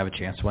don't have a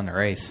chance to win the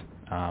race.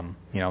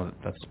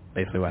 That's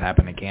basically what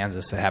happened in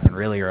Kansas. It happened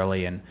really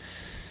early, and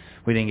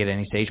we didn't get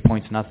any stage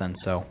points, nothing.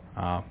 So,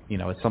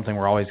 it's something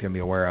we're always going to be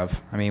aware of.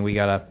 I mean, we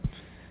got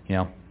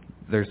to,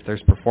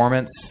 there's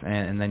performance,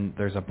 and then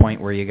there's a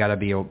point where you got to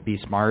be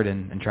smart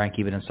and try and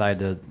keep it inside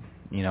the,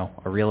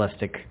 a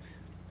realistic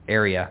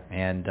area.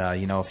 And,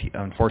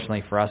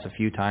 unfortunately for us, a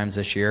few times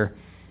this year,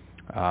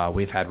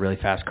 we've had really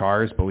fast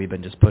cars, but we've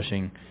been just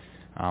pushing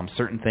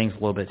certain things a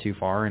little bit too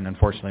far, and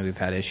unfortunately we've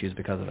had issues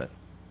because of it.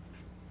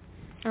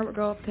 All right, we'll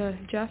go up to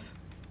Jeff.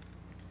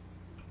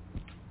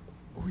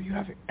 Were you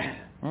having...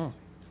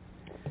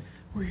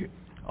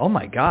 Oh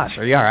my gosh,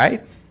 are you all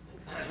right?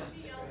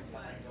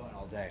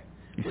 All day.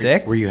 You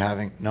sick? Were you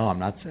having... No, I'm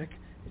not sick.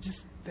 It just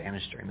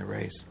vanished during the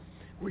race.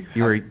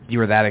 You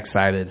were that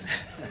excited,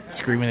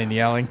 screaming and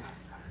yelling.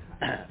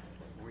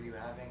 Were you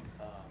having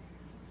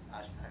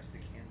flashbacks to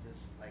Kansas?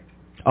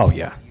 Oh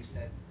yeah. You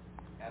said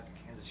after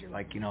Kansas, you're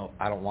like,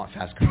 I don't want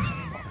fast cars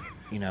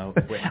anymore.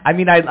 I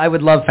mean, I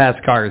would love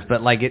fast cars,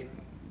 but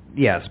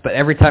yes. But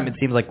every time it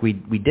seems like we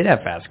did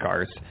have fast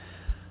cars,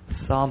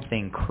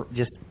 something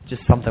just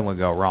something would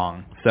go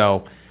wrong.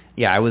 So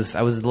yeah, I was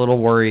a little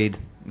worried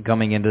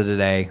coming into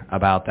today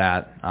about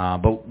that.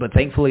 But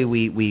thankfully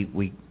we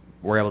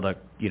were able to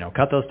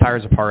cut those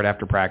tires apart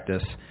after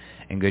practice.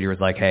 And Goodyear was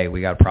like, hey, we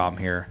got a problem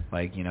here.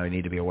 You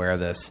need to be aware of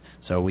this.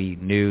 So we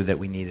knew that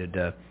we needed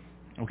to,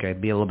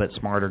 be a little bit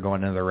smarter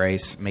going into the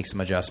race, make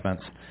some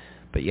adjustments.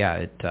 But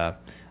yeah,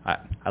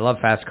 I love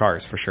fast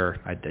cars for sure.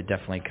 I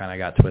definitely kind of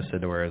got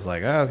twisted to where it's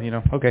like,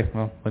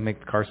 we make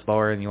the car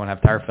slower and you won't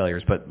have tire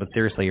failures. But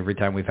seriously, every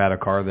time we've had a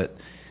car that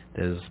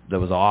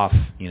was off,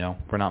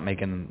 we're not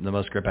making the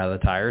most grip out of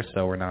the tires,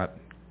 so we're not,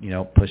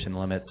 pushing the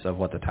limits of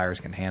what the tires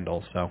can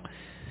handle. So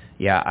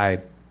yeah,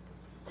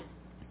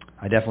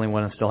 I definitely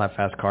want to still have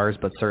fast cars,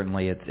 but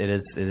certainly it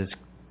is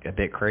a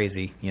bit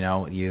crazy.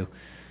 You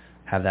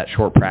have that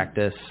short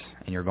practice,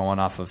 and you're going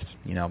off of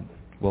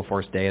wheel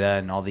force data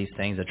and all these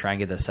things to try and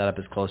get the setup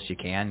as close as you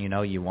can.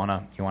 You want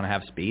to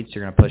have speed, so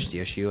you're going to push the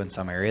issue in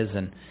some areas,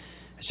 and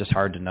it's just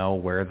hard to know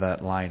where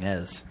that line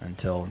is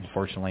until,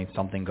 unfortunately,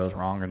 something goes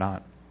wrong or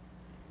not.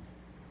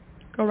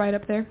 Go right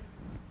up there.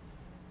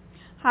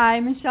 Hi,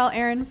 Michelle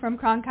Aaron from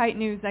Cronkite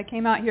News. I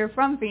came out here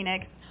from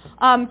Phoenix.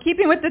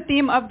 Keeping with the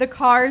theme of the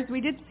cars,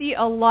 we did see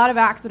a lot of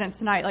accidents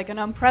tonight, like an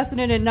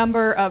unprecedented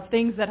number of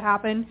things that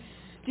happened.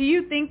 Do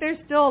you think there's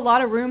still a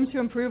lot of room to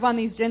improve on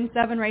these Gen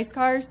 7 race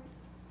cars?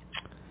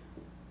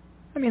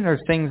 I mean,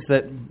 there's things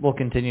that will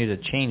continue to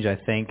change, I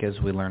think, as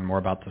we learn more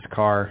about this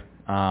car.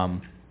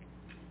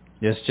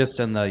 Just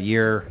in the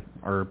year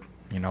or,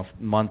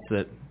 months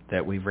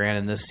that we've ran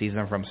in this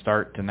season from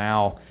start to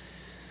now,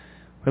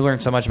 we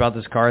learned so much about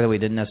this car that we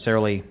didn't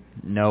necessarily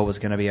know was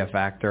going to be a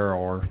factor,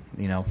 or,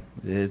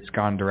 it's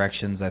gone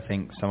directions I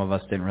think some of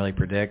us didn't really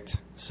predict.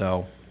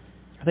 So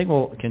I think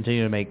we'll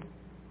continue to make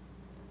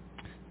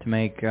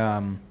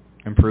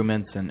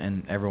improvements,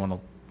 and everyone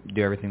will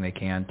do everything they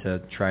can to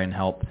try and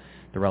help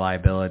the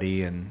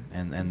reliability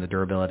and the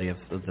durability of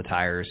the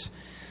tires.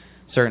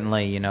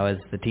 Certainly, as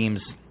the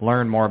teams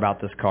learn more about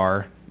this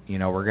car,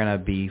 we're going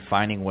to be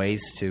finding ways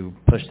to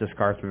push this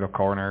car through the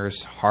corners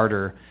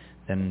harder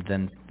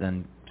than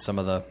some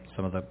of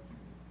the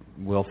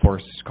wheel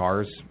force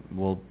cars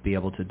will be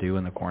able to do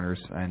in the corners.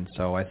 And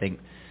so I think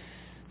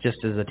just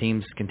as the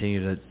teams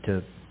continue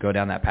to go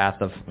down that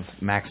path of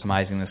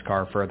maximizing this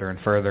car further and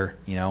further,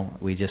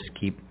 we just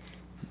keep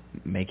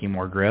making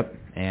more grip,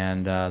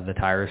 and the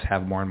tires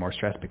have more and more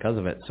stress because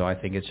of it. So I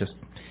think it's just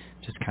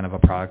kind of a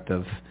product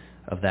of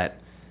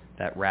that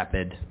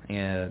rapid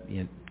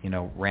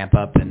ramp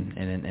up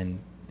and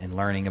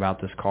learning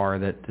about this car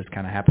that just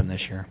kind of happened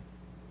this year.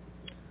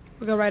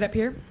 We'll go right up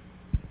here.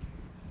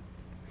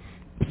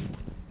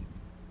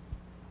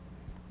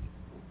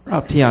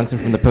 Rob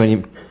Youngson from the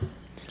Podium.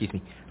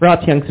 Rob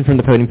Youngson from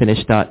the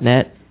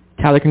PodiumFinish.net.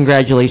 Tyler,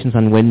 congratulations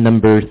on win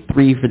number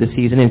 3 for the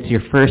season. It's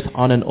your first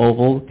on an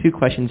oval. 2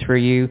 questions for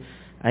you.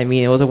 I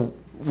mean, it was a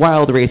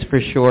wild race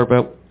for sure,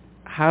 but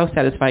how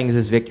satisfying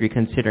is this victory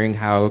considering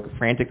how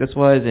frantic this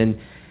was? And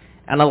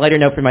on a lighter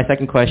note for my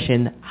second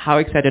question, how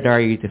excited are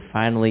you to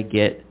finally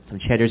get some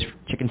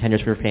chicken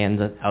tenders for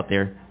fans out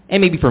there?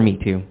 And maybe for me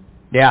too.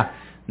 Yeah.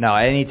 No,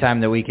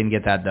 anytime that we can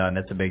get that done,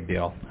 it's a big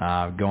deal.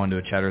 Going to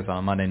a Cheddar's on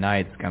a Monday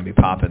night, it's going to be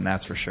popping,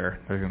 that's for sure.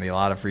 There's going to be a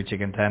lot of free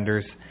chicken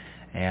tenders,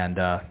 and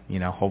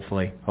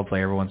hopefully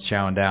everyone's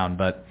chowing down.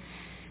 But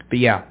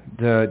yeah,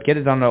 to get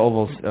it on the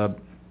ovals,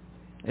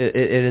 it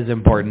is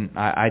important.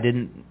 I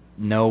didn't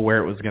know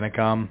where it was going to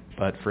come,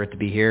 but for it to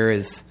be here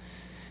is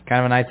kind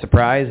of a nice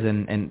surprise.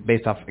 And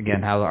based off,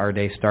 again, how our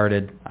day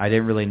started, I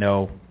didn't really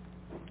know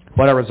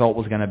what our result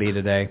was going to be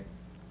today.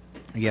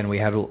 Again, we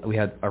had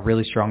a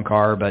really strong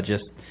car, but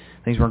just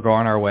things weren't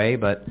going our way.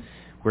 But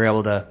we were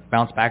able to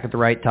bounce back at the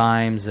right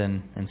times,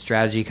 and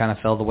strategy kind of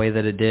fell the way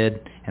that it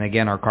did. And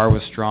again, our car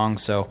was strong,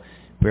 so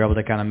we were able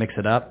to kind of mix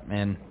it up.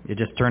 And it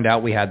just turned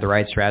out we had the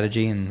right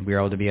strategy, and we were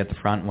able to be at the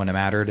front when it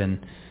mattered, and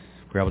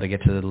we were able to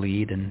get to the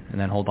lead and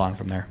then hold on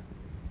from there.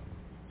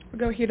 We'll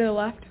go here to the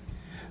left.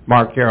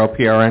 Mark Carroll,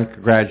 PRN,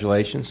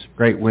 congratulations.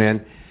 Great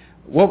win.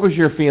 What was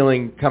your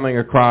feeling coming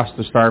across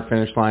the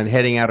start-finish line,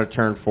 heading out of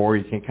Turn 4?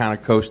 You can kind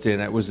of coast in.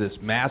 It was this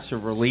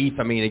massive relief.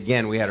 I mean,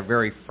 again, we had a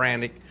very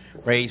frantic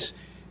race.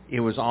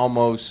 It was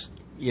almost,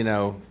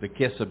 the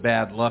kiss of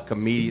bad luck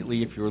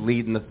immediately if you were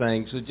leading the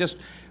thing. So just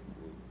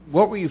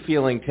what were you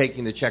feeling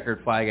taking the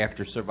checkered flag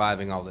after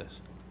surviving all this?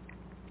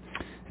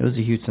 It was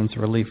a huge sense of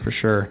relief for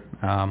sure.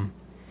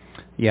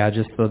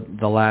 Just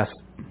the last,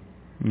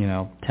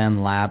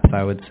 10 laps,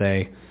 I would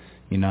say.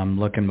 I'm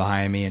looking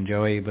behind me, and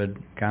Joey would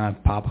kind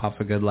of pop off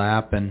a good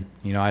lap, and,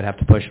 I'd have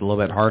to push a little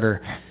bit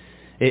harder.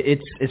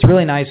 It's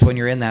really nice when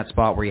you're in that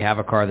spot where you have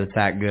a car that's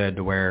that good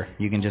to where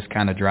you can just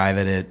kind of drive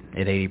it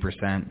at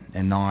 80%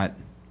 and not,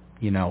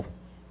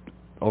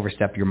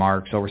 overstep your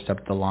marks,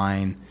 overstep the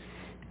line,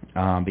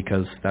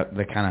 because that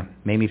kind of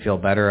made me feel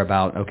better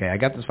about, okay, I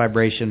got this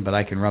vibration, but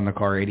I can run the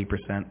car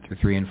 80% through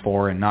 3 and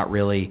 4 and not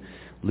really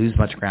lose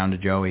much ground to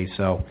Joey.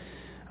 So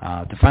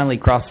to finally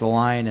cross the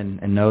line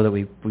and know that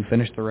we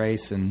finished the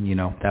race, and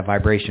that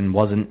vibration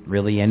wasn't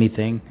really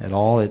anything at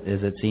all as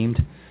it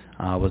seemed,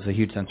 was a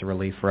huge sense of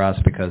relief for us,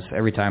 because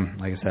every time,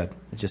 like I said,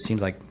 it just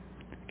seems like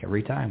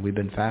every time we've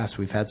been fast,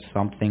 we've had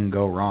something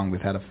go wrong.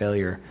 We've had a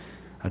failure,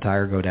 a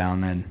tire go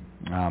down,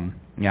 and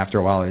after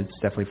a while it's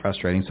definitely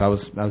frustrating. So I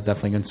was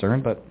definitely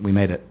concerned, but we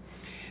made it.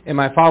 And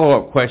my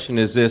follow-up question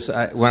is this: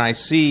 when I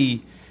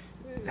see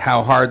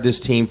how hard this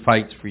team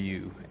fights for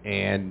you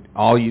and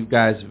all you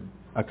guys have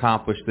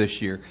accomplished this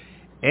year,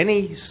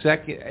 any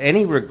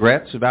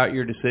regrets about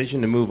your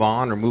decision to move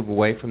on or move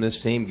away from this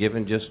team,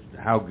 given just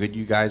how good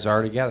you guys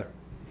are together?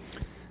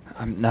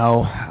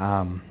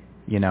 No.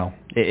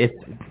 It's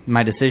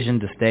my decision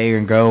to stay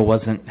and go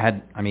at the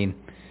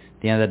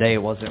end of the day,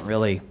 it wasn't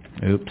really,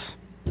 oops,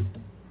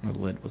 the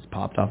lid was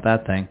popped off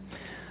that thing.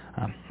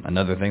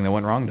 Another thing that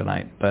went wrong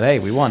tonight, but hey,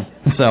 we won.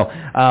 So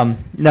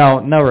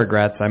no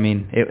regrets. I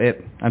mean,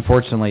 it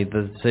unfortunately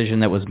the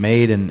decision that was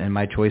made and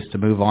my choice to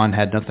move on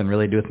had nothing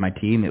really to do with my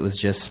team. It was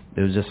just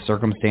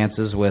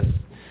circumstances with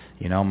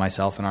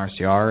myself and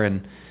RCR,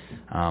 and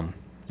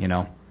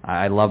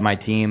I love my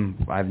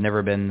team. I've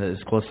never been as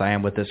close as I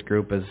am with this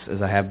group as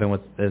I have been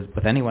with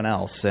anyone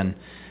else, and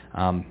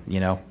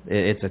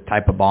it's a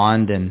type of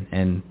bond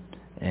and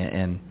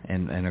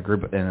a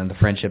group and the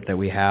friendship that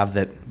we have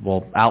that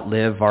will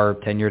outlive our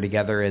tenure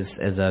together as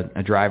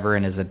a driver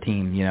and as a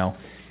team.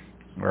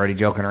 We're already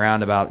joking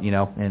around about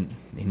in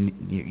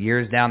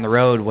years down the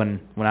road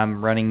when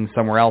I'm running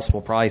somewhere else,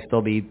 we'll probably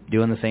still be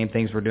doing the same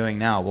things we're doing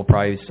now. We'll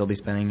probably still be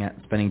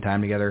spending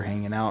time together,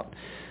 hanging out,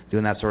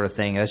 doing that sort of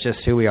thing. That's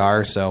just who we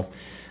are. So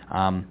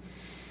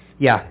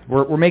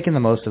we're making the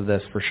most of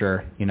this for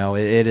sure.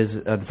 It is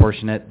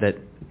unfortunate that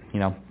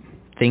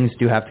things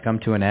do have to come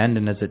to an end,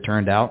 and as it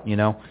turned out,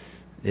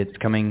 it's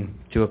coming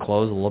to a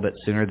close a little bit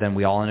sooner than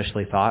we all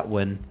initially thought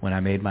when I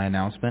made my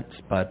announcements.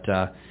 But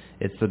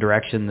it's the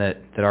direction that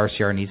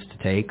RCR needs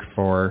to take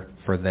for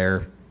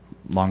their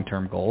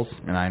long-term goals,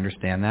 and I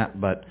understand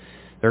that. But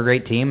they're a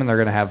great team, and they're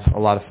going to have a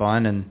lot of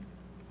fun, and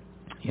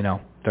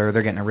they're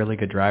getting a really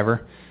good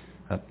driver.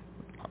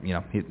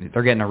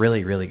 They're getting a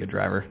really, really good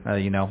driver,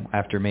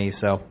 after me.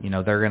 So,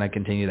 they're going to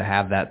continue to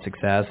have that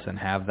success and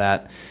have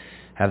that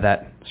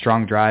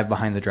strong drive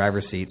behind the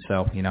driver's seat.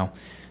 So,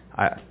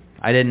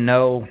 I didn't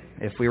know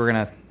if we were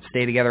going to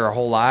stay together our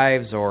whole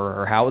lives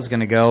or how it was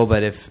going to go,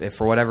 but if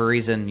for whatever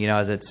reason,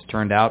 as it's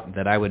turned out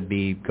that I would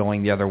be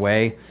going the other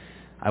way,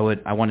 I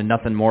wanted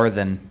nothing more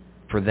than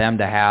for them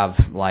to have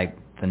like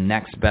the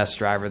next best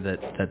driver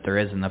that there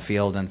is in the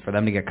field, and for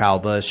them to get Kyle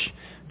Busch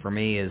for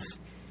me is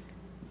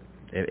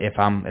if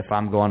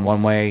I'm going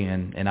one way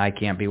and I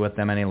can't be with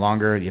them any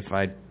longer, if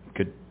I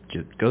could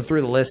just go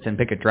through the list and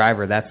pick a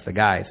driver, that's the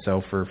guy.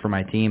 So for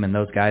my team and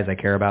those guys I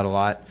care about a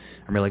lot,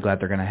 I'm really glad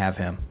they're going to have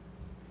him.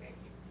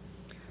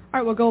 All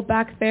right, we'll go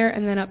back there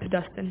and then up to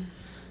Dustin.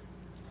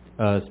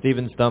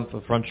 Steven Stump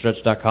of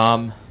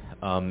FrontStretch.com.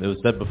 It was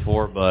said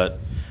before, but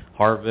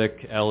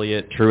Harvick,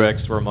 Elliott,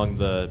 Truex were among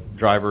the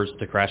drivers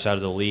to crash out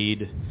of the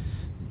lead.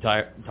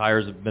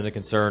 Tires have been a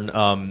concern.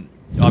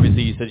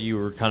 Obviously, you said you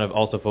were kind of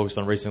also focused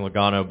on racing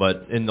Logano,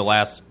 but in the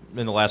last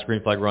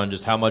green flag run,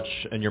 just how much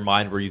in your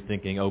mind were you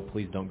thinking, oh,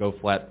 please don't go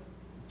flat,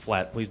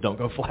 please don't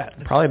go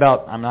flat? Probably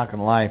about, I'm not going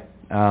to lie,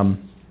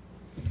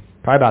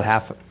 probably about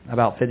half,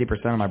 about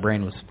 50% of my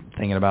brain was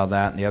thinking about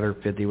that, and the other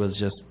 50 was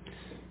just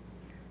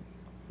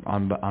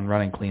on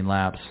running clean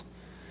laps.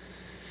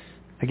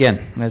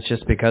 Again, that's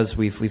just because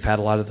we've had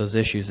a lot of those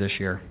issues this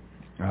year.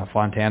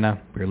 Fontana,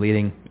 we were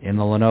leading in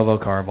the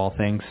Lenovo car of all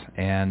things,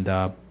 and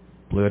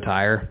blew a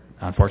tire.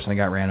 Unfortunately,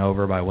 got ran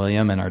over by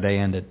William, and our day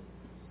ended.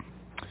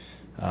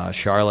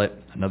 Charlotte,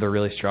 another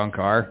really strong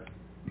car.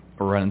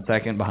 We're running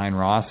second behind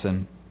Ross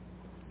and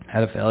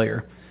had a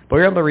failure. But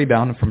we were able to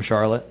rebound from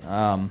Charlotte.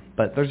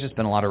 But there's just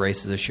been a lot of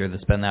races this year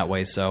that's been that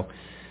way. So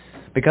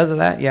because of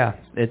that, yeah,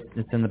 it's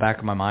in the back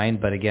of my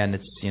mind. But again,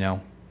 it's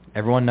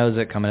everyone knows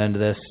it coming into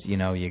this. You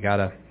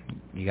gotta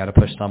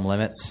push some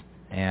limits,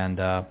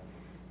 and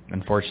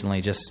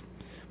unfortunately, just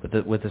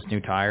with this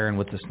new tire and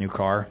with this new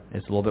car,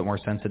 it's a little bit more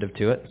sensitive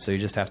to it. So you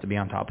just have to be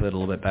on top of it a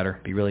little bit better.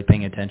 Be really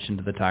paying attention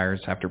to the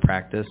tires after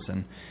practice,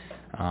 and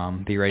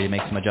be ready to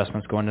make some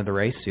adjustments going into the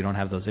race so you don't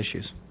have those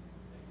issues.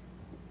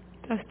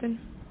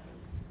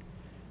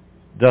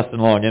 Dustin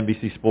Long,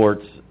 NBC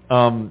Sports.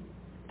 Tyler,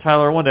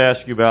 I wanted to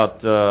ask you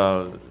about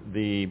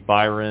the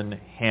Byron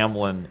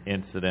Hamlin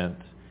incident,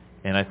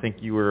 and I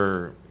think you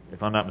were,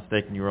 if I'm not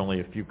mistaken, you were only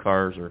a few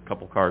cars or a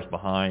couple cars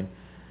behind.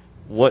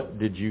 What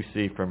did you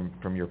see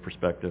from your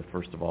perspective,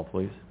 first of all,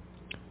 please?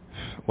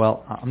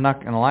 Well, I'm not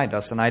going to lie,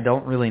 Dustin. I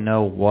don't really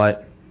know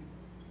what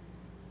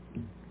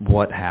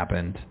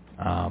happened.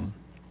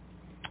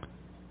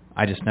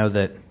 I just know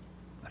that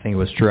I think it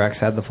was Truex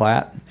had the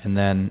flat, and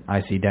then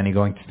I see Denny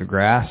going through the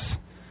grass.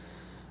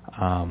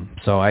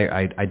 So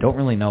I don't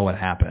really know what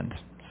happened.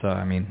 So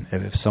I mean,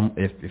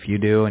 if you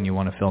do and you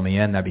want to fill me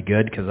in, that'd be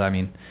good, because I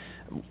mean,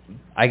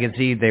 I could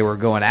see they were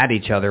going at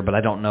each other, but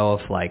I don't know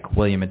if like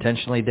William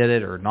intentionally did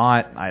it or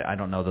not. I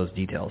don't know those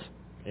details.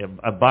 Yeah,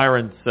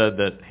 Byron said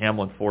that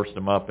Hamlin forced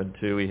him up, and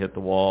he hit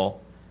the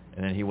wall,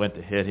 and then he went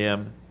to hit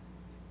him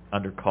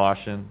under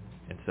caution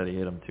and said he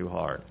hit him too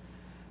hard.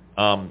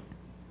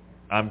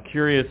 I'm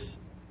curious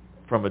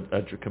from a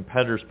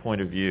competitor's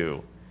point of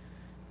view,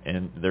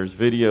 and there's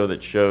video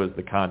that shows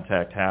the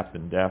contact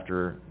happened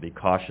after the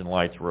caution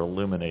lights were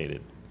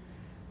illuminated.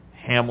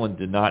 Hamlin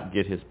did not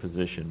get his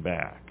position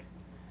back.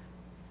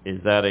 Is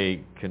that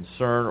a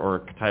concern,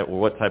 or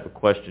what type of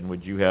question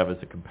would you have as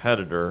a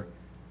competitor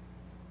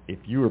if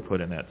you were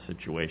put in that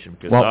situation?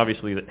 Because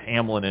obviously that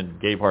Hamlin and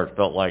Gabehart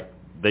felt like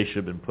they should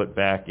have been put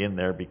back in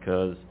there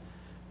because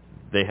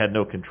they had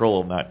no control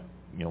of not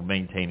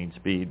maintaining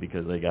speed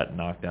because they got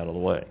knocked out of the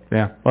way.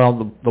 Yeah.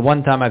 Well, the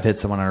one time I've hit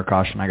someone under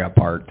caution, I got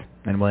parked,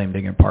 and William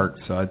didn't get parked,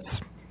 so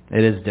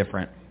it is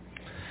different.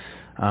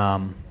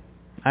 I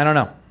don't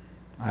know.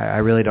 I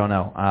really don't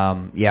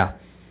know. Yeah.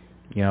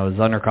 you know, it was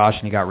under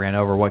caution. He got ran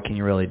over. What can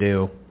you really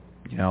do?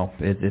 You know,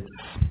 it's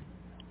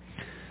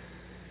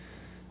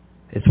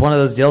one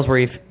of those deals where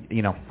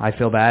you know, I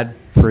feel bad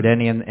for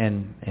Denny and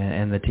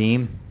the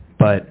team,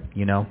 but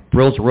you know,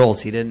 rules are rules.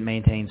 He didn't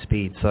maintain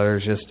speed, so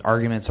there's just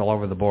arguments all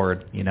over the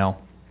board. You know,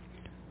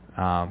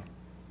 I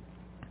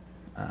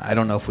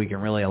don't know if we can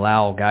really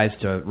allow guys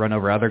to run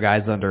over other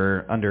guys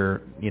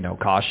under you know,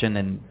 caution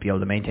and be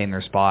able to maintain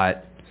their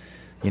spot.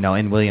 You know,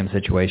 in Williams'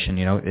 situation,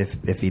 you know,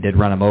 if he did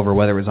run him over,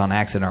 whether it was on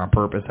accident or on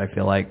purpose, I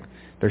feel like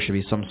there should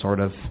be some sort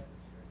of,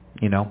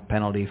 you know,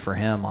 penalty for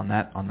him on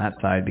that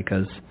side,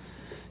 because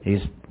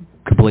he's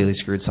completely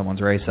screwed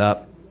someone's race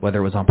up, whether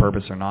it was on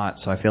purpose or not.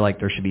 So I feel like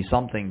there should be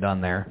something done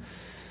there.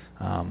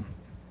 I'm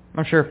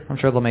sure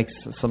they'll make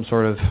some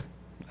sort of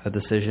a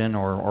decision,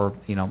 or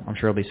you know, I'm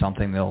sure it'll be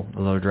something they'll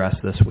address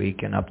this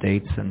week in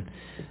updates and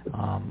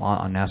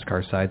on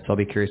NASCAR side. So I'll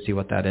be curious to see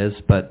what that is.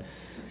 But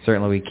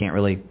certainly we can't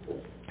really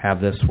have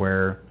this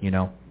where, you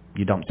know,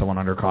 you dump someone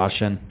under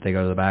caution, they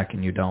go to the back,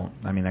 and you don't.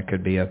 I mean, that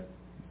could be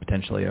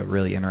potentially a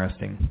really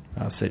interesting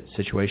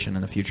situation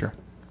in the future.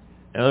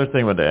 Another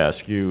thing I wanted to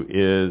ask you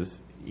is,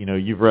 you know,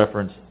 you've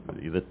referenced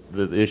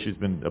the issue's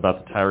been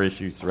about the tire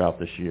issues throughout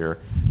this year.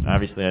 And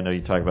obviously, I know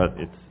you talk about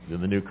it's the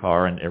new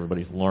car and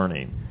everybody's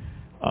learning.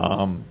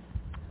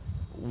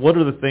 What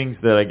are the things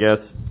that, I guess,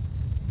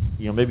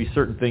 you know, maybe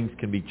certain things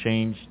can be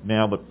changed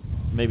now, but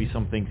maybe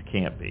some things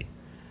can't be?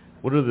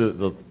 What are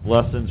the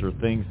lessons or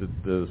things that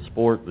the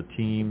sport, the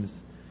teams,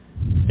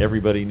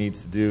 everybody needs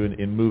to do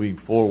in moving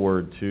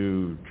forward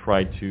to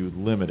try to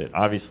limit it?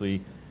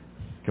 Obviously,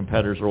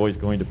 competitors are always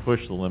going to push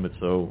the limit,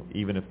 so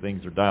even if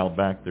things are dialed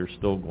back, there's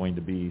still going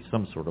to be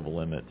some sort of a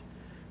limit.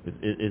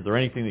 Is there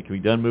anything that can be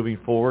done moving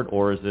forward,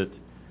 or is it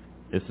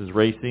this is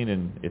racing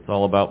and it's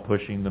all about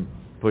pushing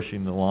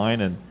the line,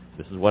 and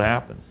this is what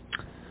happens?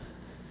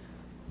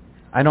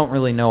 I don't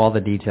really know all the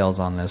details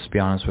on this, to be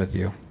honest with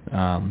you,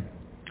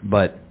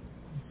 but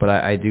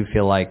I do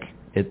feel like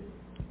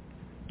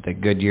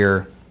that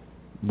Goodyear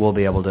will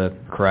be able to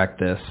correct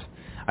this.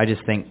 I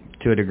just think,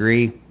 to a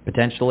degree,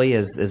 potentially,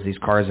 as these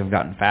cars have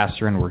gotten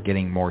faster and we're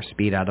getting more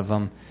speed out of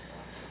them,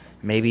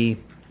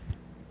 maybe,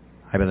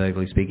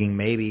 hypothetically speaking,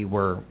 maybe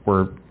we're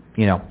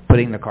you know,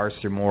 putting the cars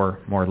through more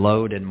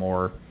load and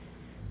more,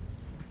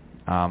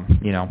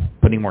 you know,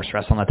 putting more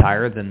stress on the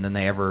tire than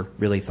they ever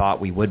really thought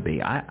we would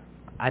be.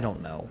 I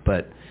don't know,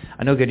 but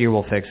I know Goodyear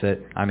will fix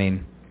it. I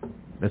mean,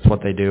 that's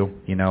what they do.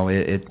 You know,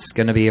 it's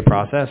going to be a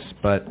process,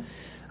 but,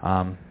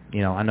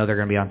 you know, I know they're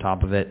going to be on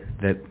top of it,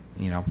 that,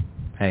 you know,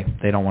 hey,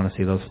 they don't want to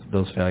see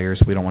those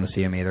failures. We don't want to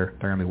see them either.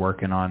 They're going to be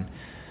working on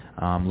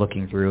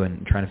looking through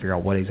and trying to figure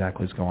out what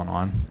exactly is going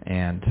on,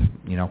 and,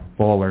 you know,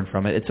 we'll all learn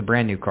from it. It's a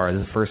brand new car.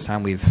 This is the first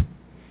time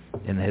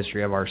in the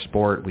history of our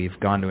sport, we've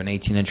gone to an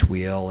 18-inch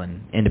wheel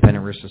and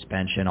independent rear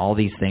suspension. All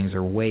these things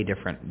are way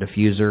different.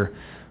 Diffuser,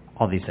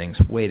 all these things,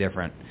 way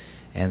different.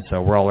 And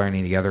so we're all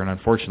learning together, and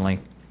unfortunately,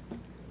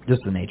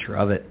 just the nature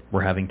of it,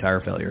 we're having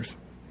tire failures.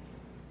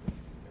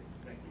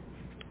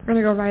 We're going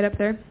to go right up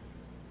there.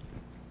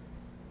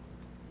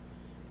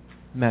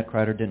 Matt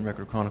Kreider, Denton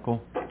Record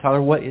Chronicle.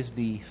 Tyler, what is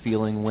the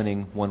feeling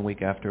winning 1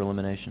 week after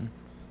elimination?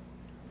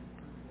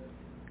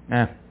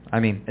 I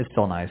mean, it's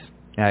still nice.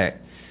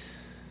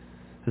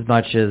 As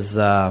much as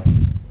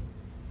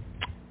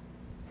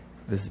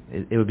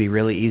it would be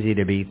really easy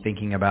to be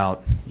thinking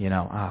about, you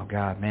know, oh,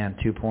 God, man,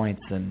 2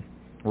 points and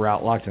we're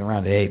out locked in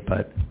round 8,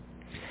 but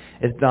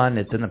it's done.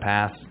 It's in the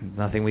past. There's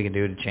nothing we can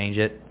do to change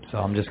it. So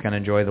I'm just going to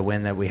enjoy the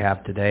win that we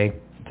have tonight,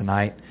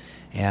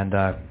 and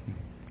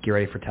get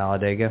ready for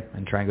Talladega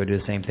and try and go do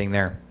the same thing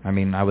there. I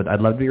mean,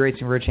 I'd love to be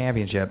racing for a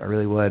championship. I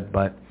really would,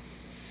 but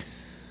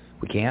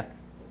we can't.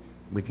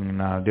 We can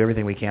do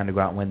everything we can to go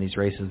out and win these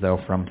races, though,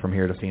 from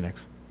here to Phoenix.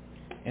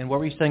 And what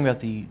were you saying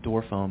about the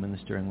door foam in the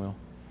steering wheel?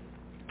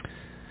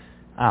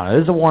 I don't know. It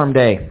was a warm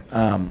day.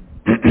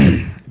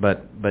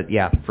 But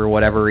yeah, for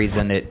whatever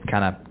reason, it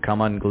kind of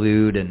come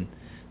unglued, and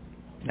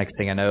next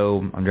thing I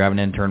know, I'm driving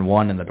in turn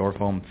 1, and the door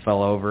foam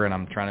fell over, and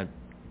I'm trying to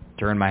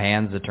turn my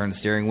hands to turn the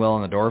steering wheel,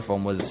 and the door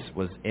foam was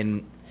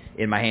in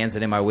my hands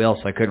and in my wheel,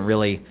 so I couldn't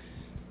really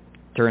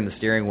turn the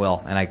steering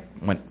wheel, and I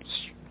went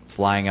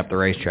flying up the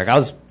racetrack. I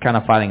was kind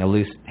of fighting a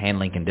loose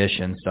handling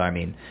condition, so I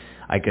mean,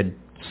 I could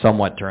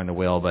somewhat turn the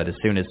wheel, but as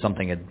soon as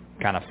something had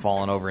kind of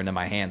fallen over into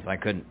my hands, I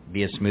couldn't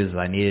be as smooth as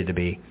I needed to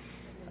be.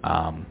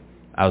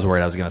 I was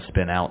worried I was going to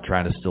spin out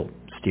trying to still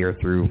steer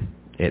through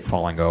it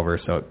falling over,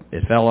 so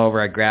it fell over.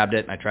 I grabbed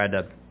it, and I tried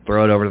to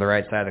throw it over to the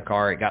right side of the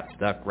car. It got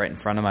stuck right in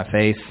front of my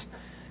face,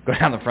 go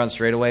down the front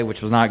straightaway, which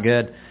was not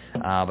good.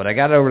 But I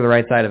got it over to the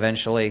right side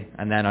eventually,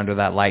 and then under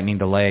that lightning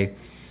delay,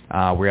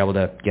 we were able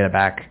to get it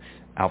back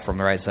out from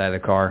the right side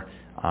of the car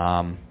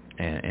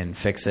and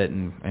fix it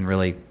and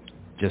really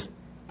just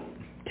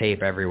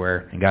tape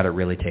everywhere, and got it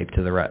really taped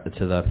to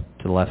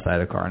the left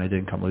side of the car, and it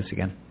didn't come loose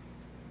again.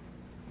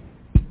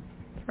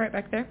 Right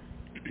back there.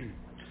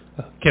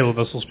 Caleb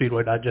Vessel,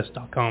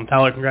 SpeedwayDigest.com.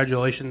 Tyler,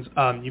 congratulations.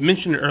 You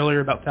mentioned earlier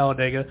about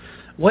Talladega.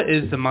 What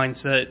is the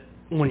mindset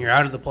when you're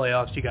out of the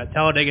playoffs. You got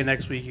Talladega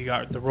next week. You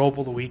got the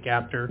Roval the week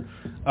after.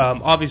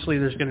 Obviously,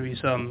 there's going to be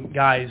some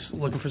guys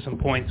looking for some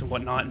points and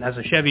whatnot. And as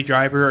a Chevy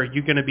driver, are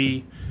you going to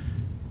be,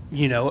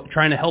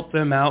 trying to help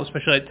them out,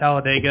 especially at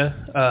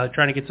Talladega,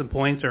 trying to get some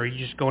points, or are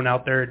you just going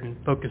out there and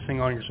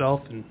focusing on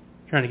yourself and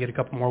trying to get a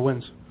couple more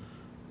wins?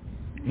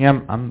 Yeah,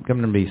 I'm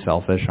going to be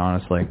selfish,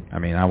 honestly. I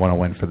mean, I want to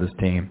win for this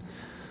team.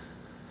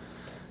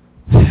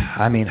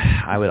 I mean,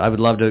 I would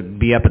love to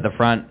be up at the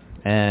front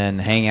and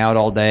hang out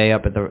all day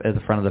up at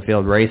the front of the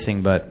field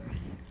racing, but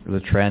the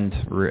trend,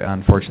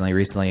 unfortunately,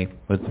 recently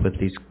with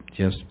these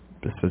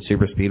with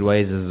super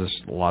speedways is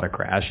just a lot of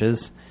crashes,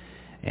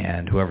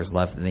 and whoever's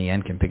left in the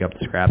end can pick up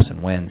the scraps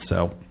and win.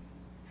 So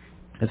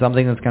it's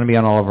something that's going to be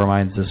on all of our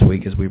minds this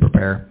week as we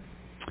prepare.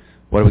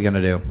 What are we going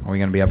to do? Are we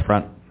going to be up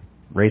front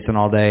racing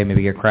all day,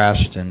 maybe get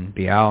crashed and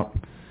be out?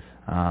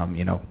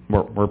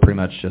 We're pretty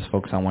much just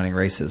focused on winning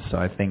races. So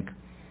I think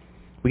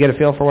we get a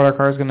feel for what our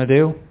car is going to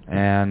do,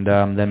 and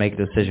then make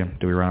a decision.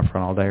 Do we run up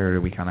front all day, or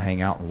do we kind of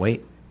hang out and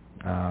wait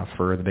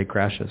for the big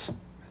crashes at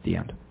the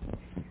end?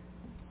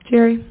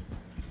 Jerry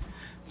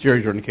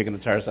Jordan, kicking the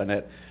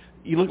tires.net.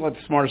 You look like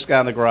the smartest guy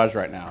in the garage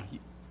right now.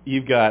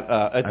 You've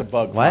got it's a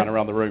bug flying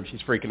around the room.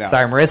 She's freaking out.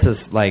 Sorry, Marissa's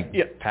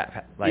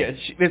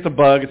it's a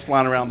bug. It's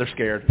flying around. They're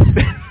scared.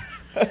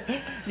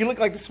 You look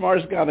like the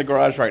smartest guy in the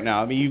garage right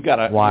now. I mean, you've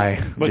got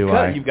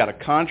you've got a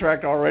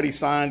contract already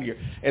signed,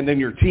 and then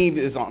your team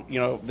is on,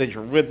 that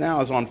you're with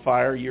now is on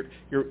fire.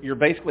 You're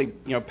basically,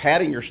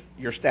 padding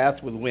your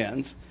stats with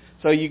wins.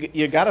 So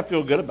you got to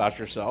feel good about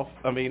yourself.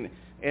 I mean,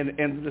 and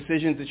the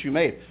decisions that you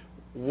made.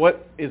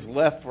 What is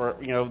left for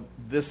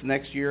this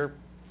next year,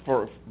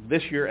 for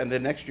this year and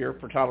then next year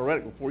for Tyler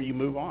Reddick before you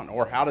move on,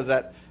 or how does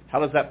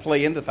that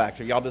play into the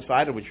factor? Y'all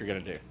decided what you're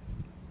going to do.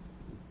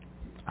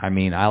 I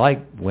mean, I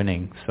like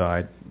winning, so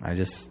I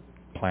just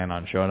plan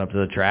on showing up to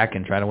the track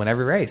and try to win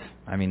every race.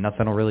 I mean,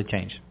 nothing will really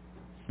change.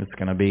 It's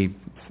going to be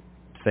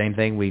the same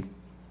thing we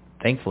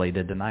thankfully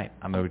did tonight.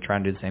 I'm going to try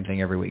and do the same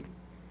thing every week.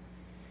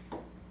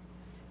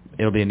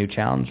 It'll be a new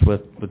challenge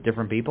with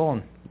different people,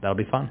 and that'll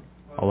be fun.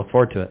 I'll look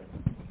forward to it.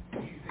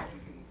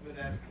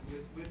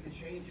 With the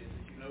changes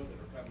that that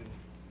are coming,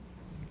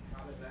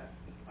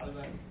 how does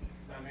that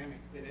dynamic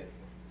fit in?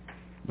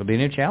 It'll be a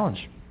new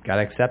challenge. Got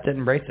to accept it and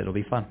embrace it. It'll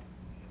be fun.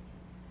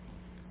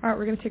 All right,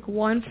 we're going to take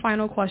one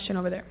final question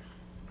over there.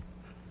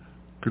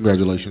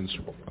 Congratulations,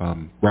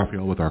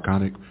 Raphael with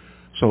Arconic.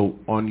 So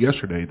on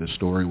yesterday, the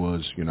story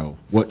was,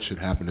 what should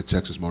happen to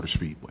Texas Motor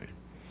Speedway.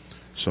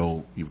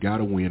 So you've got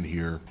a win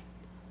here.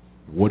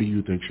 What do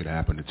you think should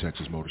happen to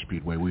Texas Motor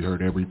Speedway? We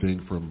heard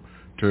everything from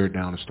tear it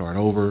down and start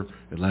over,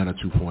 Atlanta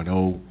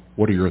 2.0.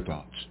 What are your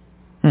thoughts?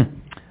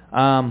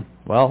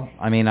 Well,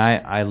 I mean,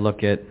 I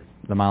look at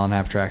the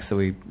mile-and-a-half tracks that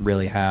we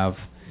really have,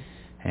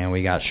 and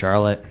we got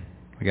Charlotte,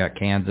 we got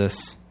Kansas,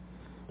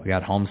 we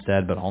got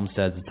Homestead, but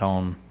Homestead's its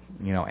own,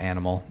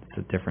 animal. It's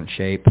a different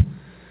shape.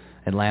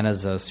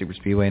 Atlanta's a super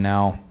speedway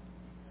now.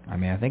 I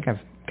mean, I think I've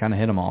kind of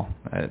hit them all.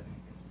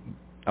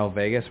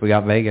 Vegas, we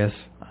got Vegas.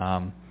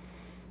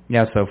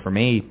 So for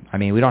me, I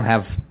mean, we don't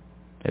have,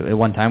 at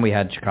one time we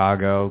had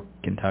Chicago,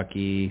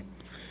 Kentucky,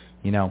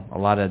 a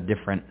lot of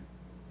different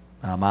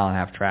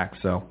mile-and-a-half tracks.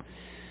 So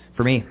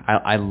for me,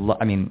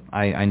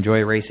 I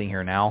enjoy racing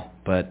here now,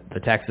 but the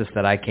Texas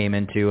that I came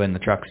into in the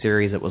truck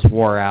series, it was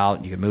wore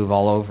out. You could move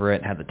all over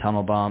it, had the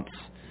tunnel bumps.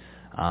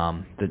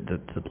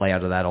 The play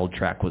out of that old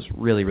track was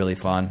really, really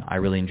fun. I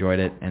really enjoyed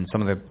it, and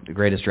some of the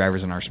greatest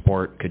drivers in our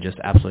sport could just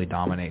absolutely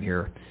dominate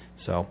here.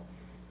 So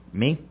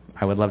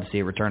I would love to see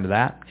it return to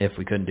that. If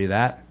we couldn't do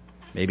that,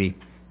 maybe,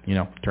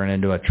 turn it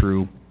into a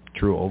true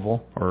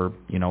oval, or,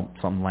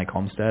 something like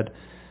Homestead.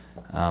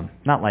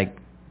 Not like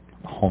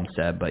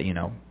Homestead, but,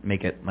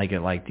 make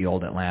it like the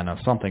old Atlanta,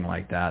 something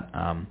like that.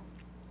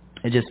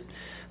 It just,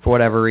 for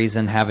whatever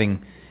reason,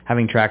 having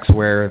tracks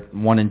where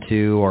 1 and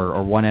 2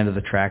 or one end of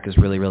the track is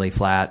really, really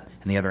flat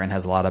and the other end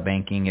has a lot of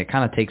banking, it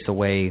kind of takes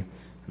away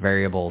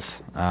variables.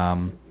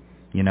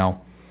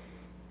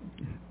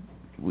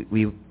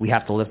 We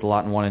have to lift a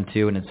lot in 1 and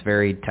 2, and it's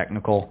very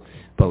technical,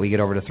 but we get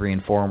over to 3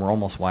 and 4 and we're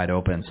almost wide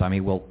open. So I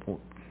mean, we'll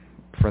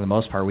for the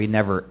most part, we'd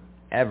never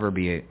ever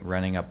be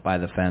running up by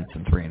the fence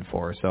in 3 and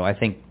 4. So I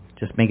think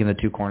just making the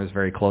two corners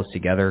very close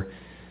together,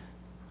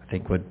 I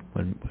think would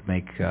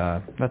make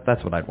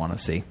that's what I'd want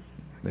to see.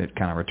 It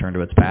kind of return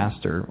to its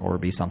past, or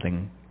be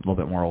something a little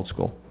bit more old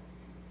school.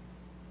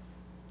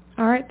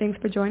 All right, thanks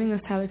for joining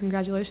us, Tyler.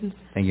 Congratulations.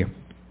 Thank you.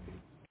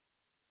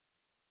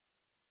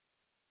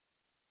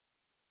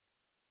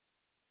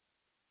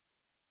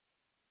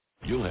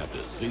 You'll have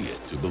to see it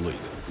to believe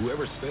it.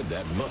 Whoever said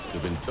that must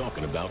have been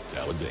talking about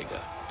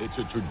Talladega. It's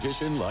a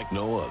tradition like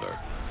no other.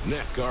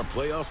 NASCAR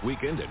Playoffs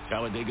Weekend at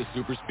Talladega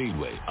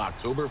Superspeedway,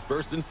 October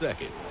 1st and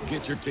 2nd.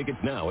 Get your tickets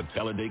now at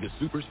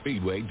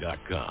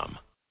TalladegaSuperspeedway.com.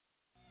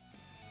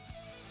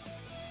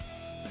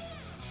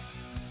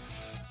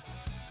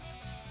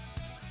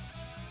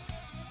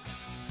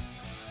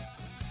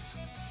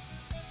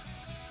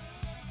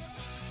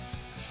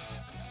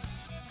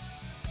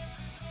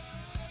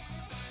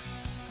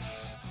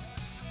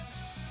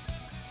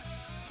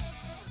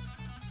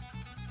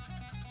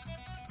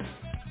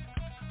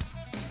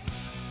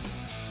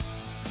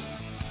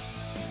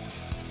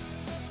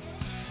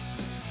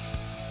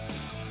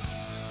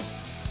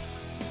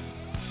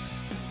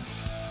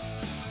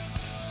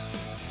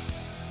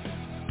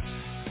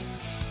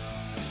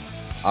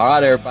 All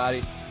right,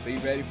 everybody, be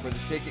ready for the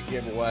ticket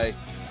giveaway.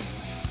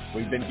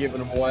 We've been giving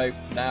them away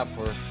now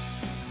for,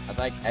 I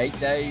think, 8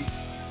 days.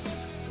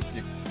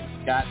 We've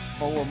got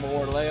 4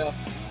 more left.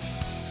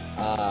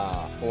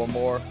 4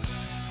 more,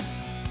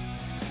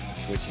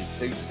 which is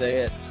 2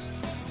 sets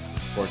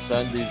for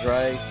Sunday's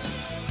race.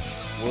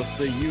 We'll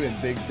see you in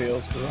Big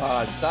Bill's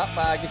Garage. Stop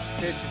by, get your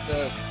pictures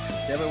up.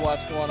 Tell me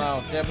what's going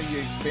on. Tell me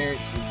your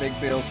experience in Big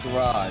Bill's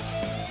Garage.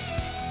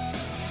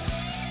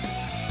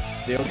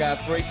 Still got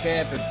free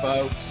camping,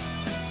 folks.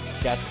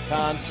 Got the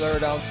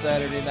concert on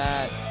Saturday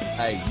night.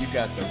 Hey, you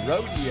got the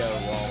rodeo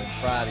on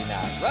Friday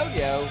night.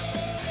 Rodeo,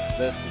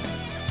 listen,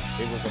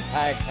 it was a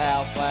packed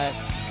house last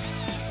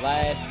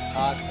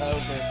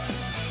October.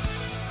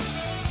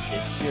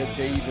 It should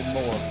be even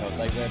more because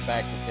they went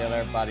back to tell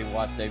everybody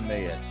what they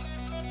missed.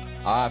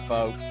 All right,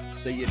 folks.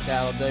 See you at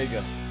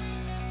Talladega.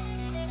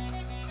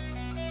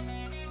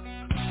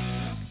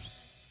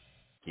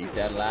 Keep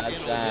that light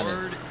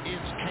shining.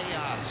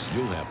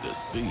 You'll have to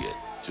see it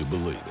to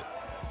believe it.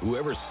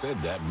 Whoever said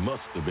that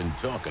must have been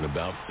talking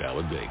about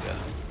Talladega.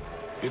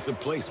 It's a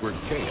place where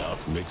chaos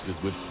mixes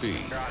with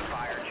speed,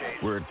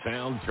 where a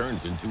town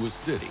turns into a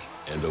city,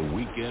 and a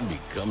weekend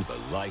becomes a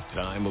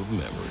lifetime of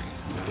memories.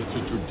 It's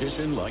a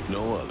tradition like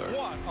no other.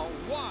 What a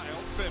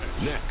wild finish.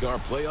 NASCAR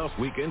Playoffs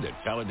Weekend at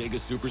Talladega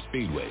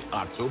Superspeedway,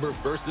 October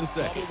 1st and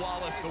 2nd. Bubba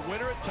Wallace, the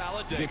winner at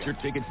Talladega. Get your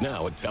tickets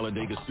now at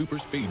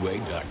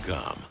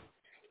TalladegaSuperspeedway.com.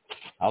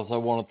 I also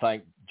want to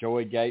thank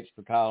Joey Gase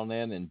for calling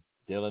in and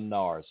Dylan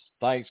Norris.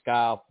 Thanks,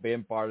 Kyle, for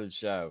being part of the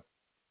show.